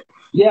 right?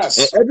 Yes.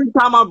 And every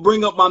time I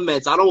bring up my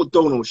Mets, I don't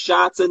throw no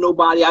shots at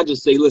nobody. I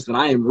just say, listen,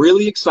 I am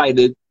really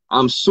excited.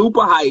 I'm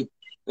super hyped.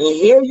 And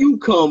here you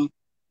come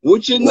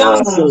with your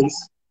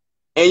nonsense,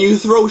 and you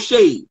throw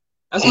shade.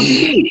 That's what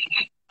you did.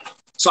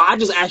 So I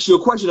just asked you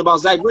a question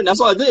about Zach Britton.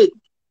 That's all I did.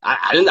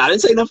 I didn't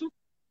say nothing.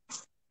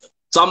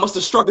 So I must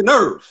have struck a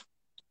nerve.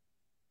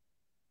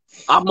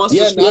 Not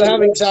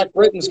having Zach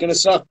Britton's going to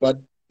suck,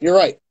 bud. You're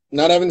right.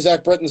 Not having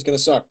Zach Britton's going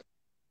to suck.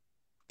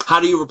 How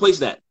do you replace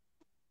that?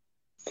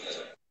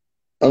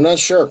 I'm not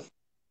sure.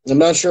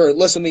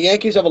 Listen, the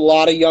Yankees have a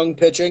lot of young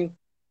pitching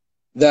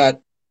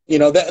that, you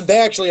know, they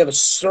actually have a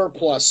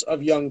surplus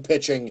of young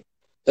pitching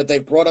that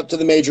they've brought up to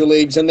the major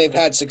leagues, and they've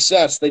had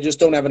success. They just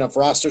don't have enough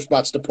roster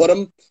spots to put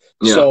them.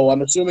 Yeah. So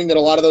I'm assuming that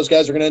a lot of those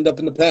guys are going to end up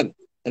in the pen,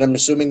 and I'm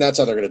assuming that's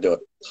how they're going to do it.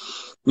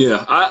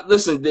 Yeah,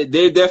 listen,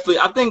 they're definitely.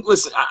 I think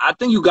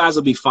you guys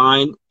will be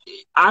fine.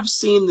 I've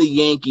seen the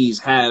Yankees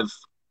have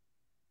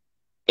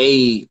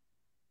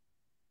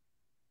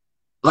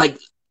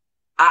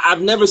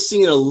I've never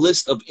seen a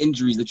list of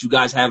injuries that you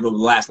guys have over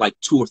the last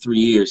 2 or 3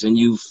 years, and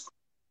you've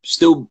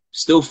still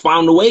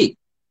found a way.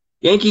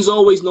 Yankees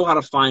always know how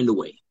to find a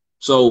way.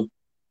 So,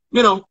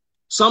 you know,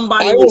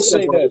 somebody will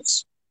step up.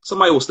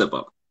 Somebody will step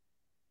up.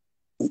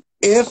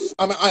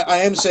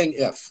 I am saying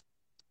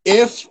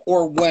if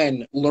or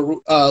when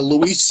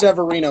Luis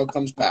Severino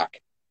comes back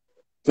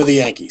for the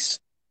Yankees,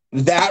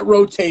 that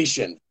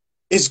rotation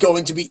is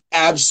going to be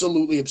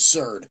absolutely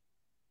absurd.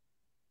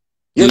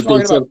 You're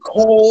talking about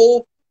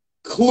Cole,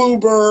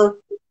 Kluber,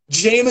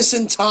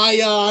 Jameson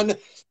Taillon,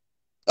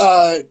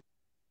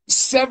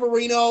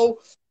 Severino,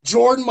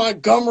 Jordan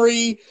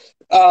Montgomery,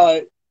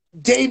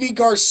 Davy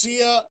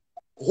Garcia.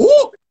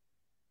 Whoo!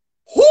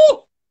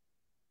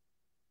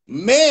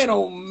 Man,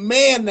 oh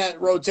man, that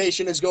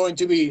rotation is going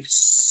to be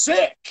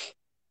sick.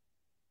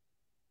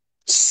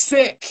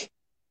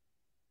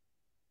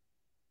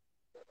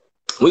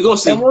 We're gonna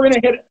see. And we're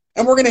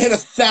gonna hit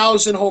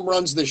 1,000 home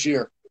runs this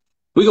year.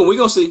 We're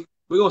gonna see.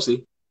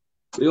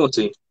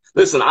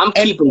 Listen, I'm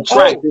keeping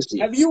track this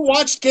year. Have you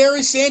watched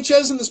Gary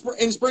Sanchez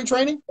in spring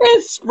training?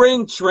 It's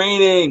spring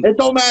training. It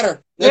don't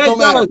matter. It don't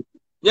matter.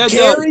 Yeah,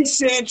 Gary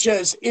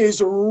Sanchez is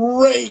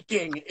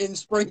raking in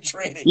spring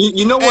training.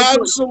 You know what?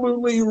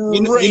 Absolutely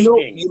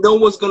raking. You know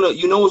what's gonna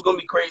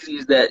be crazy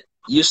is that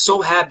you're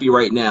so happy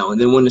right now,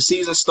 and then when the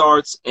season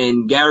starts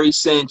and Gary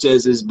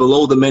Sanchez is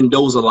below the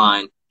Mendoza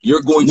line,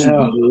 you're going to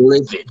be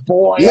livid.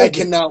 Boy, I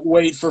cannot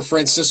wait for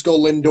Francisco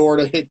Lindor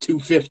to hit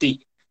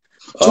 250.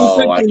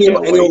 250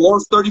 and he'll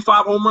launch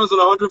 35 home runs and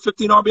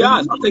 115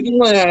 RBIs. I'll take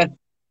it.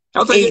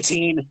 I'll take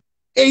 18. It.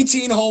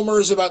 18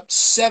 homers, about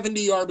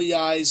 70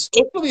 RBIs.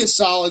 It'll be a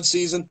solid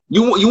season.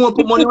 You want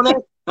to put money on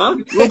that? Huh?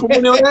 You want to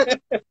put money on that?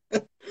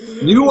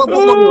 You want to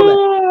put money on that?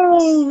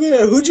 Oh,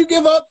 man. Who'd you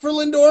give up for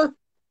Lindor?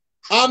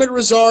 Ahmed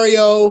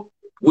Rosario.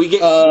 We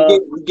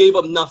gave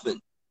up nothing.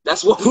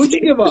 That's what. Who'd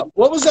you give up?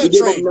 What was that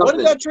trade? What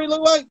did that trade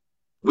look like?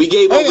 We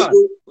gave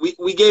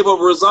up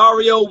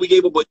Rosario. We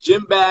gave up a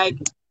gym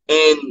bag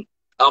and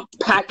a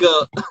pack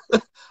of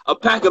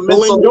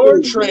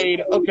Lindor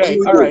trade. Okay,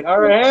 all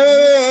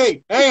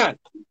right. Hey,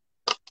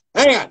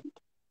 hang on.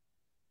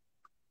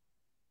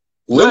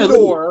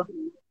 Lindor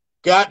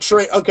got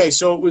trade. Okay,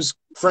 so it was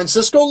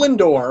Francisco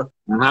Lindor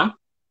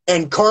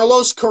and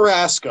Carlos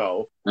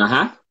Carrasco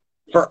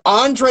for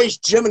Andres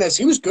Gimenez.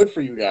 He was good for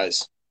you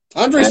guys.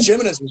 Andres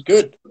Gimenez was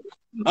good.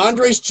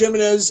 Andres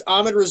Gimenez,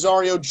 Ahmed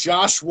Rosario,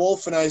 Josh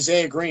Wolf, and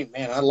Isaiah Green.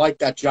 Man, I like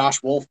that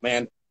Josh Wolf,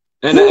 man.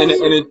 And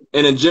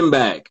a gym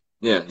bag.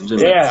 Yeah,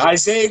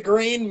 Isaiah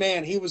Green,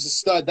 man, he was a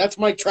stud. That's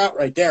Mike Trout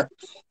right there.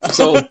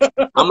 So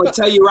I'm gonna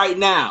tell you right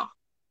now,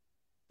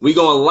 we're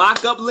gonna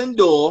lock up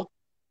Lindor,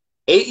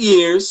 8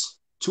 years,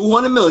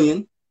 $200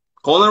 million.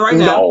 Calling it right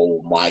now.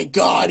 Oh my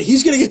God,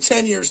 he's gonna get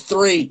 10 years,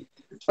 3.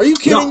 Are you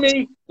kidding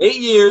me? 8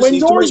 years.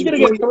 Lindor's gonna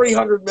get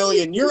 $300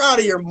 million. You're out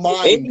of your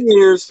mind. 8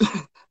 years.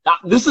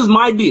 This is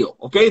my deal,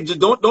 okay? Just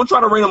don't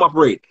try to rain on my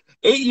parade.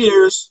 8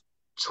 years,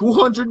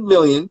 $200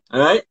 million. All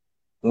right,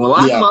 we'll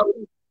lock him up.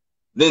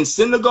 Then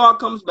Syndergaard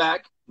comes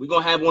back. We're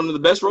gonna have one of the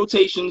best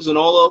rotations in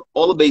all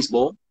of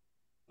baseball.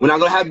 We're not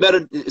gonna have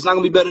better. It's not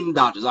gonna be better than the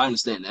Dodgers. I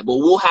understand that, but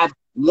we'll have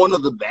one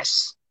of the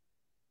best,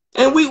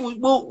 and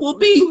we'll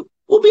be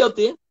up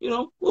there. You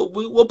know,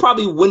 we'll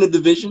probably win the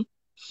division.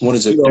 What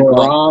is it?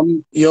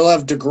 DeGrom. You'll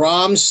have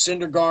DeGrom,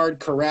 Syndergaard,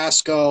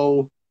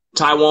 Carrasco,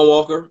 Taiwan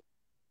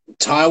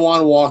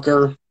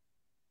Walker.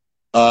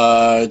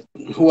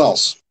 Who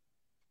else?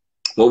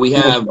 Well, we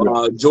have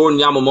Jordan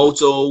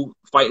Yamamoto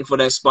fighting for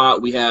that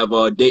spot. We have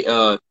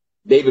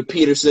David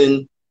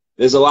Peterson.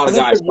 There's a lot of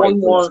guys. I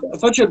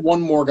thought you had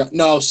one more guy.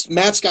 No,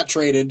 Matt's got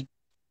traded.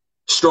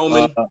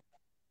 Stroman.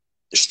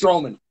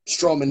 Stroman.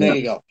 There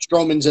you go.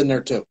 Stroman's in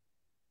there too.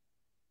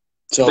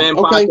 So Fan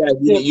podcast,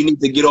 you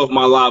need to get off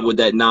my live with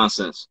that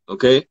nonsense,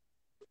 okay?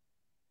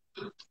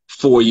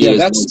 4 years.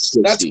 Yeah, that's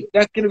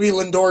going to be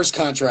Lindor's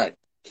contract.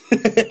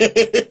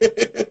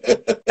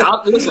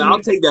 I'll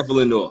take that for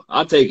Lindor.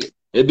 I'll take it.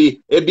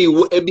 It'd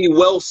be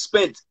well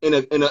spent in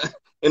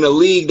a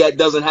league that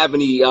doesn't have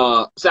any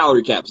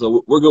salary cap.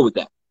 So we're good with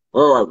that.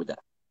 We're all right with that.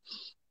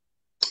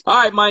 All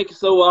right, Mike.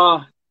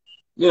 So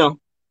we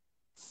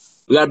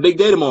got a big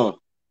day tomorrow.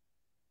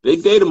 We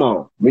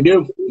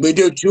do.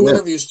 2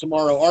 interviews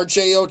tomorrow.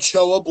 RJ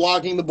Ochoa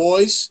blogging the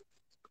boys.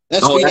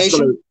 That's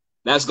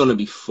gonna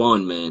be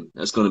fun, man.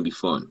 That's gonna be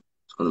fun.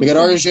 We got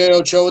RJ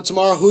Ochoa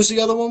tomorrow. Who's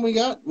the other one we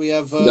got? We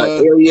got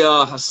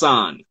Elia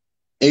Hassan.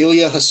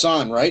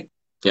 Right?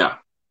 Yeah.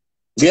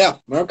 Yeah.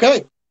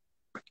 Okay.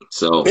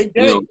 So big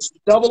day.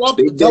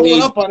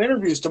 Doubling up on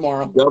interviews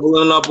tomorrow.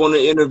 Doubling up on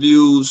the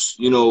interviews.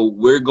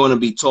 We're going to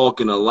be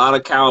talking a lot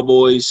of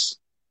Cowboys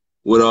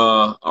with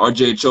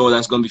RJ Ochoa.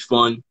 That's going to be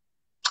fun.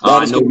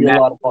 That's going to be a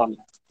lot of fun.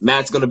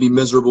 Matt's going to be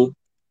miserable,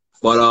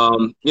 but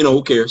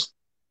who cares?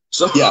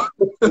 So yeah,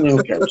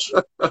 who cares?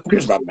 Who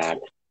cares about Matt?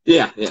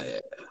 Yeah.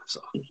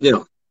 So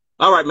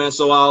all right, man.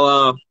 So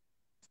I'll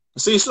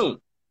see you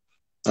soon.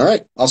 All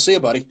right, I'll see you,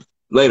 buddy.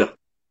 Later.